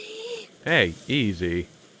 Yeah, buddy. Hey, easy.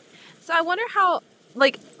 So I wonder how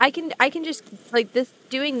like I can just like this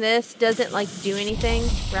doing this doesn't like do anything,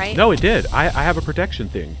 right? No, it did. I have a protection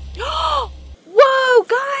thing. Whoa,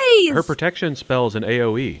 guys! Her protection spells an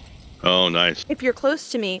AoE. Oh, nice. If you're close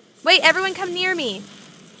to me. Wait, everyone come near me.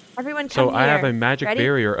 Everyone come So near. I have a magic Ready?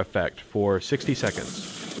 barrier effect for 60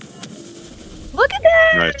 seconds. Look at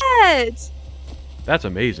that! Nice. That's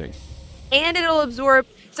amazing. And it'll absorb.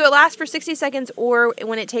 So it lasts for 60 seconds or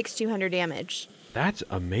when it takes 200 damage. That's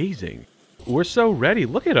amazing. We're so ready.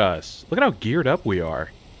 Look at us. Look at how geared up we are.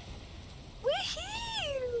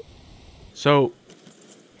 Woohoo! So,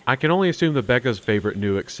 I can only assume that Becca's favorite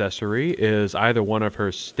new accessory is either one of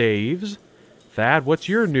her staves. Thad, what's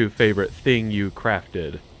your new favorite thing you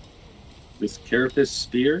crafted? This carapace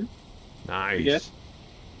spear? Nice. Yeah.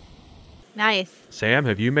 Nice. Sam,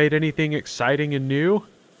 have you made anything exciting and new?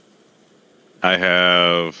 I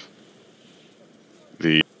have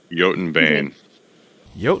the Jotunbane.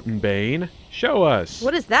 Jotunbane? Show us.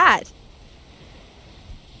 What is that?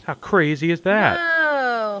 How crazy is that?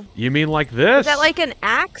 Oh. You mean like this? Is that like an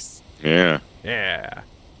axe? Yeah. Yeah.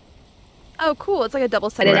 Oh, cool. It's like a I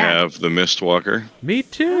double-sided axe. have the Mistwalker. Me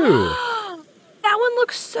too. That one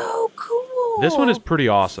looks so cool. This one is pretty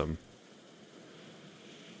awesome.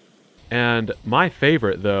 And my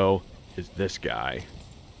favorite, though, is this guy.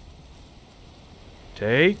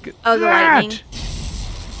 Take Oh, the that! lightning.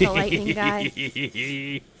 The lightning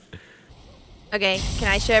guy. Okay, can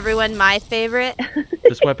I show everyone my favorite?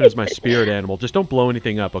 This weapon is my spirit animal. Just don't blow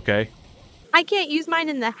anything up, okay? I can't use mine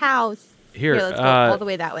in the house. Here, Let's go all the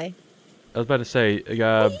way that way. I was about to say,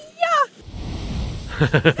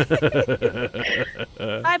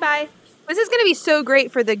 Bye-bye. This is going to be so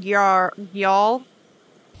great for the y'all.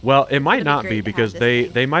 well, it might It'd be not great be to have because this they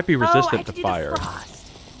thing. might be Oh, I resistant have to to do fire. the frost.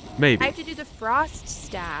 Maybe. I have to do the frost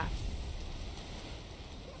staff.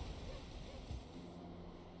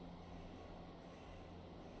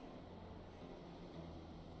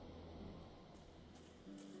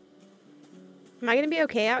 Am I going to be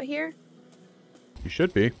okay out here? You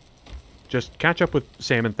should be. Just catch up with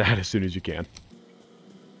Sam and Thad as soon as you can.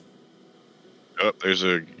 Oh, there's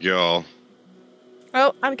a y'all.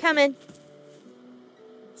 Oh, I'm coming.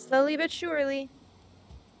 Slowly but surely.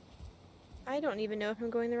 I don't even know if I'm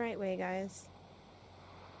going the right way, guys.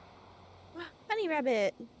 Bunny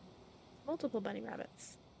rabbit. Multiple bunny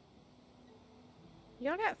rabbits.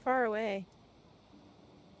 Y'all got far away.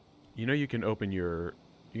 You know you can open your...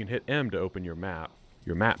 You can hit M to open your map.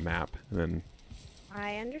 Your map, and then...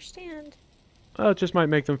 I understand. It just might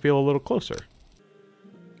make them feel a little closer.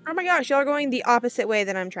 Oh my gosh, y'all are going the opposite way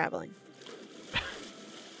that I'm traveling.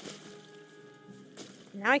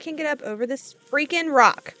 Now I can get up over this freaking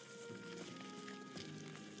rock.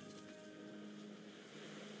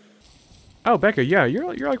 Oh, Becca, yeah,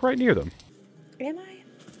 you're like right near them. Am I?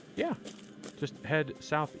 Yeah. Just head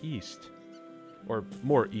southeast. Or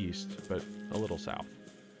more east, but a little south.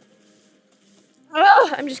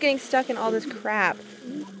 Ugh, I'm just getting stuck in all this crap.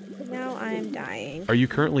 Now I'm dying. Are you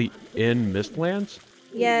currently in Mistlands?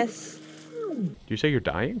 Yes. Do you say you're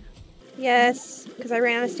dying? Yes, because I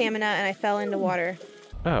ran out of stamina and I fell into water.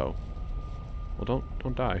 Oh. Well,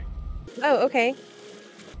 don't die. Oh, okay.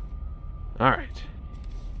 Alright.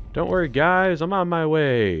 Don't worry, guys. I'm on my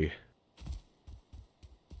way.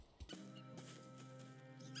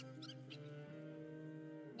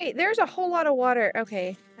 Wait, there's a whole lot of water.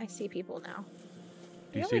 Okay, I see people now.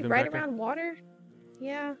 Do you You're see like them, right Becca? around water?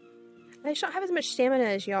 Yeah. I just don't have as much stamina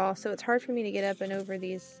as y'all, so it's hard for me to get up and over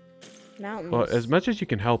these mountains. Well, as much as you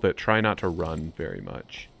can help it, try not to run very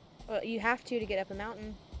much. Well, you have to get up a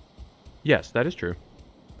mountain. Yes, that is true.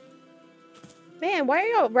 Man, why are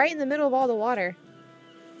y'all right in the middle of all the water?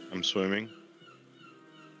 I'm swimming.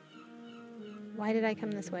 Why did I come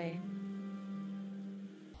this way?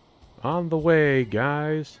 On the way,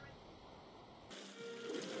 guys.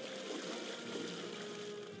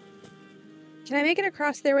 Can I make it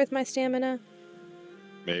across there with my stamina?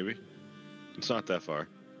 Maybe. It's not that far.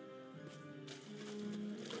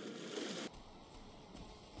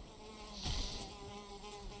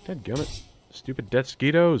 Dadgummit. Stupid death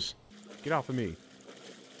skeetos. Get off of me.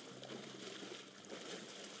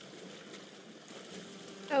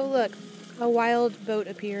 Oh, look. A wild boat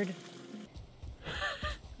appeared.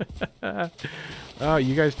 Oh,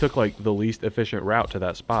 you guys took like the least efficient route to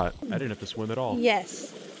that spot. I didn't have to swim at all.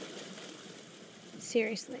 Yes.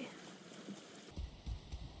 Seriously.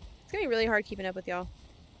 It's gonna be really hard keeping up with y'all.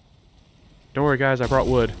 Don't worry, guys. I brought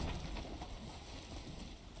wood.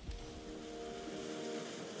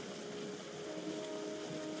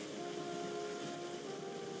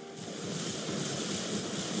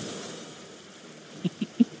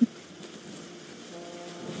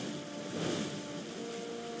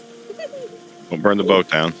 Don't burn the boat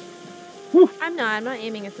down. I'm not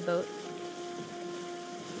aiming at the boat.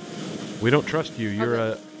 We don't trust you. You're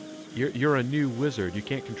Okay. you're a new wizard. You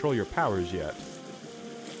can't control your powers yet.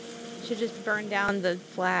 Should just burn down the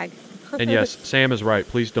flag. And yes, Sam is right.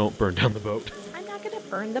 Please don't burn down the boat. I'm not gonna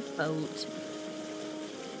burn the boat.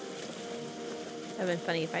 That would have been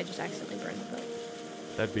funny if I just accidentally burned the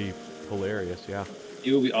boat. That'd be hilarious, yeah.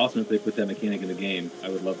 It would be awesome if they put that mechanic in the game. I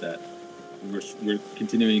would love that. We're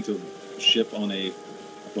continuing to ship on a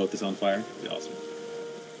boat that's on fire. It'd be awesome.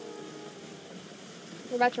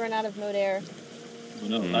 We're about to run out of mode air. Oh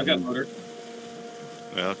no, I got motor.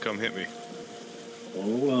 Well, come hit me.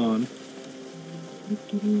 Hold on.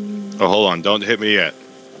 Oh, hold on. Don't hit me yet.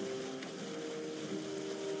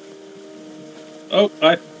 Oh,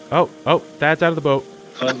 Oh, Thad's out of the boat.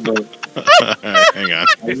 Hang on.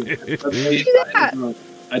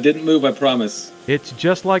 I didn't move, I promise. It's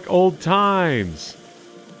just like old times.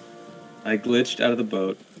 I glitched out of the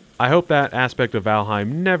boat. I hope that aspect of Valheim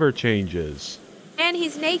never changes. And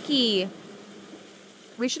he's naked.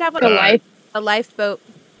 We should have a lifeboat.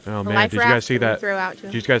 Oh A man, life did you raft guys see that we that? throw out to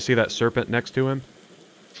him. Did you guys see that serpent next to him?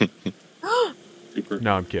 Super.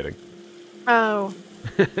 No, I'm kidding. Oh.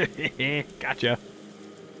 Gotcha.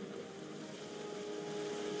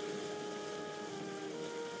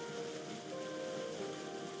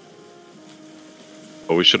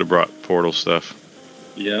 Oh, we should have brought portal stuff.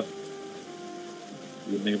 Yep.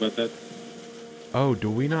 You think about that? Oh,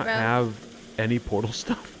 do we not Bro. have any portal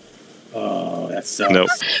stuff? Oh, that sucks. Nope.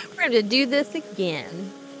 We're going to do this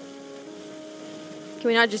again. Can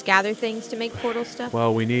we not just gather things to make portal stuff?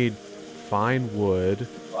 Well, we need fine wood,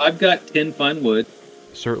 I've got 10 fine wood.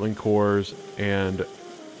 Surtling cores, and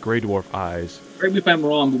Grey Dwarf eyes. Correct me if I'm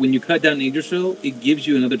wrong, but when you cut down Yggdrasil, it gives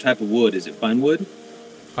you another type of wood. Is it fine wood?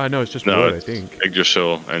 No, it's just No, wood, I it's think.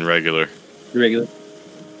 Yggdrasil and regular. Regular?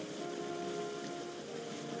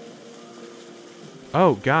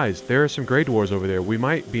 Oh, guys, there are some Grey Dwarves over there. We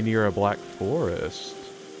might be near a black forest.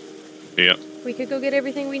 Yep. We could go get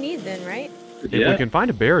everything we need then, right? If Yeah. we can find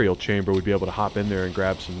a burial chamber, we'd be able to hop in there and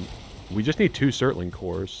grab some... We just need 2 Surtling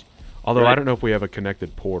cores. Although I Right. don't know if we have a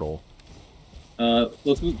connected portal.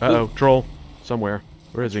 Let's move. Uh-oh, troll. Somewhere.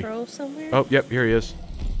 Where is he? Troll somewhere? Oh, yep, here he is.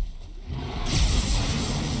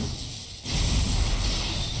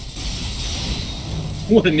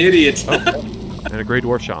 What an idiot. Oh, and a Grey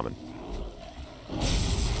Dwarf Shaman.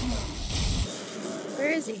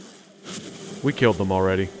 is he? We killed them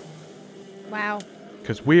already. Wow.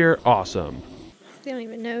 Because we're awesome. They don't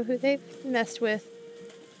even know who they've messed with.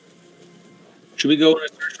 Should we go on a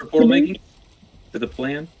search for portal making? For the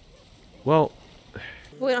plan? Well,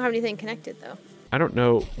 We don't have anything connected, though. I don't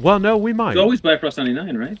know. Well, no, we might. It's always Bifrost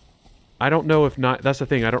 99, right? I don't know if not. That's the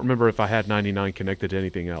thing. I don't remember if I had 99 connected to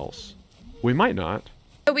anything else. We might not.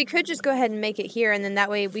 So we could just go ahead and make it here, and then that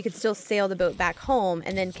way we could still sail the boat back home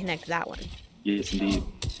and then connect that one. Yes, indeed.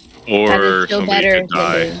 That Or is still somebody better could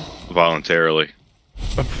die than voluntarily.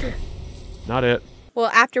 Not it.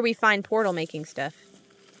 Well, after we find portal making stuff.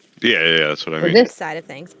 Yeah, that's what I For mean. this side of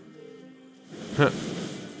things.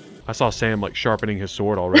 I saw Sam like sharpening his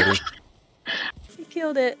sword already. He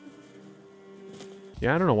killed it.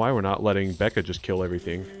 Yeah, I don't know why we're not letting Becca just kill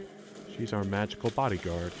everything. She's our magical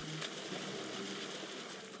bodyguard.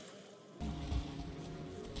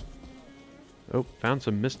 Oh, found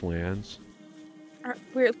some Mistlands.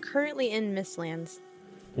 We're currently in Mistlands.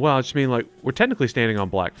 Well, I just mean like we're technically standing on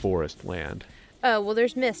Black Forest land. Oh, well,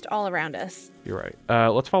 there's mist all around us. You're right.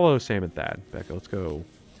 Let's follow Sam and Thad. Becca, let's go.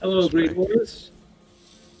 Hello, this Great way. Horse.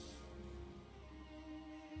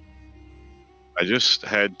 I just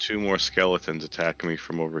had 2 more skeletons attack me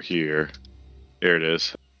from over here. There it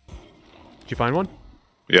is. Did you find one?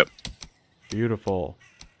 Yep. Beautiful.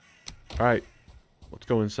 All right, let's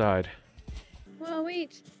go inside. Well,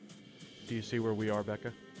 wait. Do you see where we are,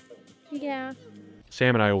 Becca? Yeah.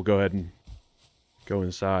 Sam and I will go ahead and go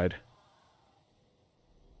inside.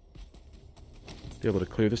 Be able to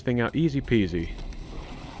clear this thing out easy peasy.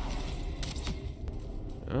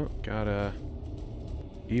 Oh, got a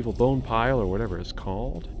evil bone pile or whatever it's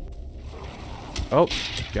called. Oh,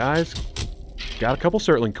 guys, got a couple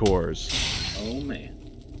Surtling cores. Oh, man.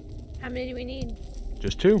 How many do we need?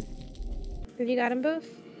 Just 2. Have you got them both?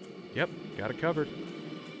 Yep, got it covered.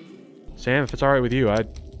 Sam, if it's all right with you, I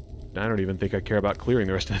don't even think I care about clearing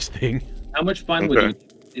the rest of this thing. How much fine wood Okay.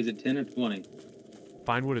 is it? 10 or 20?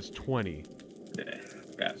 Fine wood is 20. Okay.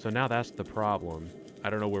 Got it. So now that's the problem. I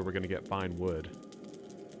don't know where we're going to get fine wood.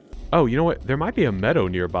 Oh, you know what? There might be a meadow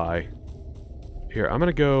nearby. Here, I'm going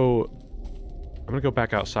to go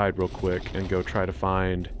back outside real quick and go try to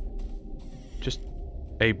find just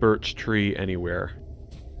a birch tree anywhere.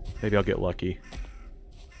 Maybe I'll get lucky.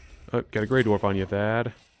 Oh, got a gray dwarf on you,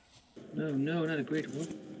 Thad. No, not a Great Horse.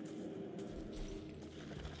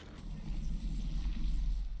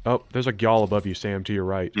 Oh, there's a Gyal above you, Sam, to your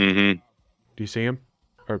right. Mm-hmm. Do you see him?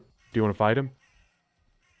 Or do you want to fight him?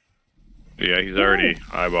 Yeah, he's already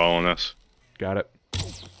eyeballing us. Got it.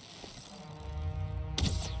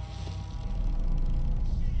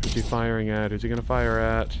 Who's he firing at? Who's he gonna fire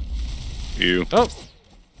at? You. Oh!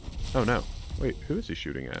 Oh no. Wait, who is he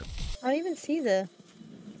shooting at? I don't even see the...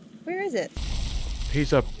 Where is it?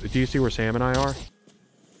 He's up. Do you see where Sam and I are?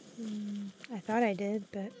 I thought I did,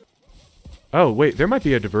 but... Oh, wait, there might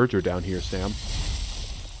be a diverger down here, Sam.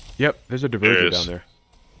 Yep, there's a diverger down there.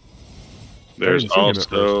 There's didn't see him at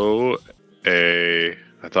also a...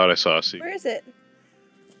 I thought I saw a secret. Where is it?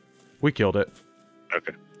 We killed it.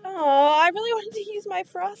 Okay. Oh, I really wanted to use my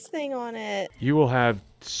frost thing on it. You will have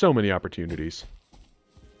so many opportunities.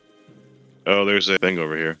 Oh, there's a thing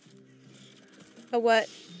over here. A what?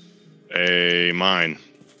 A mine.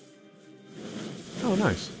 Oh,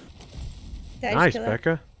 nice. Did I just Nice, kill it?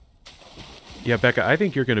 Becca. Yeah, Becca, I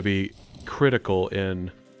think you're going to be critical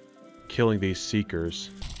in killing these seekers.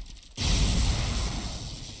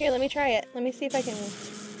 Here, let me try it. Let me see if I can...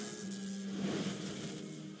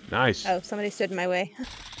 Nice. Oh, somebody stood in my way.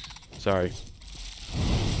 Sorry.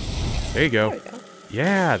 There you go. There we go.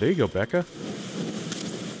 Yeah, there you go, Becca.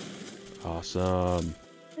 Awesome.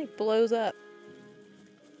 It like blows up.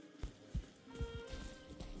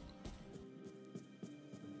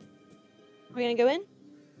 Are we gonna go in?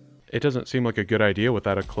 It doesn't seem like a good idea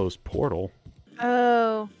without a closed portal.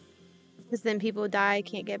 Oh. Because then people die,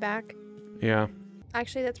 can't get back. Yeah.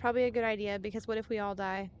 Actually, that's probably a good idea, because what if we all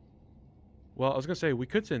die? Well, I was going to say, we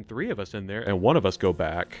could send 3 of us in there, and one of us go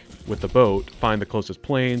back with the boat, find the closest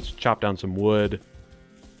plains, chop down some wood,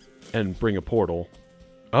 and bring a portal.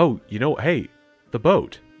 Oh, you know, hey, the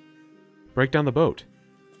boat. Break down the boat.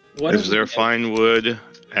 What Is there fine wood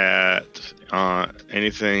at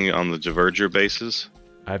anything on the diverger bases?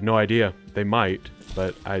 I have no idea. They might,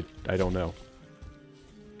 but I don't know.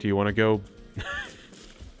 Do you want to go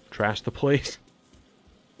trash the place?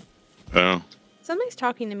 Oh. Something's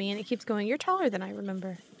talking to me, and it keeps going, you're taller than I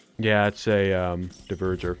remember. Yeah, it's a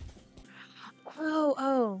diverger.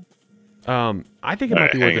 Oh. I think it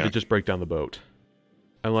might be worth hang it to on. just break down the boat.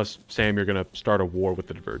 Unless, Sam, you're going to start a war with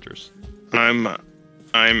the divergers.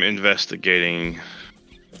 I'm investigating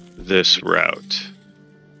this route.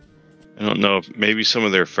 I don't know. Maybe some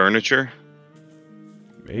of their furniture.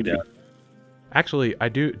 Maybe. Yeah. Actually, I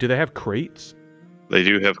do. Do they have crates? They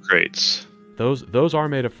do have crates. Those are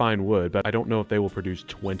made of fine wood, but I don't know if they will produce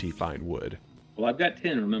 20 fine wood. Well, I've got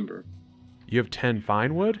 10, remember? You have 10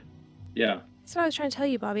 fine wood? Yeah. That's what I was trying to tell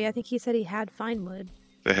you, Bobby. I think he said he had fine wood.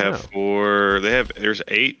 They have Oh. 4. There's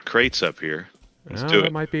 8 crates up here. Let's Oh, do that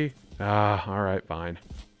it. might be. All right, fine.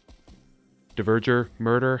 Diverger,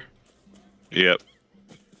 murder. Yep.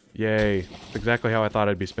 Yay. That's exactly how I thought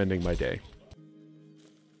I'd be spending my day.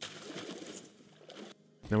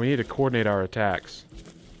 Now we need to coordinate our attacks.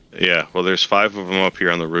 Yeah. Well, there's 5 of them up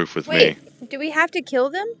here on the roof with Wait, me. do we have to kill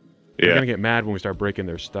them? They're Yeah. gonna get mad when we start breaking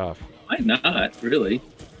their stuff. Might not, really.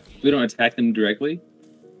 We don't attack them directly.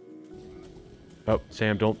 Oh,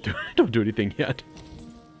 Sam, don't do anything yet.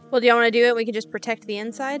 Well, do y'all want to do it? We can just protect the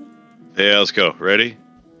inside. Yeah. Let's go. Ready?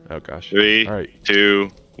 Oh gosh. 3, All right.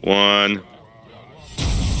 2, 1.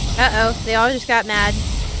 Uh-oh, they all just got mad.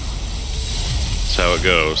 That's how it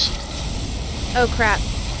goes. Oh, crap.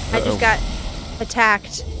 I Uh-oh. just got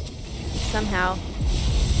attacked. Somehow.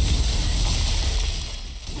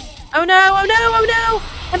 Oh no, oh no, oh no!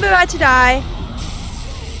 I'm about to die.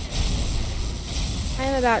 I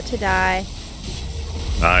am about to die.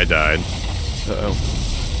 I died. Uh-oh.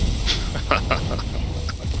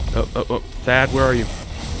 Oh. Thad, where are you?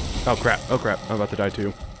 Oh, crap. Oh, crap. I'm about to die,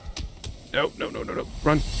 too. No.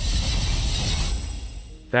 Run.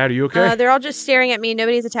 Thad, are you okay? They're all just staring at me.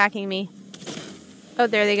 Nobody's attacking me. Oh,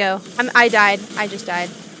 there they go. I died. I just died.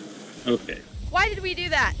 Okay. Why did we do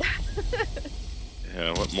that?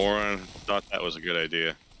 Yeah. What moron thought that was a good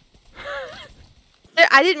idea?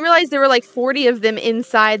 I didn't realize there were like 40 of them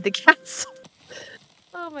inside the castle.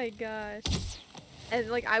 Oh my gosh. And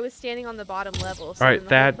like I was standing on the bottom level. So All right, then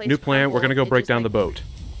the whole Thad, place new plan. We're crumbled. gonna go It break just, down the like- boat.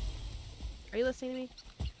 Are you listening to me?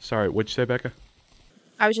 Sorry, what'd you say, Becca?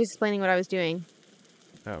 I was just explaining what I was doing.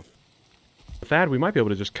 Oh. Thad, we might be able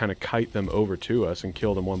to just kind of kite them over to us and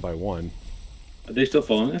kill them one by one. Are they still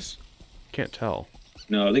following us? Can't tell.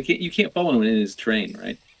 No, they can't. You can't follow him in his train,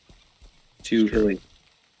 right? Too early.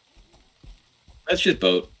 That's just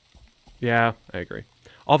boat. Yeah, I agree.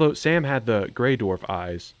 Although Sam had the Grey Dwarf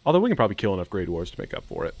eyes. Although we can probably kill enough Grey Dwarfs to make up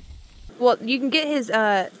for it. Well, you can get his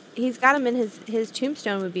he's got him in his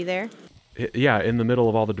tombstone would be there. Yeah, in the middle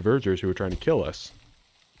of all the Divergers who were trying to kill us.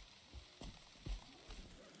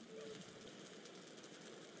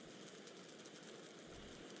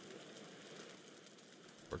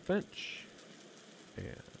 Workbench. And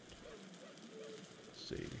let's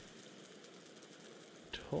see.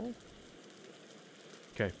 Toll.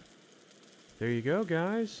 Okay. There you go,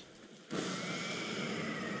 guys.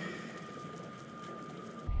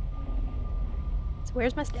 So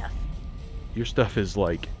where's my stuff? Your stuff is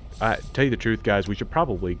like, tell you the truth, guys, we should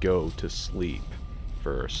probably go to sleep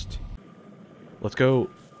first. Let's go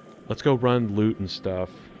run loot and stuff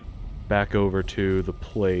back over to the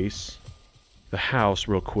place, the house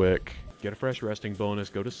real quick, get a fresh resting bonus,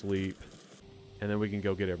 go to sleep, and then we can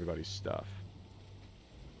go get everybody's stuff.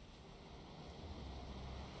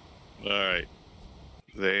 Alright.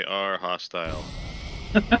 They are hostile.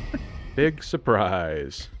 Big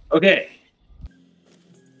surprise. Okay.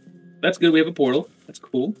 That's good. We have a portal. That's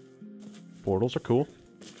cool. Portals are cool.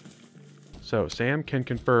 So, Sam can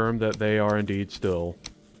confirm that they are indeed still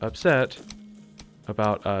upset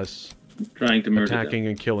about us Trying to murder attacking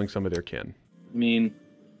them. and killing some of their kin. I mean,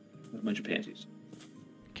 a bunch of pansies.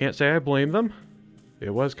 Can't say I blame them. It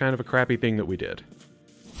was kind of a crappy thing that we did.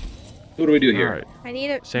 What do we do here? All right. I need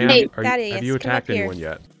a Sam, hey, have Thaddeus, you come up attacked here. anyone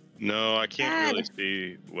yet? No, I can't really Dad.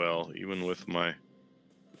 see well, even with my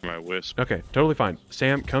wisp. Okay, totally fine.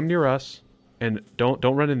 Sam, come near us, and don't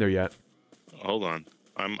run in there yet. Hold on.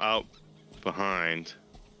 I'm out behind.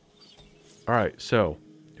 All right, so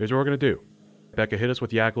here's what we're gonna do. Becca, hit us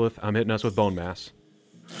with Yaglith. I'm hitting us with Bone Mass.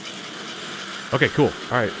 Okay, cool.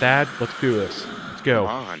 All right, Thad, let's do this. Let's go.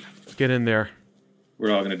 Come on. Let's get in there.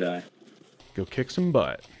 We're all gonna die. Go kick some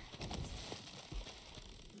butt.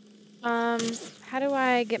 How do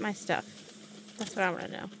I get my stuff? That's what I want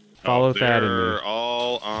to know. Follow Thad and They're me.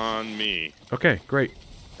 all on me. Okay, great.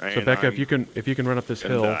 So And Becca, I'm if you can run up this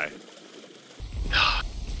gonna hill. die.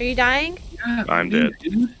 Are you dying? Yeah, I'm dead.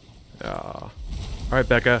 dude. All right,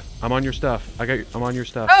 Becca, I'm on your stuff. I'm on your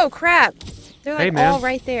stuff. Oh crap! They're Hey, like man. all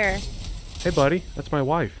right there. Hey, buddy, that's my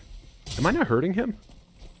wife. Am I not hurting him?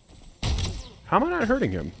 How am I not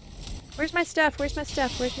hurting him? Where's my stuff? Where's my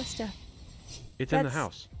stuff? Where's my stuff? It's in the That's-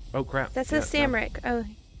 house. Oh crap. That says Yeah, no. Samric. Oh,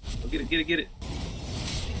 Oh, get it.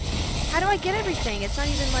 how do I get everything? It's not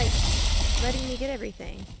even like letting me get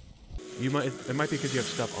everything. You might. It might be because you have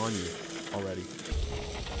stuff on you already.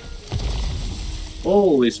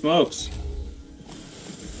 Holy smokes.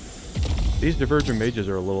 These Diverger mages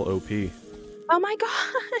are a little OP. Oh my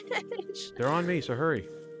gosh. They're on me, so hurry.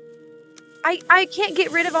 I can't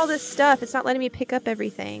get rid of all this stuff. It's not letting me pick up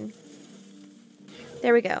everything.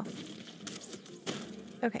 There we go.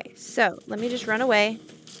 Okay, so let me just run away.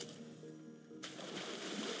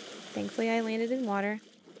 Thankfully, I landed in water.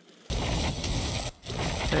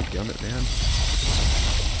 Dadgummit, man.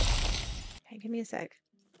 Okay, give me a sec.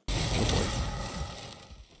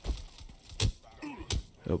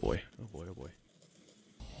 Oh boy. Oh boy, oh boy.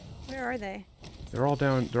 Where are they? They're all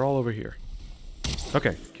down, they're all over here.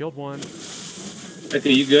 Okay, killed one.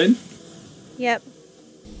 Okay, you good? Yep.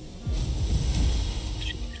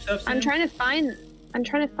 Yourself, I'm Sam? trying to find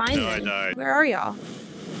No, I them. died. Where are y'all?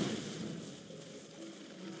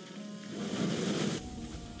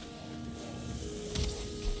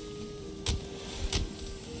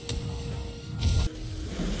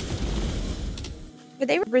 Are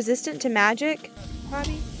they resistant to magic,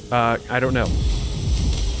 Bobby? I don't know.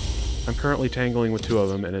 I'm currently tangling with two of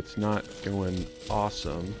them, and it's not going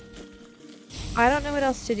awesome. I don't know what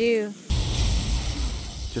else to do.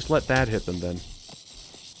 Just let that hit them, then.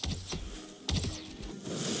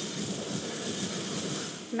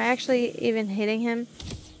 Am I actually even hitting him?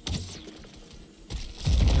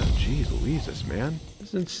 Oh, jeez Louises, man.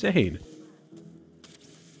 This is insane.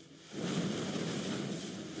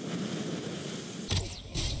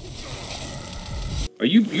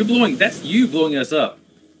 You're blowing, that's you blowing us up.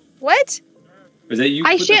 What? Is that you?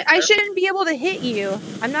 I put the shouldn't be able to hit you.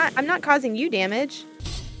 I'm not causing you damage.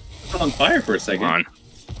 fire on fire for a second. Come on.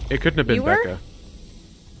 It couldn't have been You were? Becca.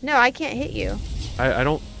 No, I can't hit you. I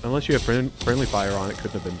don't, unless you have friendly fire on, it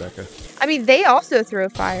couldn't have been Becca. I mean, they also throw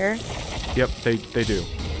fire. Yep, they do.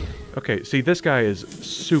 Okay, see, this guy is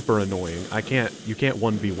super annoying. You can't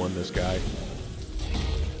 1v1 this guy.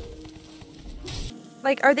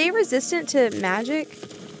 Like, are they resistant to magic?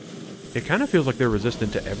 It kind of feels like they're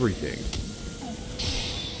resistant to everything.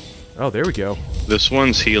 Oh, there we go. This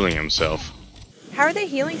one's healing himself. How are they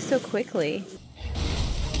healing so quickly?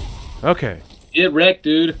 Okay. Get wrecked,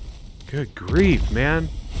 dude. Good grief, man.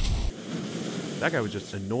 That guy was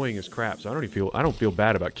just annoying as crap, so I don't feel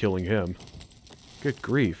bad about killing him. Good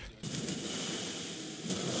grief.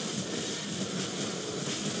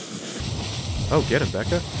 Oh, get him,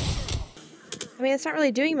 Becca. I mean, it's not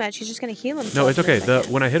really doing much. He's just gonna heal himself. No, it's in a okay.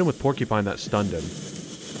 second. When I hit him with Porcupine, that stunned him.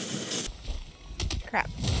 Crap.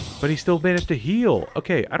 But he still managed to heal.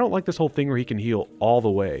 Okay, I don't like this whole thing where he can heal all the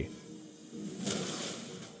way.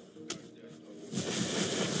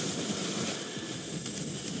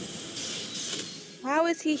 How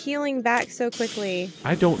is he healing back so quickly?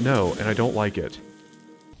 I don't know, and I don't like it.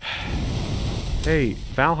 Hey,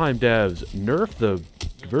 Valheim devs, nerf the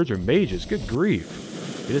Verger mages. Good grief.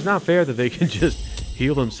 It is not fair that they can just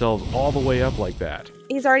heal themselves all the way up like that.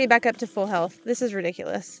 He's already back up to full health. This is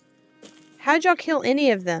ridiculous. How'd y'all kill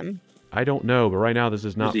any of them? I don't know, but right now this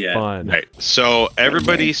is not Where's he at? fun. Right. So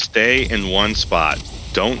everybody stay in one spot.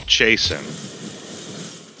 Don't chase him.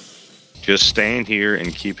 Just stand here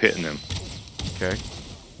and keep hitting him. Okay.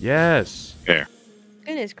 Yes. There.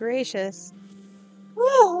 Goodness gracious.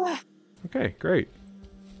 Woo. Okay, great.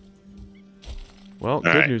 Well,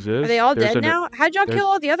 good right. news is... Are they all there's dead now? How'd y'all there's- kill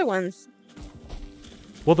all the other ones?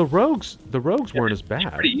 Well, the rogues weren't as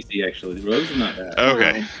bad. Pretty easy, actually. The roads are not bad.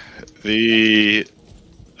 Okay. The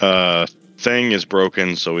thing is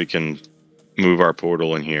broken, so we can move our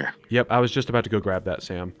portal in here. Yep, I was just about to go grab that,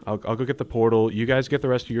 Sam. I'll go get the portal. You guys get the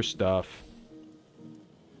rest of your stuff.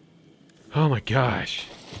 Oh my gosh.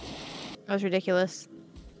 That was ridiculous.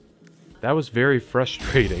 That was very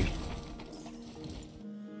frustrating.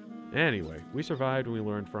 Anyway, we survived and we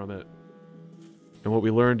learned from it. And what we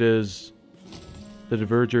learned is the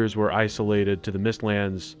Divergers were isolated to the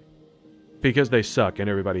Mistlands because they suck and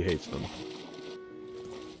everybody hates them.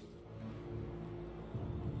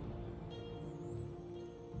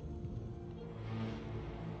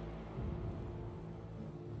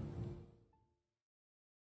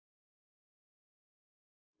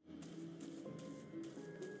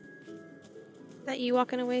 Is that you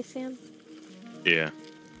walking away, Sam? Yeah,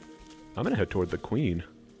 I'm gonna head toward the Queen.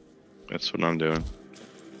 that's what I'm doing.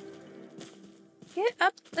 Get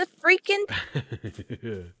up the freaking...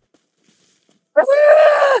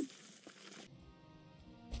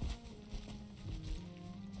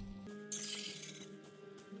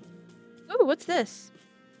 Ooh, what's this?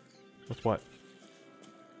 What's what?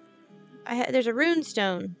 There's a rune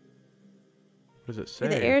stone. What does it Where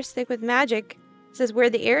the say? air is thick with magic. It says, where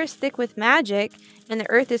the air is thick with magic and the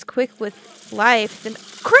earth is quick with life, then...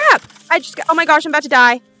 Crap! Oh my gosh, I'm about to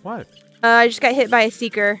die. What? I just got hit by a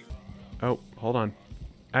seeker. Oh, hold on.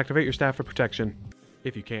 Activate your staff of protection.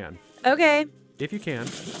 If you can. Okay. If you can.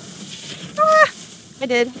 Ah, I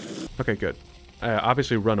did. Okay, good.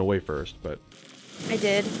 Obviously run away first, but... I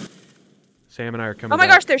did. Sam and I are coming Oh my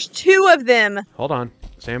back. gosh, there's 2 of them. Hold on.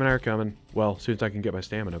 Sam and I are coming. Well, as soon as I can get my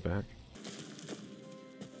stamina back.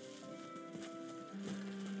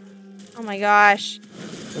 Oh my gosh.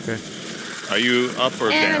 Okay. Are you up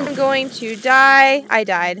or And down? I'm going to die. I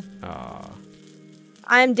died.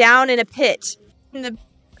 I'm down in a pit. In the,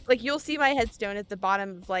 like, you'll see my headstone at the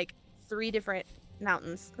bottom of, like, 3 different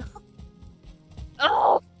mountains.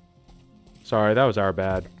 Oh! Sorry, that was our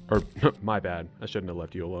bad. Or, my bad. I shouldn't have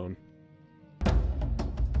left you alone.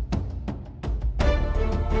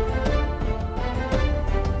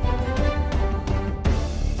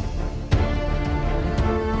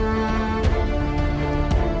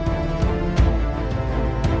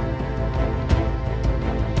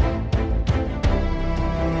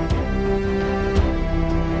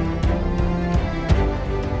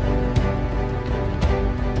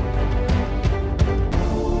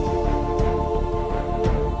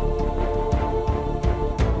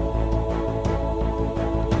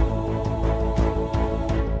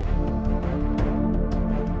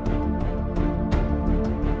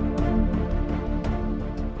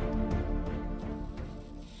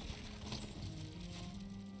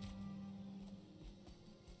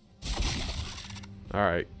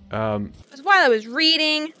 Alright, It was while I was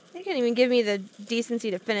reading. They couldn't even give me the decency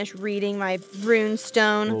to finish reading my rune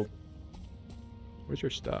stone. well, where's your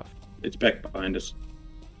stuff? It's back behind us.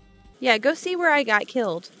 Yeah, go see where I got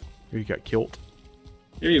killed. Oh, you got killed.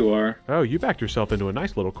 Here you are. Oh, you backed yourself into a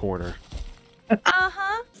nice little corner.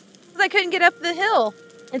 Uh-huh. Because I couldn't get up the hill.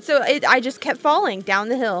 And so I just kept falling down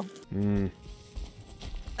the hill.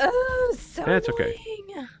 Oh, so That's okay.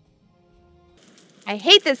 annoying. I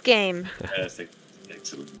hate this game. Fantastic.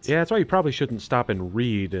 Excellent. Yeah, that's why you probably shouldn't stop and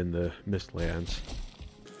read in the Mistlands.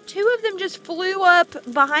 2 of them just flew up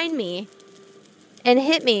behind me and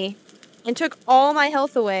hit me and took all my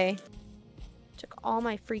health away. Took all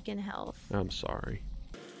my freaking health. I'm sorry.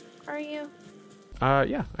 Are you?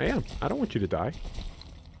 Yeah, I am. I don't want you to die.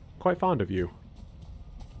 Quite fond of you.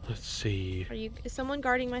 Let's see. Is someone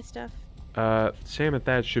guarding my stuff? Sam and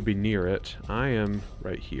Thad should be near it. I am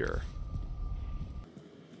right here.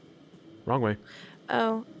 Wrong way.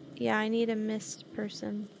 Oh, yeah, I need a mist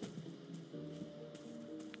person.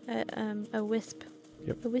 A wisp.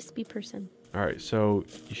 Yep. A wispy person. Alright, so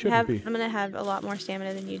you shouldn't be... I'm gonna have a lot more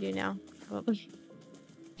stamina than you do now, probably.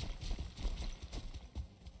 I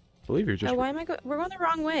believe you're just... Oh, why am I we're going the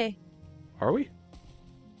wrong way. Are we?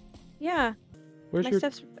 Yeah. Where's My your...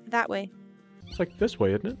 stuff's that way. It's like this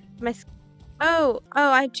way, isn't it? Oh,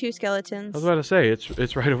 I have 2 skeletons. I was about to say,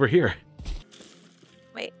 it's right over here.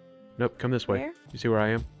 Wait. Nope, come this way. Where? You see where I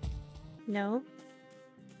am? No.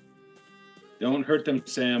 Don't hurt them,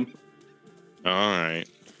 Sam. Alright.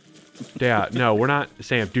 Yeah, no, we're not...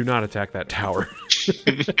 Sam, do not attack that tower.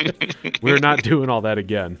 We're not doing all that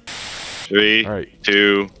again. 3, All right.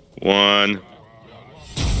 2, 1.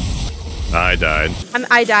 I died.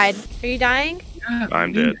 I died. Are you dying?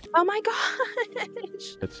 I'm dead. Oh my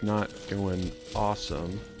gosh. It's not going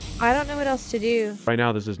awesome. I don't know what else to do. Right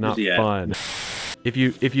now, this is not Yeah. fun. If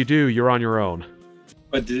you do, you're on your own.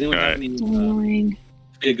 But did anyone have any Annoying.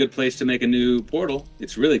 be a good place to make a new portal?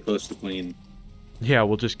 It's really close to Queen. Yeah,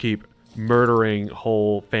 we'll just keep murdering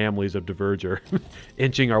whole families of Diverger,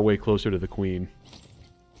 inching our way closer to the Queen.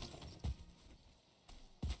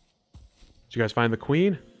 Did you guys find the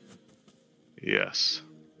Queen? Yes.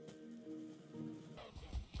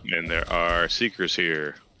 And there are seekers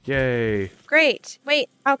here. Yay! Great. Wait,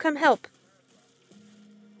 I'll come help.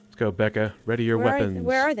 Let's go, Becca. Ready your weapons.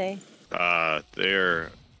 Where are they? There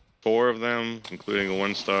are 4 of them, including a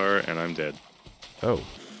 1-star, and I'm dead. Oh,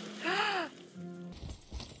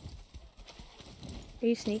 Are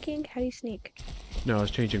you sneaking? How do you sneak? no, I was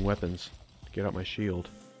changing weapons to get out my shield.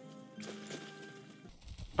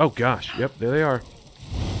 Oh gosh, yep, there they are.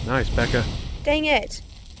 Nice, Becca. Dang it.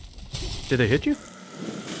 Did they hit you?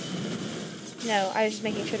 No, I was just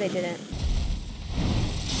making sure they didn't.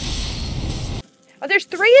 Oh, there's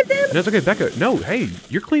 3 of them? That's okay, Becca. No, hey,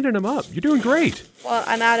 you're cleaning them up. You're doing great. Well,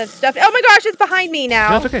 I'm out of stuff. Oh my gosh, it's behind me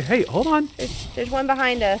now. That's okay. Hey, hold on. There's one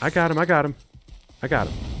behind us. I got him. I got him. I got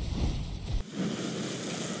him.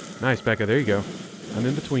 Nice, Becca. There you go. I'm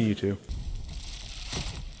in between you two.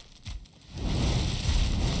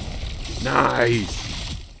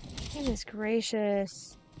 Nice. Goodness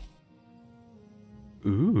gracious.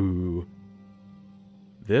 Ooh.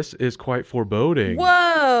 This is quite foreboding.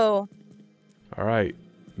 Whoa. All right.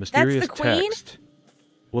 Mysterious Queen? text.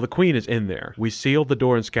 Well, the queen is in there. We sealed the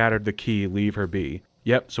door and scattered the key. Leave her be.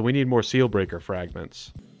 Yep, so we need more seal breaker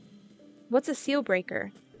fragments. What's a seal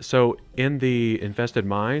breaker? So in the infested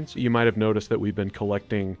mines, you might have noticed that we've been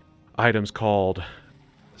collecting items called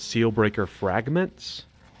seal breaker fragments.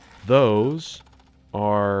 Those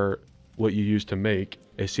are what you use to make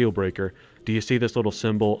a seal breaker. Do you see this little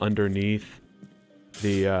symbol underneath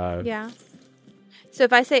the... Yeah. So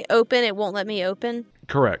if I say open, it won't let me open?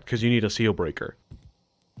 Correct, because you need a seal breaker.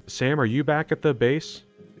 Sam, are you back at the base?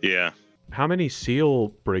 Yeah. How many seal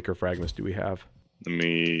breaker fragments do we have? Let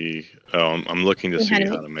me. Oh, I'm looking to see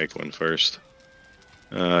how to make one first.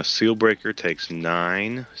 Seal breaker takes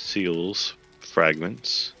 9 seals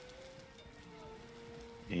fragments,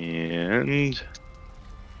 and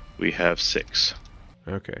we have 6.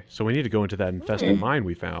 Okay, so we need to go into that infested mine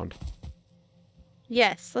we found.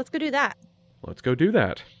 Yes, let's go do that. Let's go do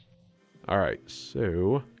that. All right,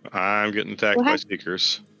 so... I'm getting attacked by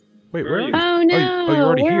seekers. Wait, where are you? Oh no! Oh, you're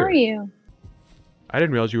already Where here. are you? I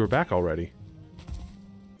didn't realize you were back already.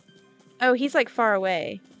 Oh, he's like far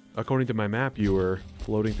away. According to my map, you were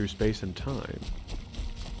floating through space and time.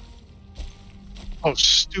 Oh,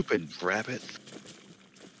 stupid rabbit!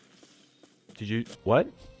 Did you... What?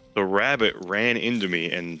 The rabbit ran into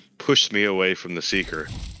me and pushed me away from the seeker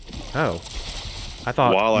Oh. I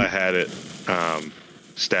thought... while I had it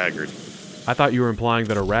staggered. I thought you were implying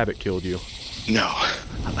that a rabbit killed you. No.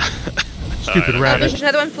 Stupid Oh, rabbit. there's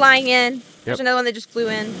another one flying in. There's Yep. another one that just flew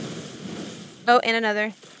in. Oh, and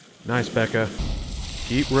another. Nice, Becca.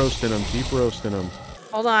 Keep roasting them. Keep roasting them.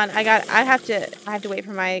 Hold on, I have to wait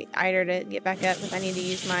for my Eider to get back up because I need to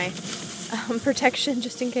use my protection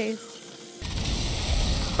just in case.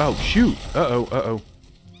 Oh, shoot. Uh-oh, uh-oh.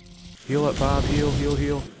 Heal up, Bob. Heal, heal,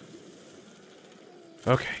 heal.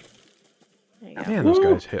 Okay. There you go. Man, those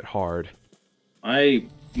guys hit hard.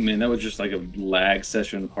 Man, that was just like a lag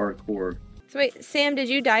session hardcore. So wait, Sam, did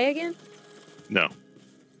you die again? No.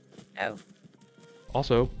 Oh.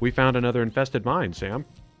 Also, we found another infested mine, Sam.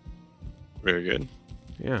 Very good.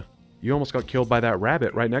 Yeah. You almost got killed by that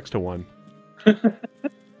rabbit right next to one.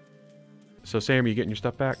 So, Sam, are you getting your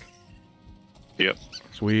stuff back? Yep.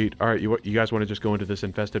 Sweet. All right, you guys want to just go into this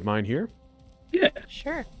infested mine here? Yeah.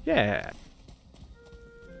 Sure. Yeah.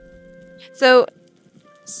 So,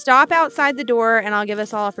 stop outside the door and I'll give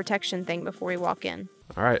us all a protection thing before we walk in.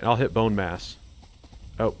 All right, I'll hit bone mass.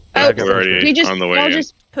 Oh, Oh, I got we're already We just on the way y'all in.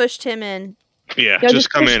 just Pushed him in. Yeah, You'll just just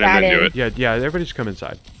come push in and that then do in. it. yeah, everybody just come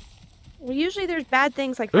inside. Well, usually there's bad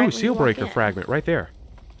things like Ooh, right when seal you walk breaker in. fragment right there.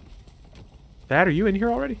 Thad, are you in here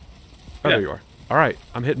already? Oh, Yeah. there you are. All right,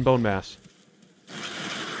 I'm hitting bone mass.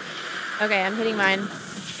 Okay, I'm hitting mine.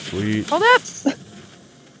 Sweet. Hold up!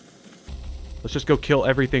 Let's just go kill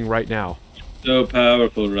everything right now. So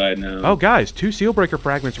powerful right now. Oh, guys, 2 seal breaker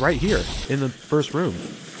fragments right here in the first room.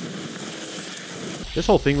 This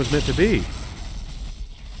whole thing was meant to be.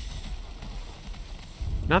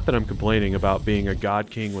 Not that I'm complaining about being a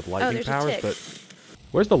god king with lightning there's a powers, tick. but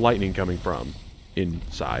where's the lightning coming from?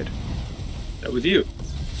 Inside. That was you.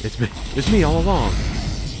 It's me. It's me all along.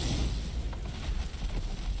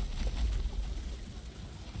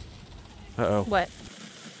 Uh-oh. What?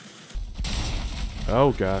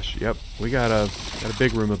 Oh gosh. Yep. We got a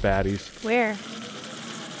big room of baddies. Where?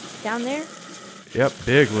 Down there? Yep,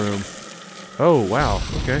 big room. Oh wow.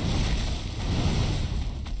 Okay.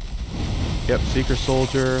 Yep, Seeker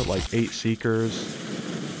Soldier, like 8 Seekers.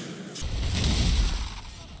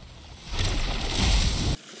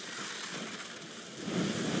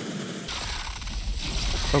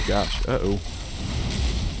 Oh gosh, uh-oh.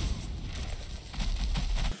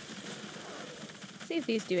 See if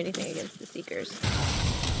these do anything against the Seekers.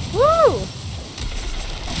 Woo!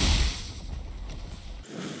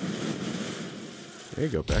 There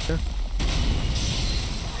you go, Becca.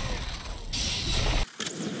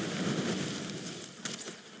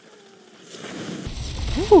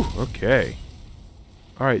 Whew, okay.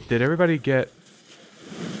 Alright, did everybody get...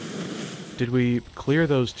 Did we clear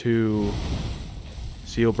those 2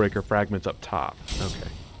 seal breaker fragments up top? Okay.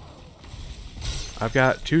 I've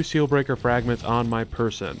got 2 seal breaker fragments on my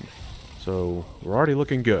person. So, we're already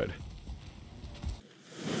looking good.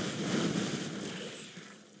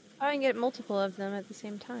 I can get multiple of them at the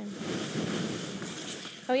same time.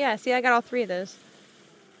 Oh yeah, see, I got all 3 of those.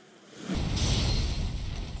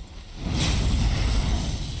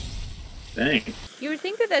 Dang. You would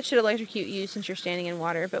think that that should electrocute you since you're standing in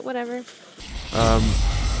water, but whatever.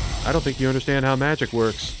 I don't think you understand how magic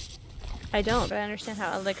works. I don't, but I understand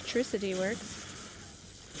how electricity works.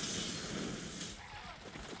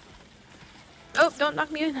 Oh, don't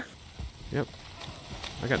knock me in. Yep.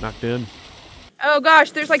 I got knocked in. Oh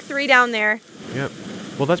gosh, there's like 3 down there. Yep.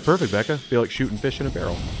 Well, that's perfect, Becca. Feel like shooting fish in a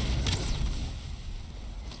barrel.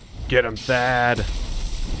 Get him, Thad.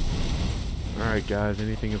 Alright, guys.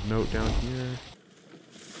 Anything of note down here?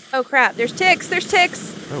 Oh, crap. There's ticks. There's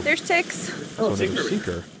ticks. Oh. There's ticks. Oh, another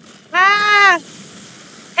seeker. Ah!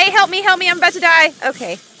 Hey, help me. Help me. I'm about to die.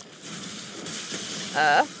 Okay.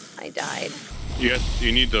 I died.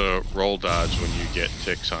 You need to roll dodge when you get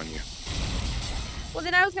ticks on you. Well,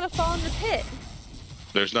 then I was going to fall in the pit.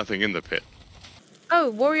 There's nothing in the pit. Oh,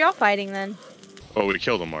 what were y'all fighting then? Oh, we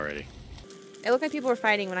killed them already. It looked like people were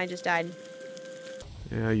fighting when I just died.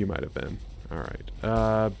 Yeah, you might have been.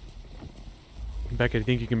 Alright. Becca, do you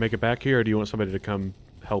think you can make it back here, or do you want somebody to come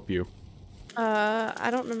help you? I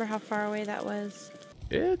don't remember how far away that was.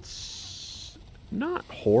 It's not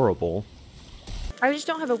horrible. I just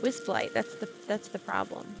don't have a wisp light. That's the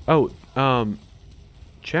problem. Oh,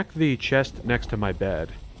 check the chest next to my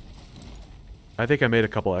bed. I think I made a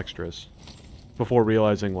couple extras before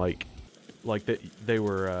realizing like that they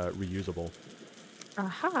were reusable.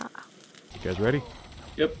 Aha. You guys ready?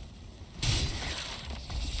 Yep.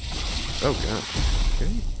 Oh gosh.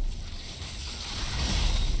 Okay.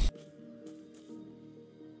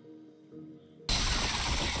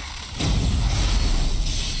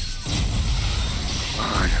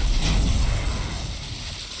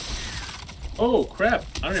 Oh crap!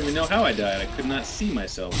 I don't even know how I died. I could not see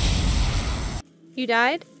myself. You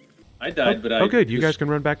died? I died, but I. Oh good, you was, guys can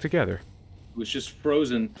run back together. was just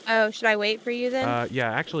frozen. Oh, should I wait for you then?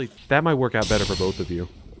 Yeah, actually, that might work out better for both of you.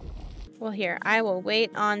 Well, here. I will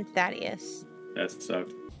wait on Thaddeus. That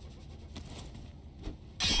sucked.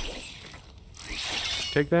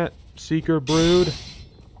 Take that, Seeker Brood.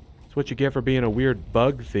 That's what you get for being a weird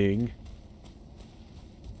bug thing.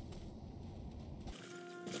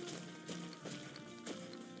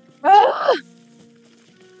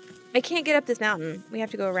 I can't get up this mountain. We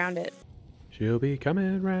have to go around it. She'll be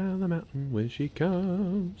coming round the mountain when she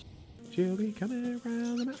comes. She'll be coming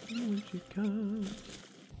round the mountain when she comes.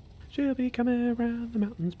 She'll be coming around the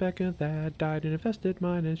mountains. Becca that died in an infested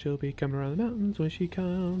mine, and she'll be coming around the mountains when she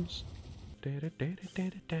comes. How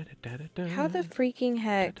the freaking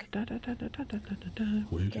heck?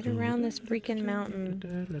 Get around this freaking mountain.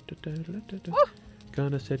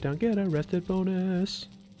 Gonna sit down, get a rested bonus.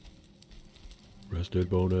 Rested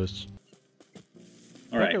bonus.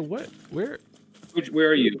 All right. Becca, what? Where Where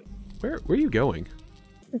are you? are you going?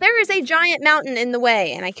 There is a giant mountain in the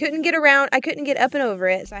way, and I couldn't get around. I couldn't get up and over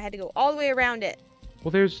it, so I had to go all the way around it.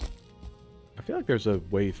 Well, I feel like there's a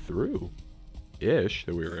way through-ish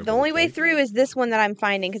that we were able The only to way take. through is this one that I'm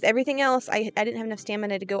finding, because everything else, I didn't have enough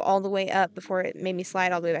stamina to go all the way up before it made me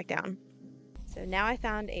slide all the way back down. So now I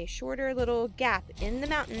found a shorter little gap in the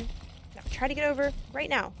mountain that I'll try to get over right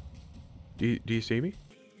now. Do you see me?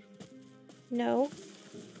 No.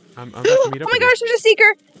 I'm about to meet up Oh my with you. gosh, there's a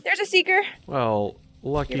seeker! There's a seeker! Well,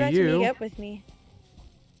 lucky You're about you. to meet up with me.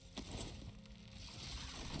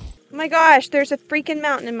 Oh my gosh, there's a freaking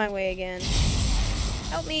mountain in my way again.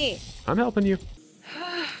 Help me! I'm helping you.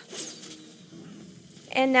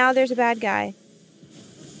 And now there's a bad guy.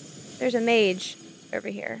 There's a mage over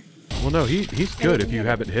here. Well, no, he's good if you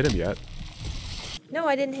haven't hit him yet. No,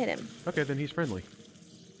 I didn't hit him. Okay, then he's friendly.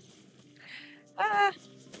 Ah!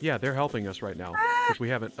 Yeah, they're helping us right now because we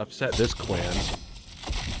haven't upset this clan.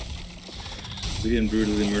 We didn't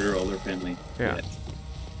brutally murder all their family. Yeah. yet.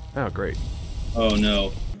 Oh, great. Oh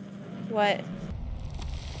no. What?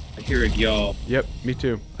 I hear a y'all. Yep, me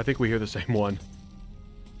too. I think we hear the same one.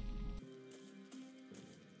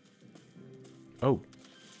 Oh.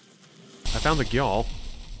 I found the gyal.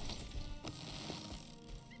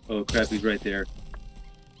 Oh crap, he's right there.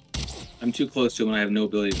 I'm too close to him and I have no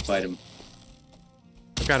ability to fight him.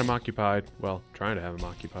 I've got him occupied. Well, trying to have him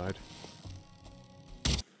occupied.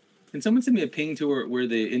 Can someone send me a ping to where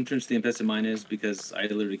the entrance to the infested mine is? Because I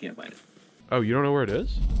literally can't find it. Oh, you don't know where it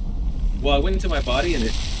is? Well, I went into my body and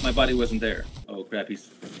my body wasn't there. Oh crap, I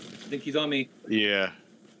think he's on me. Yeah.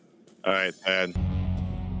 All right, Thad.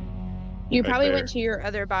 You Right probably there. went to your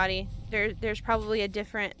other body. There's probably a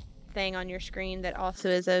different thing on your screen that also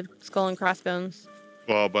is a skull and crossbones.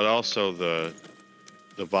 Well, but also the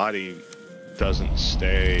body doesn't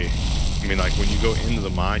stay. I mean, like when you go into the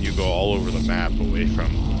mine, you go all over the map away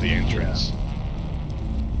from the entrance.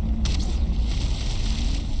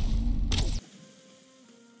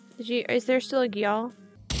 Is there still a gyal?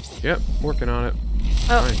 Yep, working on it.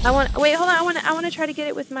 Oh, Nice. wait, hold on. I want to try to get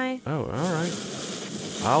it with my. Oh, all right.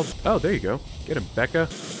 Oh, there you go. Get him, Becca.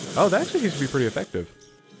 Oh, that actually seems to be pretty effective.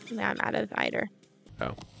 Nah, I'm out of either.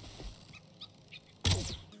 Oh,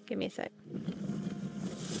 Give me a sec.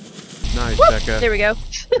 nice, Woo! Becca. There we go.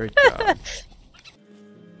 Great job.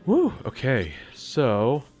 Whew, okay.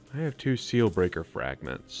 So, I have 2 seal breaker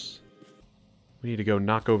fragments. We need to go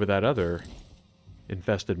knock over that other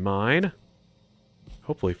infested mine.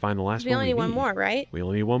 Hopefully find the last one We only need one need. more, right? We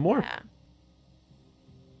only need one more. Yeah.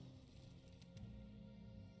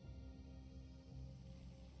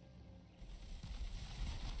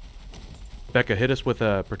 Becca, hit us with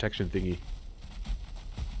a protection thingy.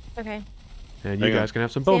 Okay. And you Hang on. guys can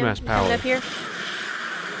have some bone Sam, mass you coming power. up here?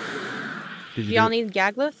 Did Do you y'all do it? need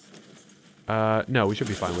Gaglith? No, we should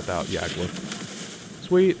be fine without Yaglith.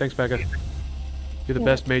 Sweet, thanks Becca. You're the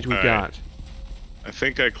best mage we've Alright. got. I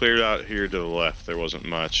think I cleared out here to the left. There wasn't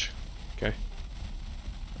much. Okay.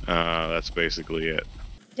 That's basically it.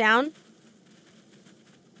 Down?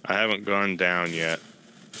 I haven't gone down yet.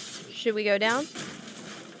 Should we go down?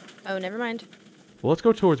 Oh, never mind. Well, let's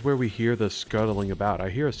go towards where we hear the scuttling about. I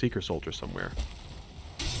hear a Seeker Soldier somewhere.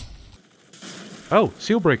 Oh,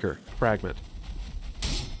 Seal Breaker fragment.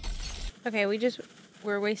 Okay,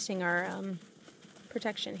 we're wasting our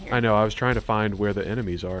protection here. I know, I was trying to find where the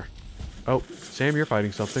enemies are. Oh, Sam, you're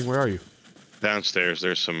fighting something. Where are you? Downstairs,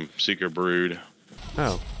 there's some Seeker Brood.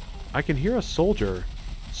 Oh, I can hear a soldier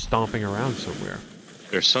stomping around somewhere.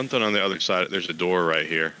 There's something on the other side. There's a door right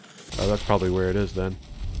here. Oh, that's probably where it is then.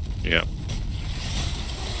 Yep.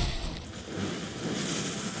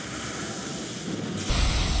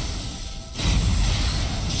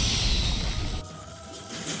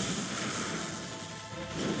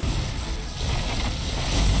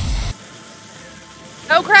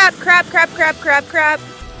 Oh crap, crap, crap, crap, crap, crap.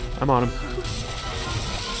 I'm on him.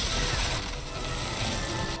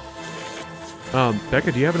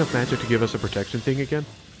 Becca, do you have enough magic to give us a protection thing again?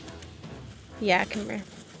 Yeah, come here.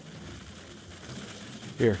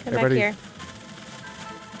 Here, Come everybody. back here.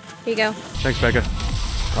 Here you go. Thanks, Becca.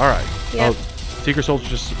 Alright. Yep. Oh, Seeker Soldier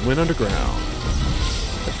just went underground.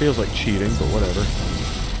 That feels like cheating, but whatever.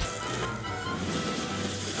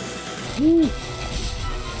 Woo.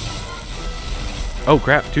 Oh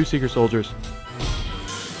crap, 2 Seeker Soldiers.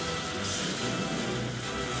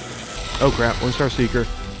 Oh crap, 1-star Seeker.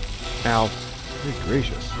 Ow. Good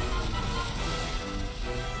gracious.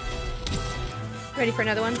 Ready for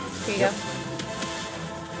another one? Here you go.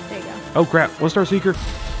 There you go. Oh crap, 1-star Seeker.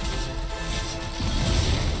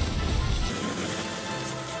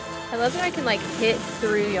 I love that I can like hit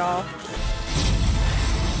through y'all.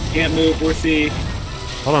 Can't move, we're C.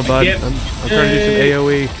 Hold on, bud. can't- I'm trying to do some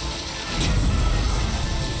AoE.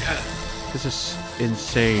 This is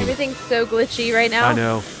insane. Everything's so glitchy right now. I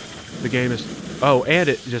know. The game is... Oh, and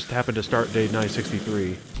it just happened to start day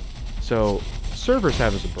 963. So, server's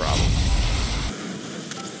having some problems.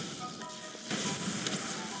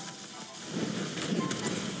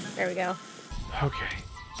 There we go. Okay.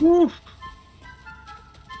 Woo.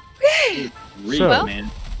 Read, So- Well- man.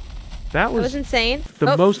 That That was was insane.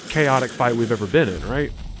 the Oh, most chaotic fight we've ever been in,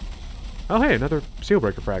 right? Oh, hey, another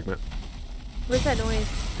Sealbreaker fragment. what's that noise?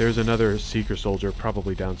 There's another Seeker Soldier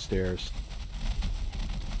probably downstairs.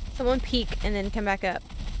 Someone peek and then come back up.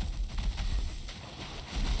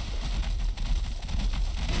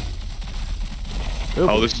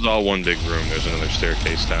 Oh, this is all one big room. There's another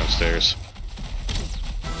staircase downstairs.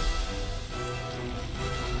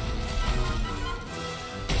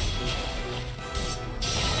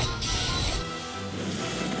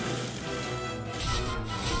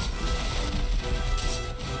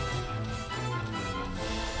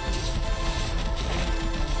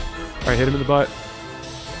 Alright, hit him in the butt.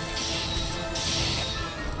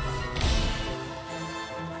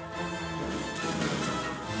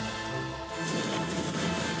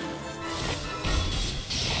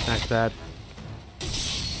 That's that.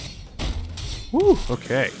 Woo,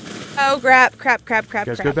 okay. Oh, crap, crap, crap, crap,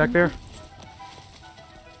 You guys crap. good back there?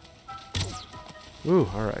 Ooh,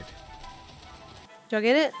 alright. Did y'all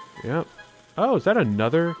get it? Yep. Oh, is that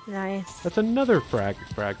another? Nice. That's another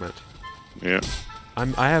fragment. Yeah.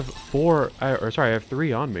 I have 4, or sorry, I have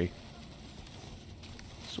 3 on me.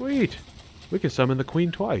 Sweet. We can summon the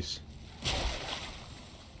queen twice.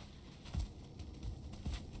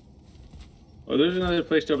 Oh, there's another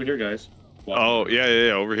place over here, guys. Wow. Oh,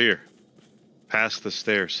 yeah, over here. Past the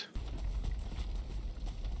stairs.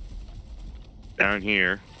 Down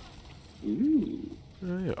here. Ooh.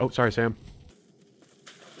 Yeah. Oh, sorry, Sam.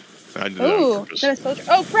 I did that on Ooh, purpose. is that a soldier?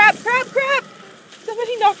 Oh, crap, crap, crap!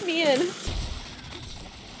 Somebody knocked me in.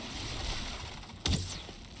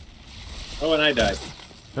 Oh, and I died.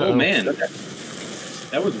 Uh-oh. Oh, man.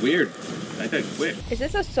 That was weird. I died quick. Is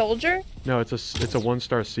this a soldier? No, it's a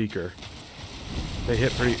 1-star Seeker. They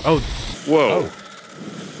hit pretty... Oh, Whoa.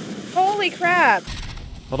 Holy crap!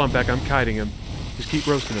 hold on, Beck. I'm kiting him. Just keep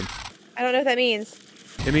roasting him. I don't know what that means.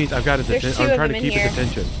 It means I've got his There's attention. 2 I'm of trying to them in keep his here.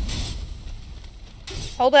 attention.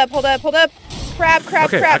 Hold up, hold up, hold up. Crap, crap,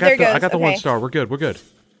 Okay, crap. There it goes. I got the okay. 1 star. We're good. We're good.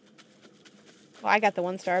 Well, I got the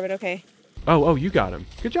 1 star, but okay. Oh, you got him.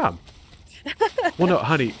 Good job. Well, no,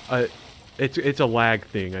 honey, it's a lag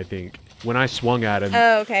thing, I think. When I swung at him,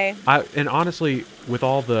 Oh, okay. and honestly, with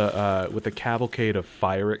all the with the cavalcade of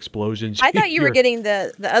fire explosions, I thought you were hear- getting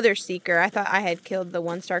the other seeker. I thought I had killed the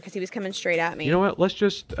 1 star because he was coming straight at me. You know what? Let's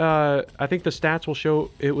just. I think the stats will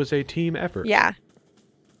show it was a team effort. Yeah.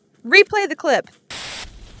 Replay the clip.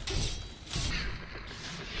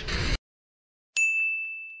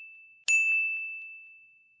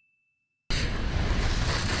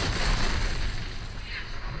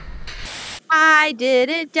 I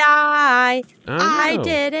didn't die. I know.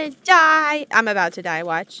 didn't die. I'm about to die.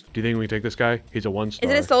 Watch. Do you think we can take this guy? He's a 1 star.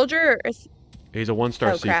 Is it a soldier? Or He's a 1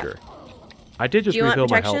 star Oh, crap. seeker. I did just Do you want refill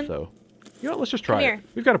my health protection? though. You know what? Let's just try Come it. here.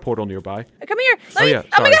 We've got a portal nearby. Come here. Let Oh, me. yeah,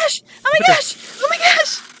 Oh my sorry. gosh. Oh my gosh. Oh my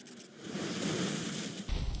gosh.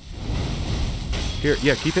 Here,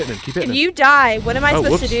 yeah, keep hitting him. Keep hitting If him. you die, what am I Oh,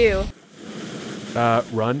 supposed to do?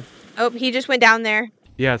 Run. Oh, he just went down there.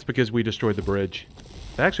 Yeah, it's because we destroyed the bridge.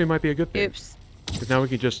 That actually might be a good thing. Oops. Because now we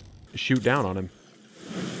can just shoot down on him.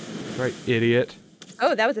 Right, idiot.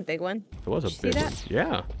 Oh, that was a big one. It was a Did you big see one. that?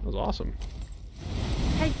 Yeah, that was awesome.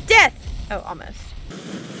 Hey, death! Oh, almost.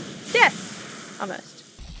 Death! Almost.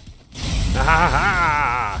 Ha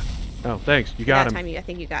ha! Oh, thanks. You got that him. time I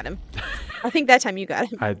think you got him. I think that time you got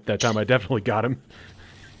him. That time I definitely got him.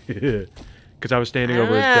 Because I was standing I don't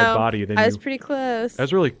over his dead know. body. And then I was pretty close. It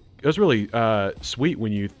was really sweet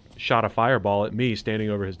when you shot a fireball at me standing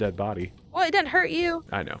over his dead body. Well, it didn't hurt you.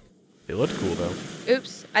 I know. It looked cool though.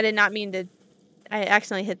 Oops. I did not mean to. I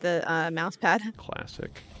accidentally hit the mouse pad.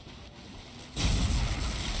 Classic.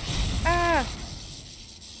 Ah!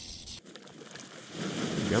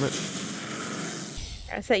 Gummit.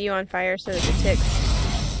 I set you on fire so that the ticks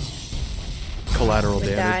Collateral would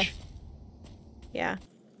damage. die. Yeah.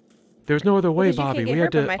 There's no other way, Because you can't Bobby. get We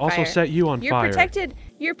hurt had by my to also fire. set you on You're fire. protected.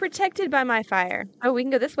 You're protected by my fire. Oh, we can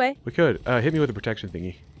go this way. We could. Hit me with a protection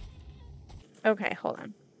thingy. Okay, hold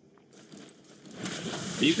on.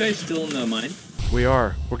 Are you guys still in the mine? We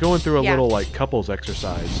are. We're going through a Yeah. little like couples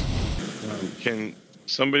exercise. Can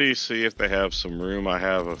somebody see if they have some room? I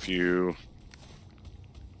have a few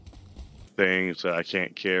things that I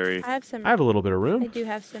can't carry. I have some. I have a little bit of I room. do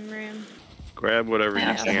have some room. Grab whatever you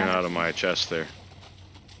Yeah. can out of my chest there.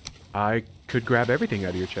 I could grab everything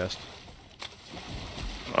out of your chest.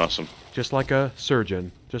 Awesome. Just like a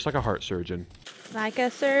surgeon. Just like a heart surgeon. Like a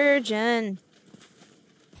surgeon.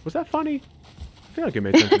 Was that funny? I feel like it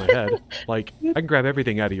made sense in my head. Like, I can grab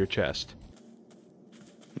everything out of your chest.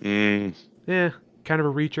 Mm, Yeah, kind of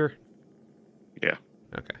a reacher. yeah.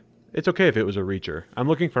 Okay. It's okay if it was a reacher. I'm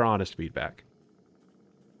looking for honest feedback.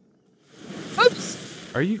 Oops!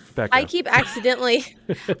 Are you, Becca? I keep accidentally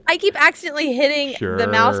hitting the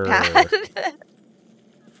mouse Sure. pad.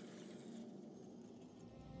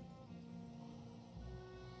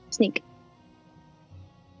 Sneak.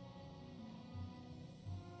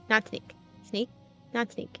 Not sneak. Sneak.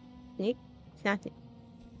 Not sneak. Sneak. Not sneak.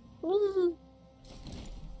 Ooh.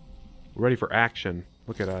 We're ready for action.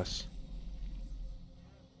 Look at us.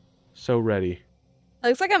 So ready.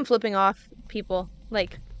 Looks like I'm flipping off people.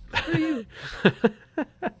 Like, who are you?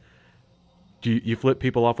 Do you flip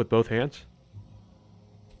people off with both hands?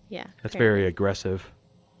 Yeah. That's apparently. very aggressive.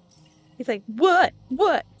 He's like, what?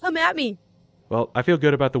 What? Come at me. Well, I feel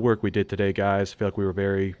good about the work we did today, guys. I feel like we were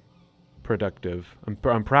very productive.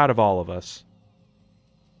 I'm proud of all of us.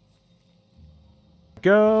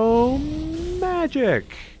 Go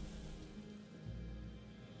Magic!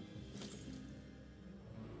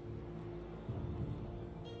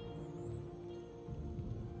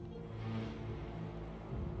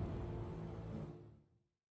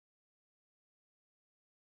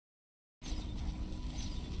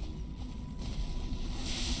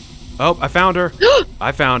 Oh, I found her.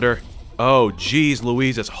 I found her. Oh, geez,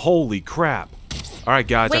 Louise, holy crap. All right,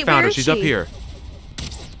 guys, I Wait, found where her. is She's up she? here.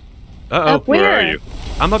 Uh-oh. Up Where are where? you?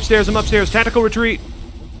 I'm upstairs. Tactical retreat.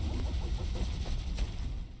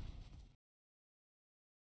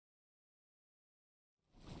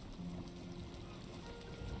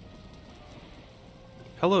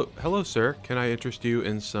 Hello, sir. Can I interest you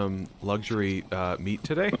in some luxury meat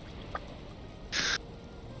today?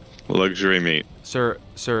 Luxury meat. Sir,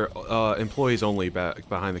 employees only back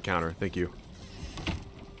behind the counter. Thank you.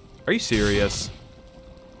 Are you serious?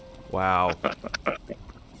 Wow.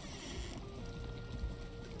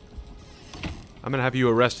 I'm gonna have you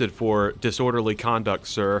arrested for disorderly conduct,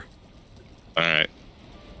 sir. All right.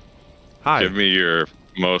 Hi. Give me your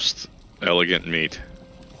most elegant meat.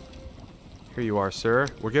 Here you are, sir.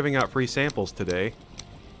 We're giving out free samples today.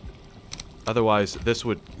 Otherwise, this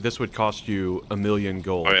would cost you 1,000,000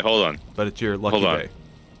 gold. Wait, hold on. But it's your lucky Hold on. day.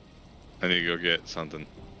 I need to go get something.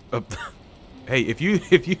 Hey, if you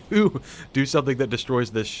do something that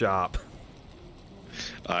destroys this shop.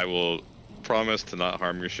 I will promise to not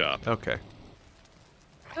harm your shop. Okay.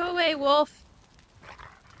 Go away, wolf.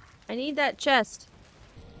 I need that chest.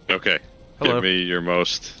 Okay. Hello. Give me your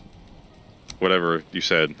most, whatever you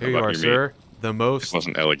said Here you about are, your sir. meat. The It most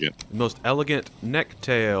wasn't elegant.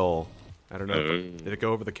 necktail. I don't know. Oh. Did it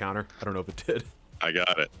go over the counter? I don't know if it did. I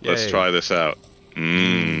got it. Let's Yay. try this out.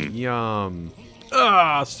 Mmm. Yum.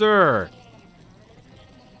 Ah, sir.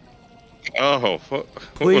 Oh, what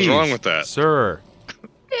Please, was wrong with that? sir?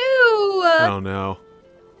 Ew! Oh no.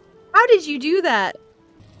 How did you do that?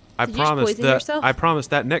 I Did you just promised poison that. yourself? I promised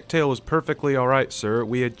that necktail was perfectly all right, sir.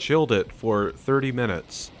 We had chilled it for 30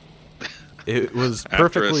 minutes. It was After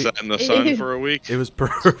perfectly. it sat in the sun for a week? It was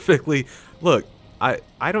perfectly. Look, I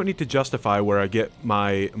don't need to justify where I get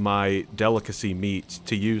my delicacy meat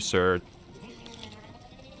to you, sir.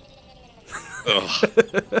 Ugh.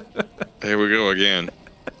 Here we go again.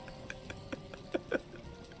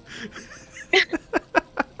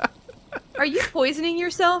 Are you poisoning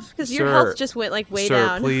yourself? Because your Sir, health just went like way sir,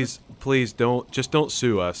 down. please don't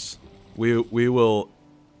sue us. We'll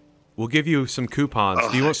give you some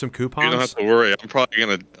coupons. Do you want some coupons? You don't have to worry. I'm probably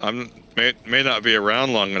gonna. May not be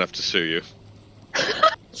around long enough to sue you.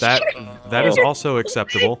 That is also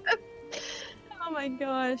acceptable. Oh my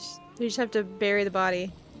gosh. You just have to bury the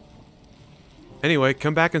body. Anyway,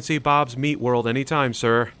 come back and see Bob's Meat World anytime,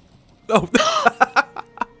 sir. Oh.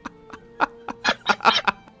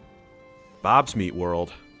 Bob's Meat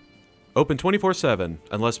World. Open 24/7.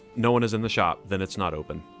 Unless no one is in the shop, then it's not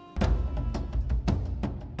open.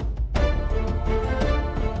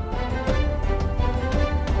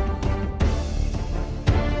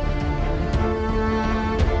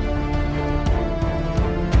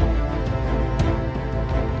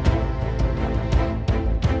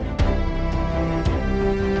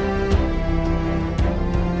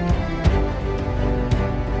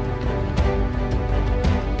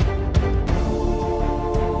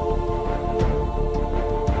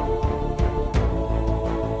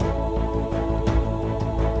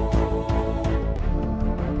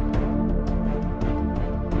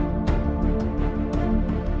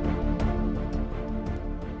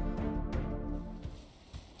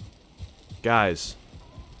 Guys,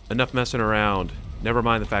 enough messing around. Never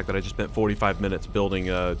mind the fact that I just spent 45 minutes building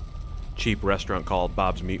a cheap restaurant called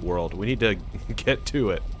Bob's Meat World. We need to get to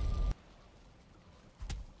it.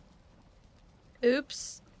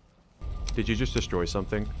 Oops. Did you just destroy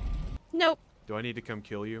something? Nope. Do I need to come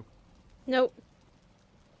kill you? Nope.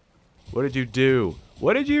 What did you do?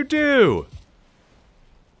 What did you do?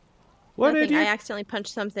 What Nothing. did you... I accidentally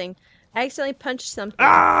punched something. I accidentally punched something.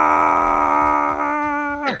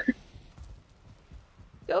 Ah!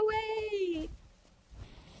 Go away!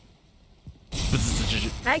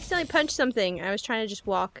 I accidentally punched something. I was trying to just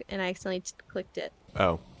walk, and I accidentally clicked it.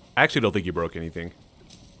 Oh. I actually don't think you broke anything.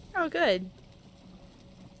 Oh, good.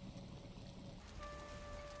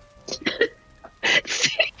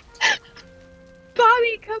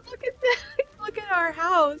 Bobby, come look at this. Look at our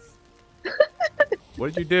house.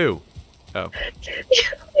 What did you do? Oh. Look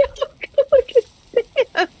at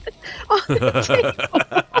Sam on the table.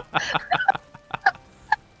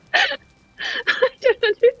 I don't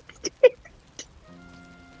understand.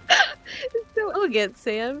 It's so elegant,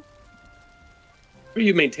 Sam. How are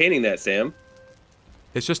you maintaining that, Sam?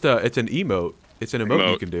 It's just it's an emote. It's an emote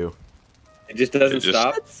you can do. It just doesn't It just-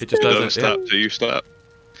 stop? It just It doesn't doesn't stop till you stop.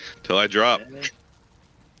 Till I drop.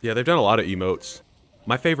 Yeah, they've done a lot of emotes.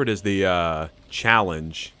 My favorite is the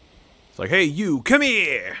challenge. It's like, hey, you, come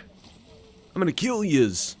here! I'm gonna kill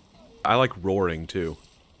yous. I like roaring, too.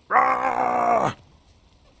 Rawr!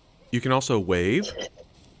 You can also wave.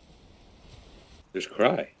 Just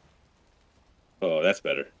cry. Oh, that's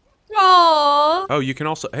better. Aww. Oh, you can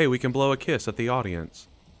also... Hey, we can blow a kiss at the audience.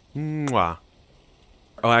 Mwah.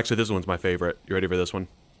 Oh, actually, this one's my favorite. You ready for this one?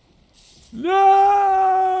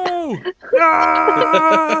 No!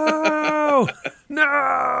 No!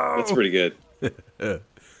 No! That's pretty good.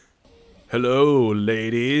 Hello,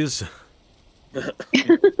 ladies.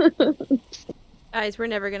 Guys, we're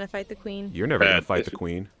never gonna fight the queen. You're never gonna Bad. fight the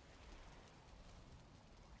queen.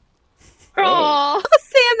 Oh,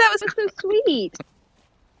 Sam, that was so sweet.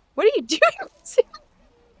 What are you doing, Sam?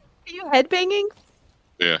 Are you headbanging?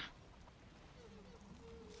 Yeah.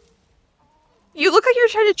 You look like you're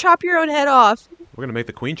trying to chop your own head off. We're gonna make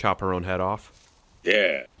the queen chop her own head off.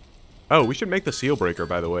 Yeah. Oh, we should make the seal breaker,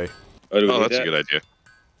 by the way. Oh, do we Oh, need that's a that? good idea.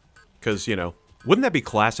 Because, you know, wouldn't that be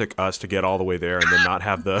classic us to get all the way there and then not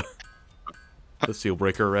have the... the seal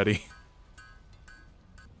breaker ready.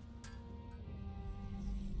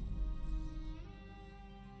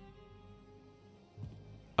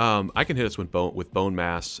 I can hit us with bone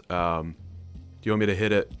mass. Do you want me to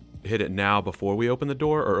hit it now before we open the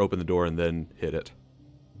door, or open the door and then hit it?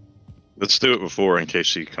 Let's do it before, in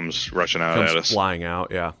case he comes rushing out at us. Flying out,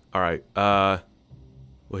 yeah. All right. Well,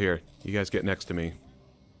 here, you guys get next to me.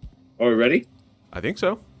 Are we ready? I think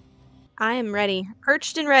so. I am ready.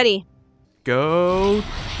 Perched and ready. Go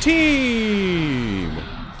team!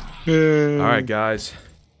 All right, guys.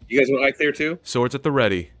 You guys want Ike there too? Swords at the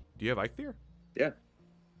ready. Do you have Ike there? Yeah.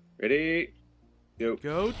 Ready? Go.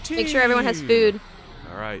 Go team! Make sure everyone has food.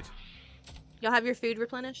 All right. Y'all have your food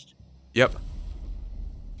replenished? Yep.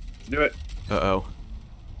 Do it. Uh-oh.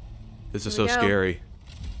 This is Here so we go. scary.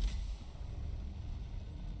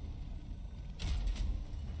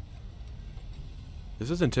 This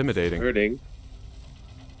is intimidating. Hurting.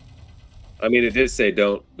 I mean, it did say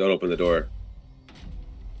don't open the door.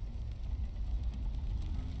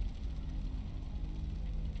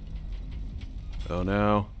 Oh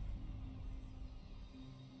no.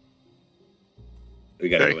 We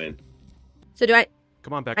gotta Okay. go in. So do I?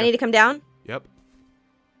 Come on, Becca. I need to come down? Yep.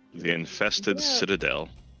 The infested citadel.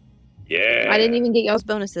 Yeah. I didn't even get y'all's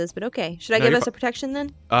bonuses, but okay. Should I No, give you're us a protection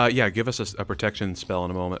then? Yeah, give us a protection spell in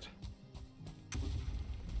a moment.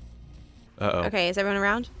 Uh-oh. Okay, is everyone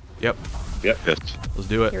around? Yep. Yes. Let's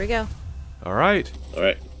do it. Here we go. All right. All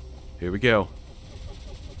right. Here we go.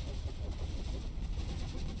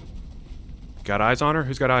 Got eyes on her?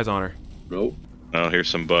 Who's got eyes on her? Nope. Oh, here's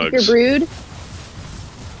some Your bugs. brood.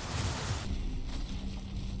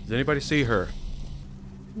 Does anybody see her?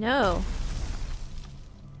 No.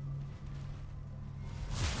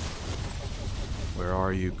 Where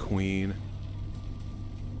are you, queen?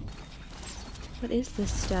 What is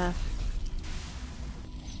this stuff?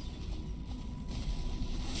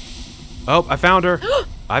 Oh, I found her.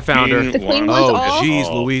 I found her. Queen The queen wants Oh, wants all? it jeez,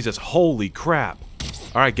 all. Louises. Holy crap.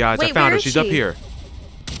 All right, guys, I Wait, found where her. is She's up she? here.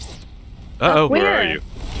 Uh-oh. Where? Where are you?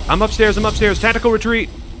 I'm upstairs. I'm upstairs. Tactical retreat.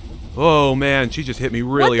 Oh, man. She just hit me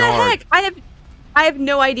really what the hard. heck? I have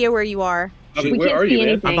no idea where you are. I mean, We where can't are see you, man?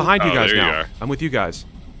 anything. I'm behind you Oh, guys there you now. are. I'm with you guys.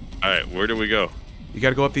 All right, where do we go? You got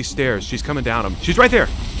to go up these stairs. She's coming down them. She's right there.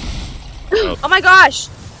 Oh my gosh!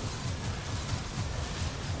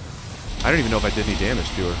 I don't even know if I did any damage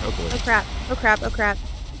to her. Oh, boy. Oh crap! Oh crap! Oh crap!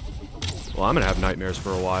 Well, I'm going to have nightmares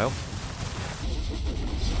for a while.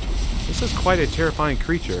 This is quite a terrifying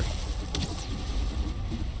creature.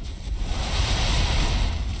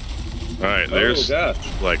 All right, there's Oh,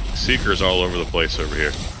 gosh. like seekers all over the place over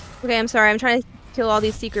here. Okay, I'm sorry. I'm trying to kill all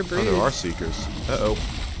these secret Oh, broods. there are seekers. Uh-oh.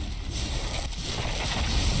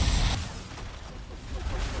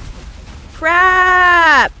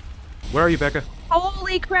 Crap! Where are you, Becca?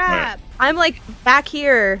 Holy crap! I'm like back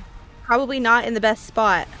here. Probably not in the best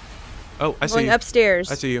spot. Oh, I see Going you.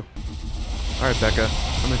 upstairs. I see you. All right, Becca.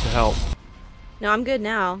 I'm in to help. No, I'm good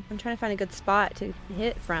now. I'm trying to find a good spot to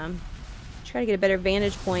hit from. Try to get a better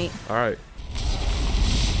vantage point. All right.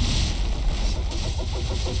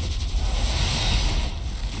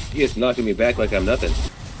 He is knocking me back like I'm nothing.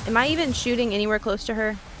 Am I even shooting anywhere close to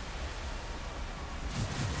her?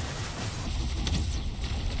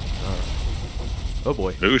 Oh,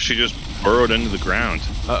 boy. Ooh, she just burrowed into the ground.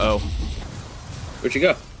 Uh-oh. Where'd you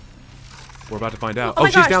go? We're about to find out. Oh my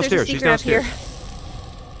she's gosh, downstairs. there's a She's secret up downstairs.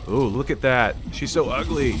 here. Ooh, look at that. She's so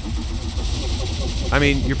ugly. I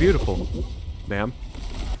mean, you're beautiful, ma'am.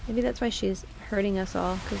 Maybe that's why she's hurting us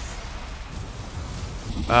all, because...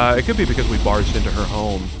 It could be because we barged into her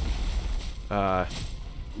home.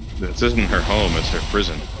 This isn't her home, it's her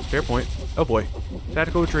prison. Fair point. Oh, boy.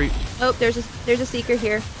 Tactical retreat. Oh, there's a seeker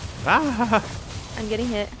here. Ah! I'm getting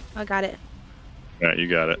hit. I got it. All right, you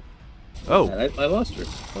got it. Oh. I lost her.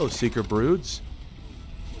 Oh, seeker broods.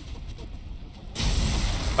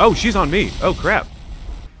 Oh, she's on me. Oh, crap.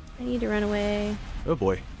 I need to run away. Oh,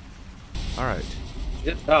 boy. All right. She's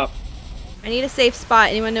at the top. I need a safe spot.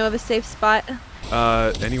 Anyone know of a safe spot?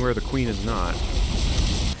 Anywhere the queen is not.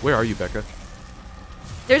 Where are you, Becca?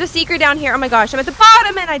 There's a seeker down here. Oh my gosh, I'm at the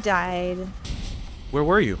bottom and I died. Where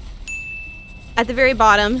were you? At the very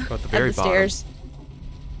bottom At the very of the bottom. stairs.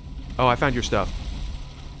 Oh, I found your stuff.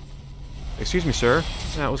 Excuse me, sir.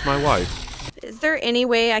 That was my wife. Is there any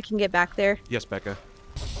way I can get back there? Yes, Becca.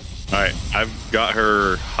 All right, I've got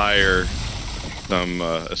her higher. Some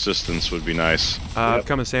assistance would be nice.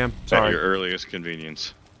 Coming, Sam. At Sorry. your earliest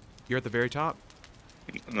convenience. You're at the very top?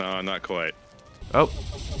 No, not quite. Oh.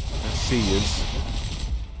 I see yous.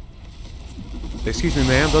 Excuse me,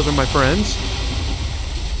 ma'am. Those are my friends.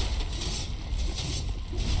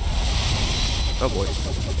 Oh boy.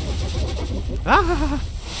 Ah!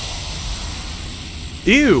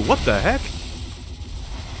 Ew, what the heck?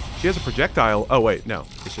 She has a projectile. Oh wait, no.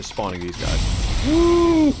 It's just spawning these guys.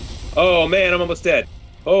 Woo! Oh man, I'm almost dead.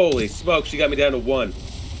 Holy smoke, she got me down to 1.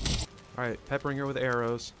 Alright, peppering her with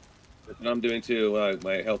arrows. That's what I'm doing too.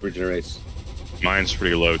 My health regenerates. Mine's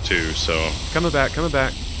pretty low too, so. Coming back, coming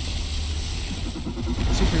back.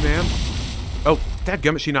 Excuse me, ma'am. Oh,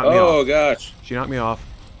 dadgummit, she knocked me off. Oh gosh. She knocked me off.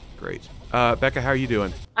 Great. Becca, how are you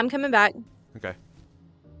doing? I'm coming back. Okay.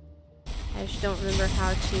 I just don't remember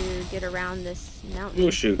how to get around this mountain. Oh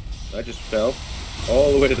shoot. I just fell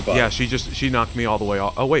all the way to the bottom. Yeah, she knocked me all the way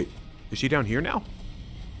off. Oh wait, is she down here now?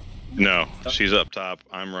 No, she's up top.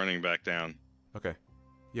 I'm running back down. Okay.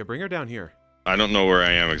 Yeah, bring her down here. I don't know where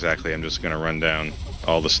I am exactly. I'm just gonna run down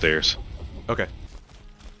all the stairs. Okay.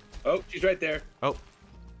 Oh, she's right there. Oh.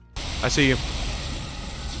 I see you.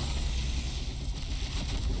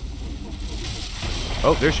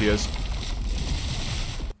 Oh, there she is.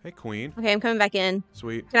 Hey, queen. Okay, I'm coming back in.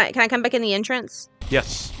 Sweet. Can I come back in the entrance?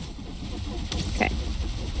 Yes. Okay.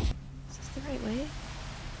 Is this the right way?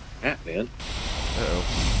 Ah, man. Uh-oh.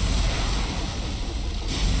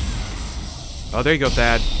 Oh, there you go,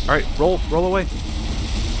 Thad. Alright, roll away.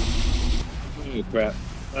 Oh crap.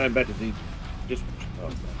 I'm about to need just oh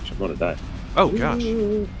gosh, I'm gonna die. Oh gosh.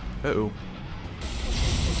 Uh-oh.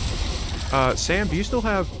 Sam, do you still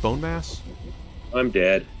have bone mass? I'm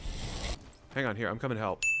dead. Hang on here, I'm coming to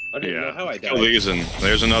help. I don't even know how I Kill died. these, and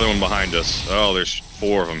there's another one behind us. Oh, there's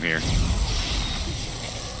 4 of them here.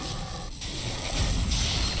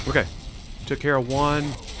 Okay. Took care of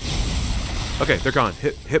one. Okay, they're gone.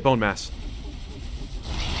 Hit bone mass.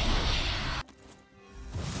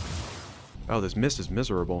 Oh, this mist is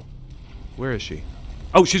miserable. Where is she?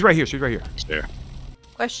 Oh, she's right here. She's right here. There.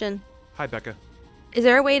 Question. Hi, Becca. Is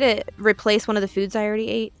there a way to replace one of the foods I already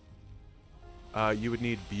ate? You would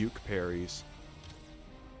need buke berries.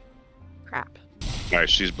 Crap. Alright,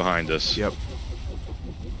 she's behind us. Yep.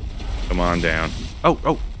 Come on down.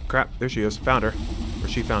 Oh, crap. There she is. Found her. Or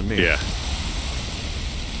she found me. Yeah.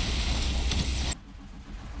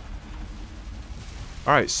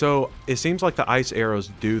 Alright, so it seems like the ice arrows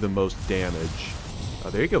do the most damage. Oh,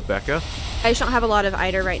 there you go, Becca. I just don't have a lot of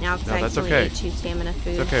Eider right now because No, I that's only okay. ate 2 stamina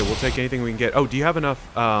food. It's okay. We'll take anything we can get. Oh, do you have enough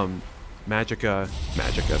Magicka,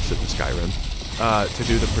 sit in Skyrim, to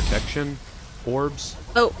do the protection orbs?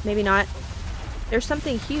 Oh, maybe not. There's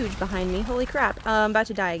something huge behind me. Holy crap. I'm about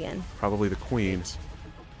to die again. Probably the queen.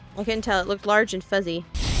 I couldn't tell. It looked large and fuzzy.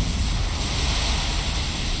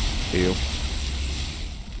 Ew.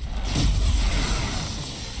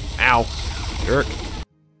 Ow. Jerk.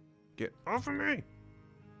 Get off of me. Are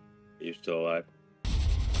you still alive?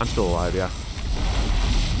 I'm still alive, yeah.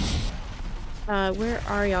 Where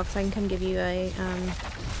are y'all? Because I can come give you a,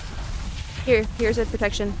 Here's a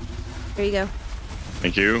protection. There you go.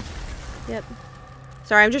 Thank you. Yep.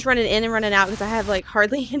 Sorry, I'm just running in and running out because I have, like,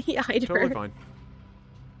 hardly any Eider. Totally fine.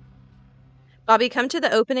 Bobby, come to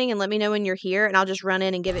the opening and let me know when you're here, and I'll just run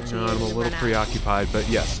in and give it to No, you. I'm a and then little run out. preoccupied, but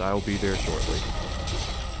yes, I will be there shortly.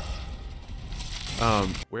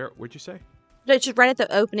 Where'd you say? Just right at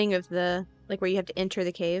the opening of the, like, where you have to enter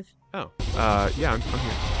the cave. Oh, yeah, I'm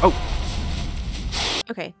here. Oh!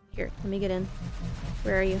 Okay, here, let me get in.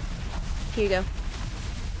 Where are you? Here you go.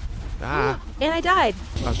 Ah! And I died.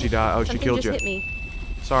 Oh, she died. Oh, Something she killed just you. hit me.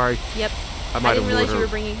 Sorry. Yep. I I might didn't have realize lured you her. were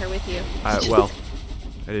bringing her with you. Well,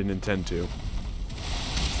 I didn't intend to.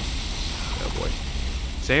 Oh boy.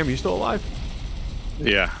 Sam, you still alive?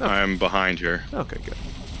 Yeah, I'm behind her. Okay, good.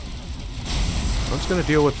 I'm just gonna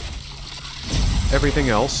deal with everything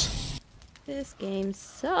else. This game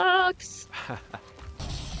sucks.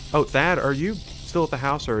 Oh, Thad, are you still at the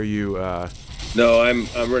house, or are you? No, I'm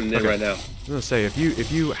running in Okay. right now. I was gonna say if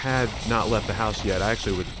you had not left the house yet, I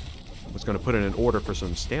actually was gonna put in an order for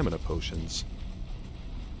some stamina potions.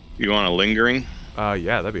 You want a lingering?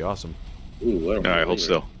 Yeah, that'd be awesome. Ooh, I don't Alright, hold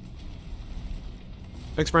still.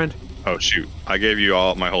 Thanks, friend. Oh shoot. I gave you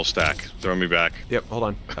all my whole stack. Throw me back. Yep, hold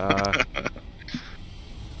on.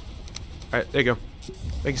 Alright, there you go.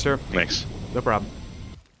 Thank you, sir. Thanks. No problem.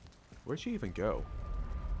 Where'd she even go?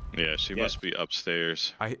 Yeah, she must be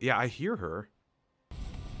upstairs. I hear her.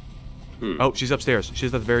 Hmm. Oh, she's upstairs.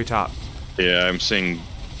 She's at the very top. Yeah, I'm seeing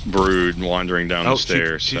Brood wandering down the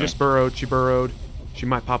stairs. She so. just burrowed. She burrowed. She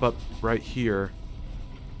might pop up right here.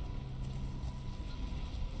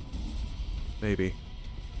 Maybe.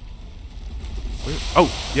 Where?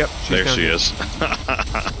 Oh, yep. She's There down she here. is.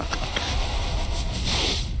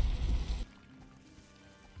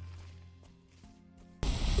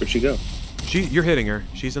 Where'd she go? You're hitting her.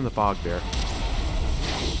 She's in the fog there.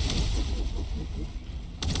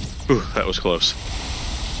 Ooh, that was close.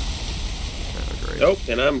 Oh, great. Nope,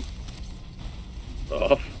 and I'm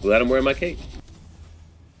off. Glad I'm wearing my cape.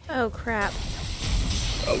 Oh crap.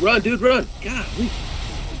 Oh, run, dude, run! Golly.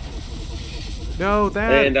 No,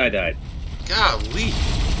 that. And I died. Golly.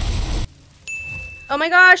 Oh my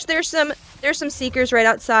gosh, there's some seekers right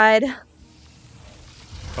outside.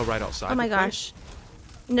 Oh, right outside. Oh my the place?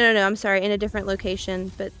 gosh. No, I'm sorry, in a different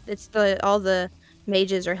location, but it's all the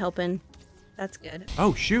mages are helping. That's good.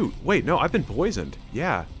 Oh shoot! Wait, no, I've been poisoned.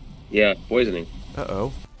 Yeah. Yeah, poisoning.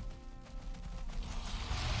 Uh-oh.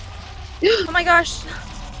 Oh my gosh.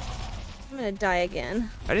 I'm gonna die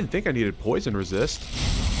again. I didn't think I needed poison resist.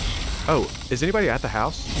 Oh, is anybody at the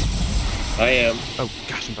house? I am. Oh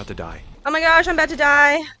gosh, I'm about to die. Oh my gosh, I'm about to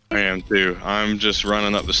die. I am too. I'm just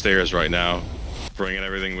running up the stairs right now, bringing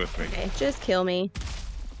everything with me. Okay, just kill me.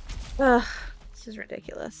 Ugh, this is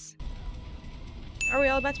ridiculous. Are we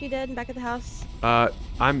all about to be dead and back at the house?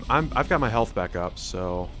 I've got my health back up,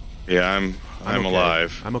 so Yeah, I'm okay.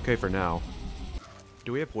 alive. I'm okay for now.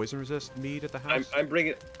 Do we have poison resist mead at the house? I'm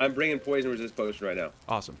bringing poison resist potion right now.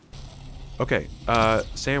 Awesome. Okay,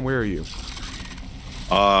 Sam, where are you?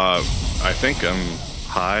 I think I'm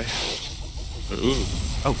high. Ooh.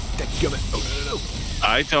 Oh, dadgummit. Oh, no.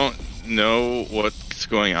 I don't know what's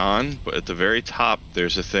going on, but at the very top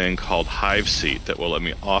there's a thing called Hive Seat that will let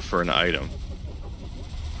me offer an item.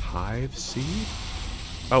 Hive seed?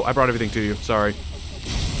 Oh, I brought everything to you. Sorry.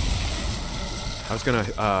 I was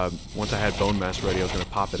gonna, once I had bone mass ready, I was gonna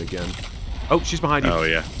pop it again. Oh, she's behind you. Oh,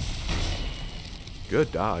 yeah.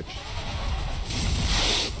 Good dodge.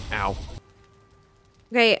 Ow.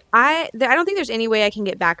 Okay, I don't think there's any way I can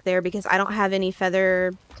get back there because I don't have any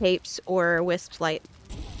feather tapes or wisp light.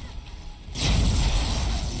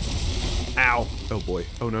 Ow. Oh, boy.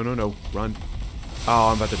 Oh, no. Run. Oh,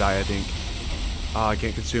 I'm about to die, I think. Oh, I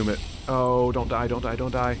can't consume it. Oh, don't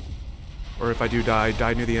die. Or if I do die,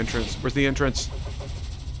 die near the entrance. Where's the entrance?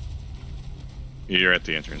 You're at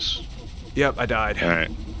the entrance. Yep, I died.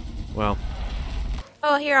 Alright. Well.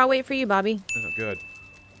 Oh, here, I'll wait for you, Bobby. Oh, good.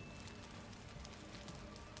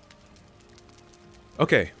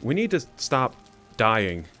 Okay, we need to stop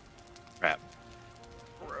dying. Crap.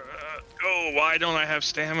 Oh, why don't I have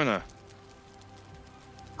stamina?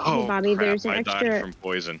 Oh, Bobby, crap. there's an I extra- died from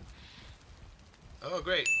poison. Oh,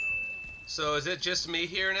 great. So is it just me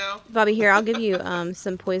here now? Bobby, here, I'll give you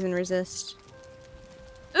some poison resist.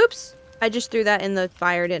 Oops! I just threw that in the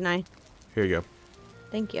fire, didn't I? Here you go.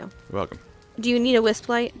 Thank you. You're welcome. Do you need a wisp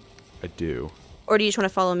light? I do. Or do you just want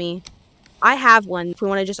to follow me? I have one. If we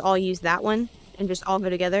want to just all use that one and just all go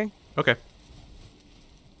together. Okay.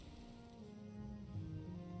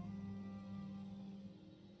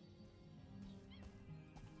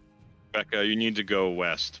 Becca, you need to go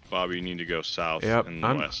west. Bobby, you need to go south and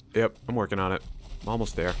west. Yep, I'm working on it. I'm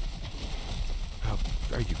almost there. Oh,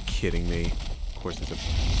 are you kidding me? Of course, there's a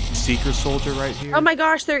Seeker Soldier right here. Oh my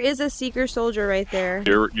gosh, there is a Seeker Soldier right there.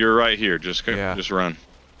 You're right here. Just run.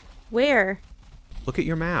 Where? Look at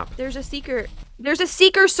your map. There's a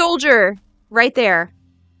Seeker Soldier right there.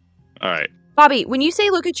 All right. Bobby, when you say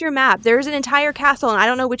look at your map, there's an entire castle and I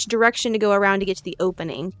don't know which direction to go around to get to the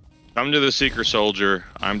opening. Come to the Seeker Soldier.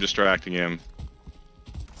 I'm distracting him.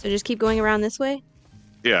 So just keep going around this way?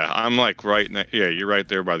 Yeah, I'm like right. Yeah, you're right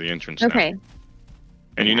there by the entrance. Okay. Now.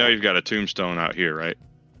 And you know you've got a tombstone out here, right?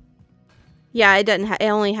 Yeah, it doesn't. It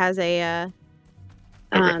only has a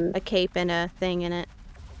Okay. a cape and a thing in it.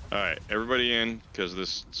 All right, everybody in, because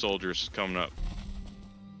this soldier's coming up.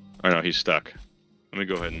 Oh no, he's stuck. Let me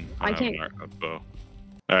go ahead and I can't- a bow.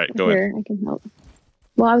 All right, go ahead. Here, I can help.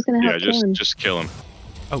 Well, I was gonna help Yeah, kill him. just kill him.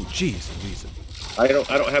 Oh, jeez, Louisa. I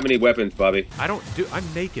don't have any weapons, Bobby.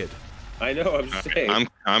 I'm naked. I know. I'm just Okay, saying.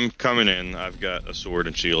 I'm coming in. I've got a sword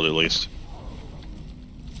and shield at least.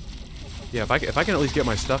 Yeah, if I can at least get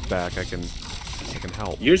my stuff back, I can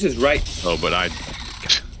help. Yours is right. Oh, but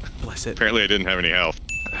Bless it. apparently I didn't have any health.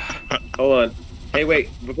 Hold on. Hey, wait.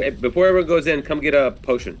 Before everyone goes in, come get a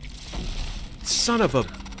potion. Son of a.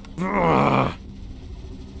 Ugh.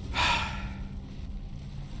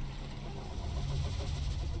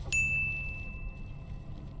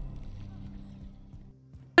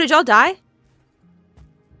 Did y'all die?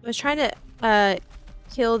 I was trying to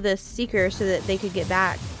kill the Seeker so that they could get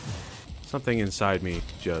back. Something inside me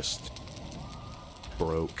just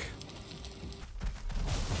broke.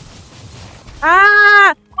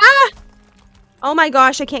 Ah! Ah! Oh my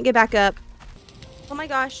gosh, I can't get back up. Oh my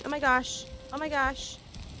gosh, oh my gosh, oh my gosh.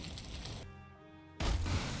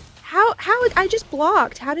 How I just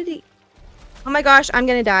blocked. How did he? Oh my gosh, I'm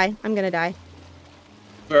gonna die. I'm gonna die.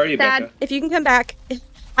 Where are you, Dad. Becca? If you can come back.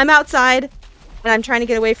 I'm outside and I'm trying to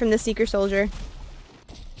get away from the Seeker Soldier.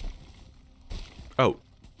 Oh.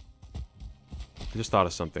 I just thought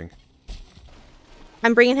of something.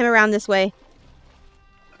 I'm bringing him around this way.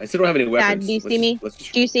 I still don't have any weapons. Thad, do you see me?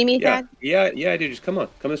 Do you see me, Yeah, Thad? yeah, I do. Just come on.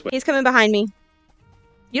 Come this way. He's coming behind me.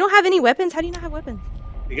 You don't have any weapons? How do you not have weapons?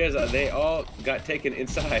 Because they all got taken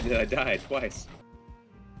inside and I died twice.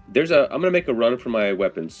 I'm gonna make a run for my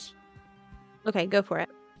weapons. Okay, go for it.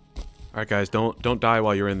 All right, guys, don't die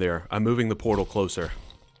while you're in there. I'm moving the portal closer.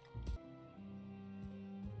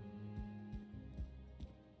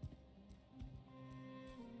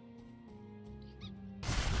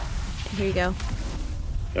 Here you go.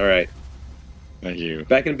 All right. Thank you.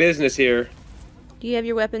 Back in business here. Do you have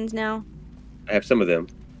your weapons now? I have some of them.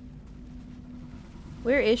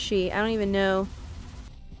 Where is she? I don't even know.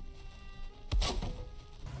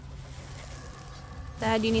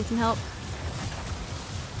 Thad, do you need some help?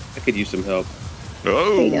 I could use some help.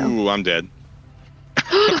 Oh, I'm dead.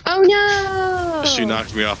 Oh no! She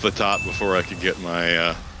knocked me off the top before I could get my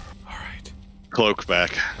All right. cloak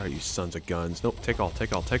back. All right, you sons of guns. Nope, take all,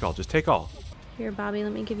 take all, take all. Just take all. Here, Bobby,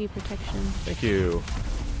 let me give you protection. Thank you.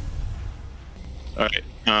 All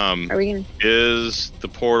right. Are we gonna? Is the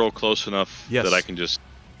portal close enough Yes. that I can just?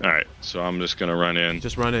 All right. So I'm just gonna run in.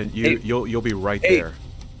 Just run in. Hey. You'll be right Hey. there.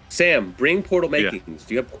 Sam, bring portal makings.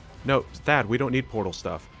 Do you have? No, Thad, we don't need portal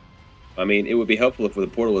stuff. I mean, it would be helpful if the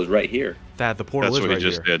portal was right here. Thad, the portal That's is what right he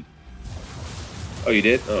just here. did. Oh, you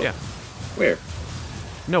did? Oh. Yeah. Where?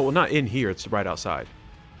 No, well, not in here. It's right outside.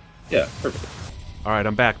 Yeah, perfect. All right,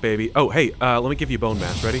 I'm back, baby. Oh, hey, let me give you bone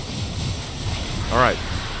mass. Ready? All right.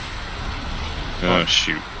 Oh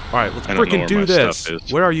shoot. All right, let's I don't know freaking where do my this. stuff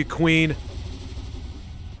is. Where are you, queen?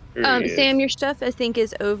 There it is. Sam, your stuff I think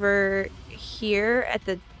is over here at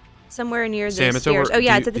the somewhere near the Sam, it's stairs. over. Oh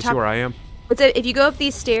yeah, do it's at you the see top. where I am? If you go up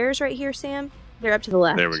these stairs right here, Sam, they're up to the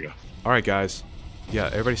left. There we go. All right, guys. Yeah,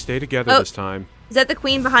 everybody stay together Oh. this time. Is that the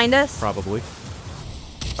queen behind us? Probably.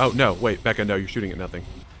 Oh, no. Wait, Becca, no, you're shooting at nothing.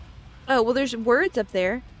 Oh, well, there's words up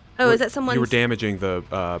there. Oh, We're- is that someone's... You were damaging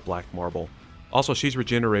the black marble. Also, she's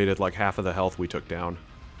regenerated like half of the health we took down.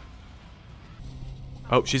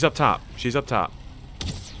 Oh, she's up top. She's up top.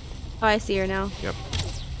 Oh, I see her now. Yep.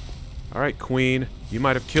 All right, queen. You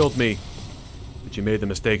might have killed me, but you made the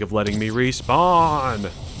mistake of letting me respawn.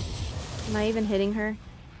 Am I even hitting her?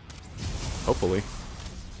 Hopefully.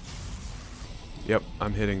 Yep,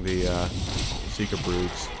 I'm hitting the Seeker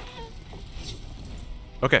Broods.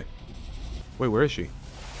 Okay. Wait, where is she?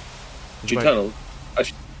 She Like- tunneled. I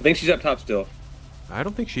think she's up top still. I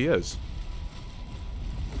don't think she is.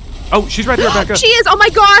 Oh, she's right there, Becca. She is! Oh my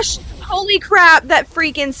gosh! Holy crap, that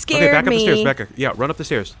freaking scared Okay, back up me. the stairs, Becca. Yeah, run up the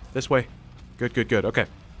stairs. This way. Good, good, good. Okay.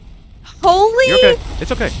 Holy You're okay.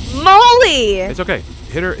 It's okay. moly! It's okay.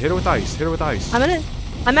 Hit her with ice. Hit her with ice.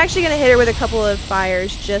 I'm actually gonna hit her with a couple of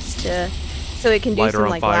fires just to, so it can do Light her some on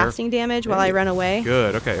like fire. lasting damage while I run away.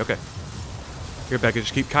 Good. Okay, okay. Here, Becca,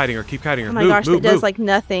 just keep kiting her. Keep kiting her. Oh my move, gosh, move, that does move. like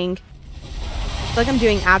nothing. It's like I'm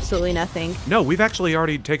doing absolutely nothing. No, we've actually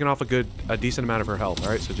already taken off a decent amount of her health. All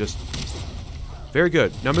right, so just very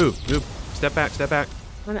good. Now move, move. Step back, step back.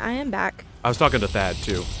 I am back. I was talking to Thad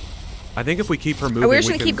too. I think if we keep her moving, Are we just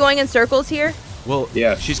we gonna can, keep going in circles here? Well,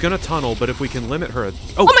 Yeah. she's gonna tunnel, but if we can limit her.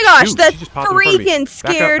 Oh my gosh, shoot, that she just popped in front of me. freaking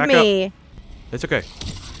scared back up. me. It's okay.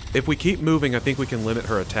 If we keep moving, I think we can limit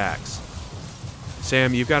her attacks.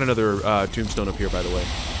 Sam, you've got another tombstone up here, by the way.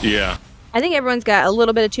 Yeah. I think everyone's got a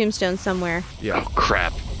little bit of tombstone somewhere. Yeah. Oh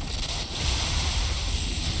crap.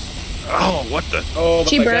 Oh, what the? Oh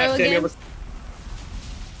She my burrow God, Sam, again? you almost-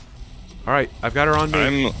 All right, I've got her on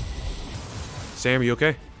me. I'm Sam, you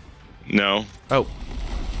okay? no. Oh,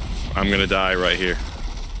 I'm gonna die right here.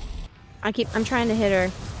 I'm trying to hit her.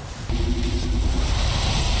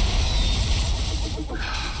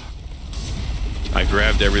 I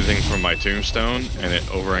grabbed everything from my tombstone and it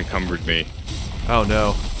over encumbered me oh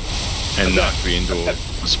no. and knocked me into a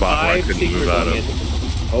spot where I 5 couldn't secret move out of. oriented.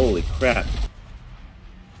 Holy crap.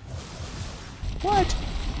 What?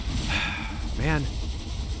 Man.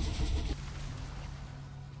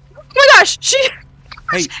 Oh my gosh, she...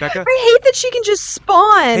 Hey, Becca. I hate that she can just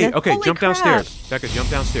spawn. Hey, okay, Holy jump crap. downstairs. Becca, jump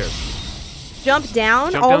downstairs. Jump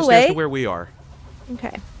down Jump all the downstairs way? to where we are.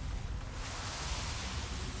 Okay.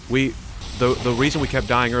 The reason we kept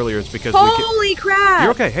dying earlier is because we kept... Holy crap!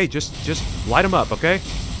 You're okay. Hey, just light them up, okay?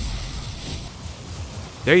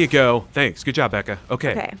 There you go. Thanks. Good job, Becca.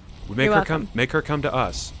 Okay. Okay. We make You're her welcome. make her come to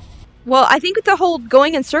us. Well, I think the whole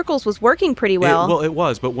going in circles was working pretty well. It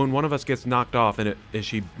was, but when one of us gets knocked off and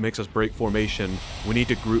she makes us break formation, we need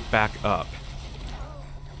to group back up.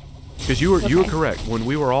 Because you were Okay. correct. When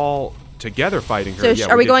we were all together fighting her, So yeah,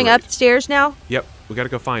 are we did going great. upstairs now? Yep. We got to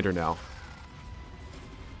go find her now.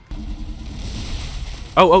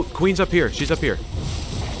 Oh, Queen's up here. She's up here.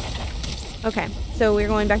 Okay, so we're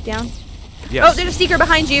going back down. Yes. Oh, there's a seeker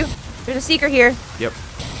behind you. There's a seeker here. Yep.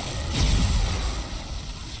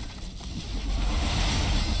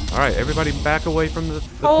 All right, everybody back away from the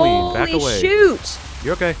Queen. Back away. Holy shoot!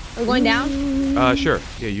 You okay? We're going down? Sure.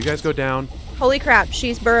 Yeah, you guys go down. Holy crap,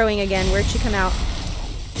 she's burrowing again. Where'd she come out?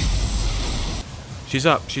 She's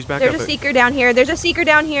up. She's back There's up. a seeker down here. There's a seeker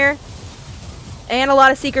down here. And a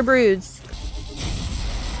lot of seeker broods.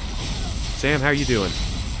 Sam, how you doing?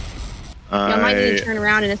 I might need to turn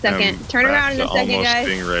around in a second. Turn around in a second, almost guys.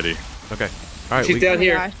 being ready. Okay. All right. She's down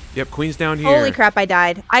here. Gosh. Yep, Queen's down here. Holy crap, I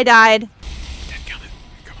died. I died.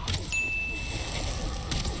 Come on.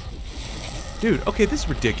 Dude, okay, this is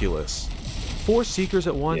ridiculous. 4 seekers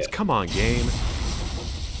at once? Yeah. Come on, game.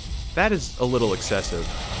 That is a little excessive.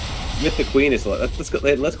 With the Queen is let's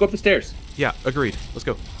go up the stairs. Yeah, agreed. Let's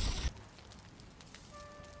go.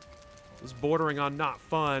 This is bordering on not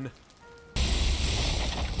fun.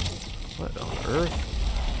 What on earth?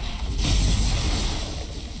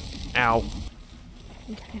 Ow.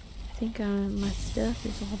 Okay, I think my stuff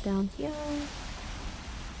is all down here.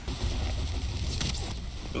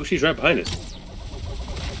 Oh, she's right behind us.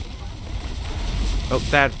 Oh,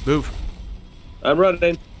 Thad, move. I'm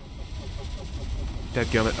running.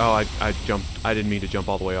 Dadgummit. Oh, I jumped. I didn't mean to jump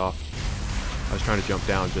all the way off. I was trying to jump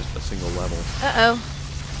down just a single level. Uh-oh.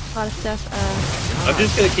 A lot of stuff. I'm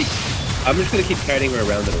just gonna keep carrying her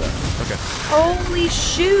around and around. Okay. Holy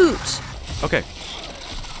shoot! Okay.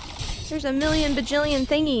 There's a million bajillion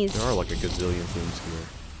thingies. There are like a gazillion things here.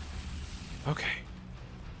 Okay.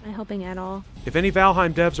 Am I helping at all? If any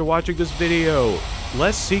Valheim devs are watching this video,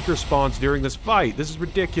 less seeker spawns during this fight. This is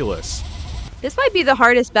ridiculous. This might be the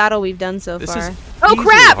hardest battle we've done so This far. is Oh easily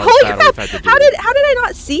crap! the hardest Holy battle crap! we've had to How do. did I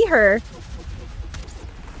not see her?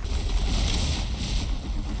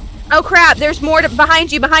 Oh crap! There's more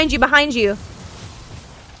behind you! Behind you! Behind you!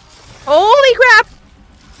 Holy crap!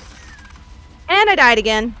 And I died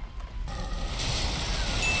again.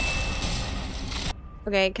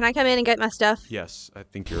 Okay, can I come in and get my stuff? Yes, I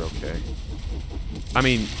think you're okay. I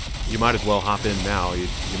mean, you might as well hop in now. You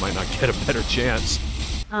might not get a better chance.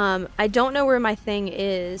 I don't know where my thing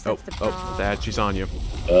is. That's the Oh, problem. Thad, she's on you.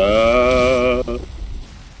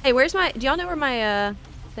 Hey, where's my... Do y'all know where my,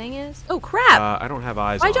 thing is? Oh, crap! I don't have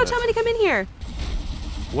eyes Why'd on y'all it. tell me to come in here?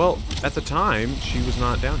 Well, at the time, she was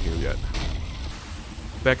not down here yet.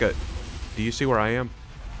 Becca, do you see where I am?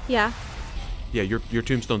 Yeah. Yeah, your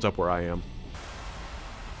tombstone's up where I am.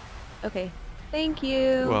 Okay. Thank you.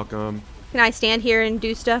 You're welcome. Can I stand here and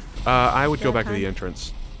do stuff? I would go Yeah, back to the fine.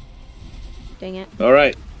 entrance. Dang it. All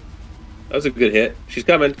right. That was a good hit. She's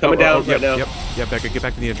coming down yep, right now. Yep, yeah, Becca, get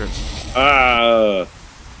back to the entrance. I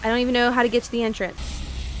don't even know how to get to the entrance.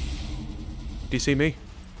 Do you see me?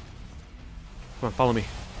 Come on, follow me.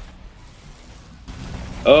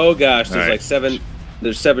 Oh gosh, there's All right. like 7.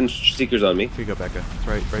 There's 7 seekers on me. Here you go, Becca. It's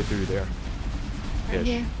right through there. Right Ish.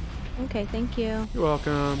 here. Okay, thank you. You're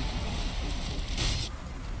welcome.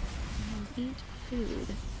 Eat food.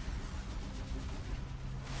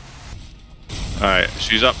 All right,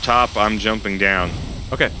 she's up top. I'm jumping down.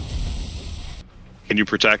 Okay. Can you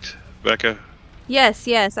protect Becca? Yes,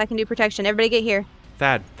 yes, I can do protection. Everybody get here.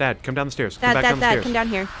 Thad, come down the stairs. Come back down the stairs. Come down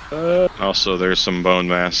here. Also, there's some bone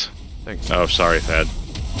mass. Thanks. Oh, sorry, Thad.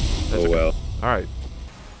 That's Oh okay. well. All right.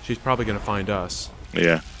 She's probably gonna find us.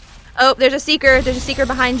 Yeah. Oh, there's a seeker. There's a seeker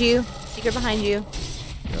behind you. Seeker behind you.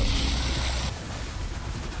 Yep.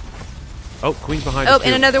 Oh, Queen's behind us Oh, too.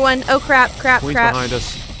 and another one. Oh, crap, crap, Queen's crap. behind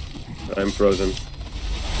us. I'm frozen.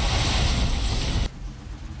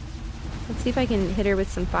 Let's see if I can hit her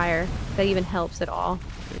with some fire. If that even helps at all.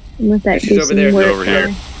 Let that She's do over some there. work Over here.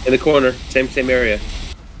 there. In the corner. Same area.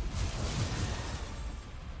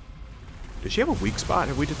 Does she have a weak spot?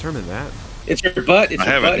 Have we determined that? It's her butt. It's I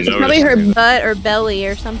her haven't butt. It's noticed. probably her Butt or belly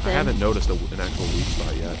or something. I haven't noticed an actual weak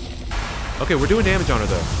spot yet. Okay, we're doing damage on her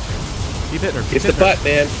though. Keep hitting her. Keep It's the hitting her. butt,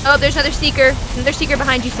 man. Oh, there's another seeker. Another seeker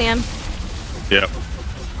behind you, Sam. Yep.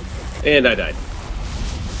 And I died.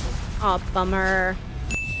 Oh, bummer.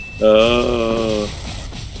 Oh.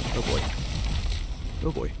 Oh boy.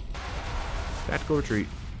 Oh boy. Tactical retreat.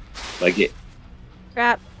 Like it.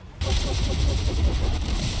 Crap.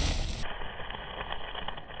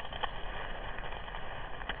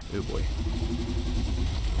 Oh boy.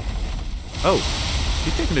 Oh,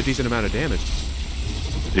 she's taking a decent amount of damage.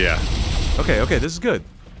 Yeah. Okay, this is good.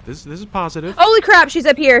 This is positive. Holy crap, she's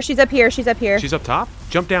up here. She's up here. She's up here. She's up top.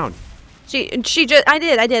 Jump down. She just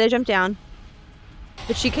I jumped down.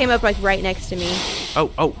 But she came up like right next to me.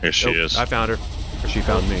 Oh. Here she is. I found her. Or she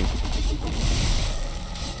found me.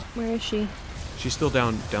 Where is she? She's still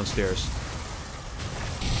downstairs.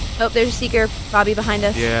 Oh, there's a seeker, Bobby, behind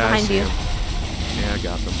us. Yeah, behind I see you. him. Yeah, I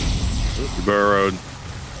got them. You burrowed.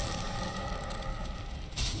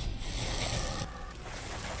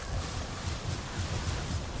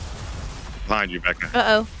 Behind you, Becca.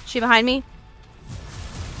 Uh-oh. She behind me?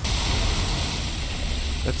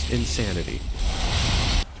 That's insanity.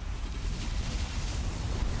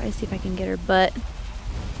 Try to see if I can get her butt.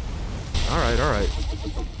 Alright, alright.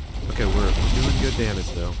 Okay, we're doing good damage,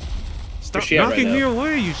 though. Stop she at knocking right me now?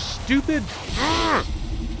 away, you stupid!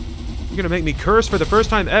 You're gonna make me curse for the first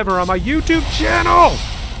time ever on my YouTube channel!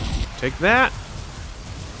 Take that!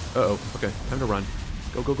 Uh-oh, okay, time to run.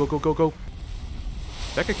 Go, go, go, go, go, go.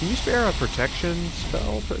 Becca, can you spare a protection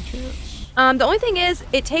spell, perchance? The only thing is,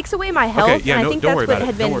 it takes away my health, Okay, yeah, and no, I think don't that's worry what about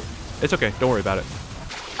had it. been... Don't worry. It's okay, don't worry about it.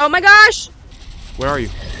 Oh my gosh! Where are you?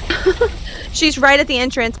 She's right at the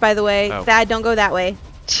entrance, by the way. Oh. Thad, don't go that way.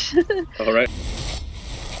 All right.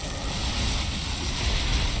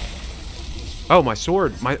 Oh, my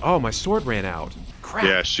sword. My sword ran out. Crap.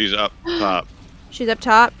 Yeah, she's up top. She's up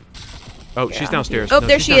top. Oh, she's downstairs. Oh, No,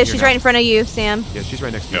 there she's she down is. here She's now. right in front of you, Sam. Yeah, she's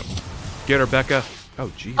right next to Yep. me. Get her, Becca. Oh,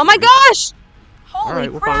 jeez. Oh my gosh! Holy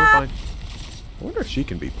Alright, we're crap! fine, we're fine. I wonder if she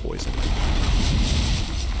can be poisoned.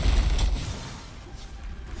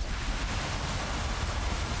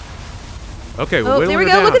 Okay, Oh, whittle there we her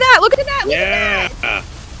go. down. Look at that! Look at that! Look Yeah. at that!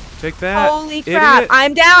 Take that. Holy crap! idiot.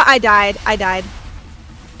 I'm down. I died. I died.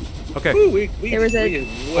 Okay, Ooh, we There was a- we there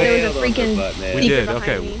was a wailed on her freaking butt, man. We Seeker did, behind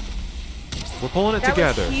okay. me. we're pulling it That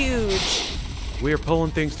together. was huge. We are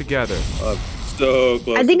pulling things together. I'm so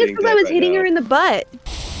close. I think to it's being because I dead was right hitting now. her in the butt.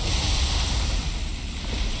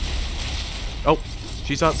 Oh,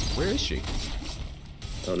 she's up. Where is she?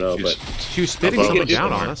 Oh no, She's- but She was spitting Above something us down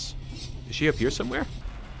on somewhere. us. Is she up here somewhere?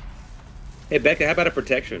 hey Becca, how about a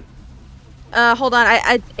protection? Hold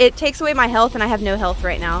on. It takes away my health, and I have no health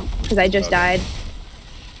right now because I just died.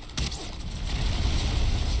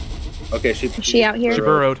 Okay, Is she out here? She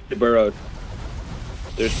burrowed. She burrowed.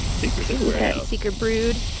 There's secrets everywhere That now. seeker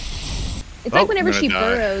brood. It's Oh, like whenever I'm she gonna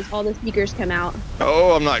die. burrows, all the seekers come out.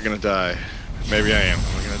 Oh, I'm not gonna die. Maybe I am.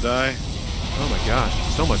 Am I gonna die? Oh my gosh,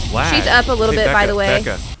 so much lag. She's up a little Hey, bit, by Becca, the way.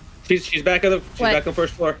 Becca, She's back on the What? back on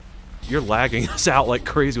first floor. you're lagging us out like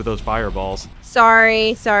crazy with those fireballs.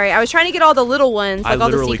 Sorry. I was trying to get all the little ones, I like all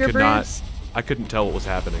the literally seeker could not. broods. I couldn't tell what was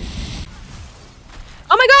happening.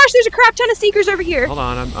 Oh my gosh, there's a crap ton of seekers over here. Hold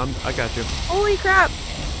on, I got you. Holy crap.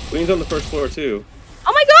 Queen's on the first floor too.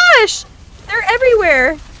 Oh my gosh! They're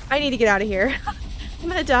everywhere. I need to get out of here. I'm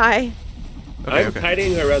gonna die. Okay, I'm okay.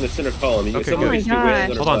 hiding around the center column. You Okay, someone good. needs to be Oh my wailing gosh.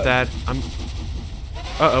 on her Hold on, butt. Thad.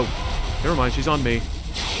 Uh-oh. Never mind, she's on me.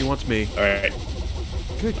 She wants me. All right,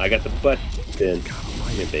 Good. I got the butt. Then come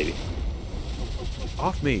here, baby.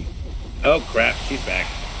 Off me. Oh crap, she's back.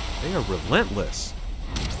 They are relentless.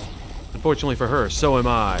 Unfortunately for her, so am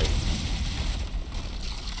I.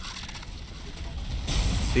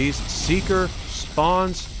 These seeker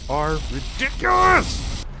spawns are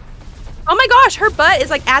ridiculous! Oh my gosh, her butt is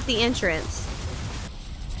like at the entrance.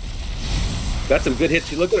 Got some good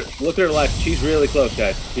hits. Look at her life. She's really close,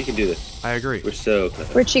 guys. We can do this. I agree. We're so close.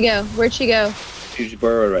 Where'd she go? Where'd she go? She's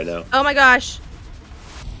burrowed right now. Oh my gosh.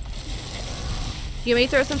 You want me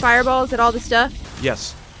to throw some fireballs at all the stuff?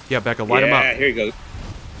 Yes. Yeah, Becca, light them up. Yeah, here you go.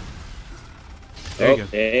 There you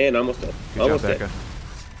go. And almost dead. Good Almost job, dead.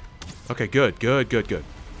 Becca. Okay, good.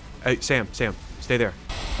 Hey, Sam, stay there.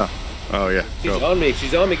 Oh yeah. She's Go. on me.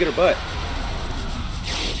 She's on me. Get her butt.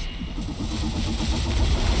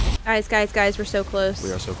 Guys, we're so close.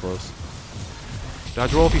 We are so close.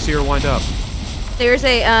 Dodge roll if you see her wind up. There's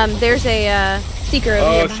a seeker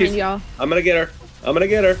over here behind y'all. I'm gonna get her. I'm gonna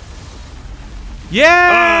get her.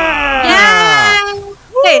 Yeah! Yeah!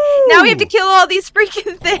 Hey, now we have to kill all these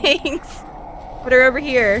freaking things. Put her over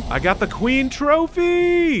here. I got the queen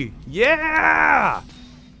trophy! Yeah!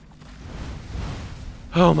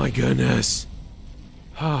 Oh my goodness.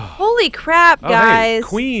 Oh, Holy crap, guys. hey,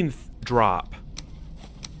 queen drop.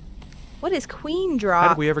 What is queen How drop?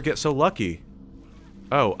 did we ever get so lucky?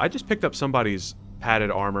 Oh, I just picked up somebody's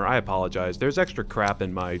padded armor. I apologize. There's extra crap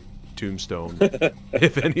in my tombstone.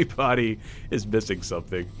 If anybody is missing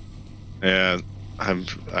something. Yeah,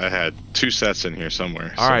 I had 2 sets in here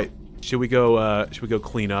somewhere. All so- right. Should we go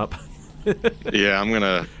clean up? Yeah, I'm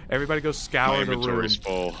gonna. Everybody go My scour the room. inventory's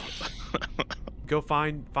full. Go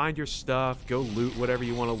find your stuff. Go loot whatever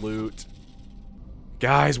you want to loot.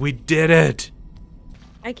 Guys, we did it.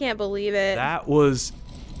 I can't believe it. That was...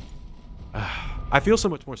 I feel so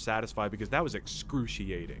much more satisfied because that was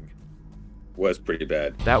excruciating. Was pretty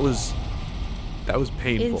bad. That was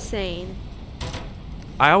painful. Insane.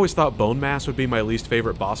 I always thought Bone Mass would be my least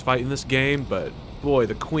favorite boss fight in this game, but boy,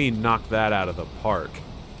 the Queen knocked that out of the park.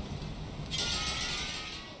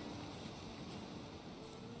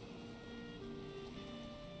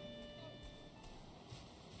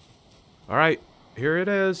 All right, here it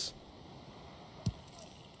is.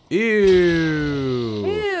 Ew.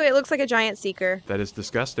 Ew, it looks like a giant seeker. That is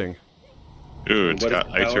disgusting. Ooh, it's What is got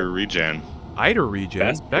the power? Iter regen. Iter regen.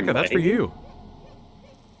 That's Becca, that's for amazing. you.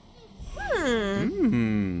 Hmm.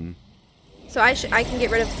 Hmm. So I can get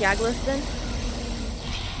rid of Yaglith then?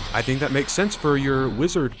 I think that makes sense for your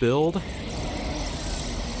wizard build.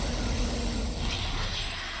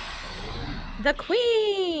 The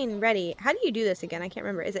queen! Ready. How do you do this again? I can't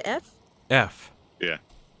remember. Is it F? F. Yeah.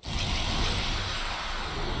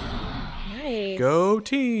 Nice. Go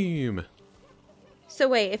team. So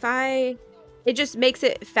wait, if I... It just makes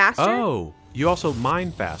it faster? Oh, you also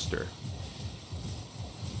mine faster.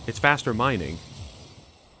 It's faster mining.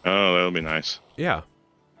 Oh, that'll be nice. Yeah.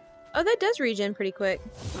 Oh, that does regen pretty quick.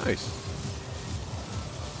 Nice.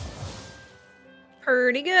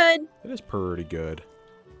 Pretty good. It is pretty good.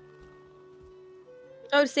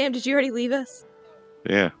 Oh, Sam, did you already leave us?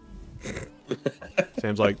 Yeah.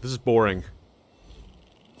 Sam's like, this is boring.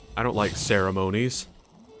 I don't like ceremonies.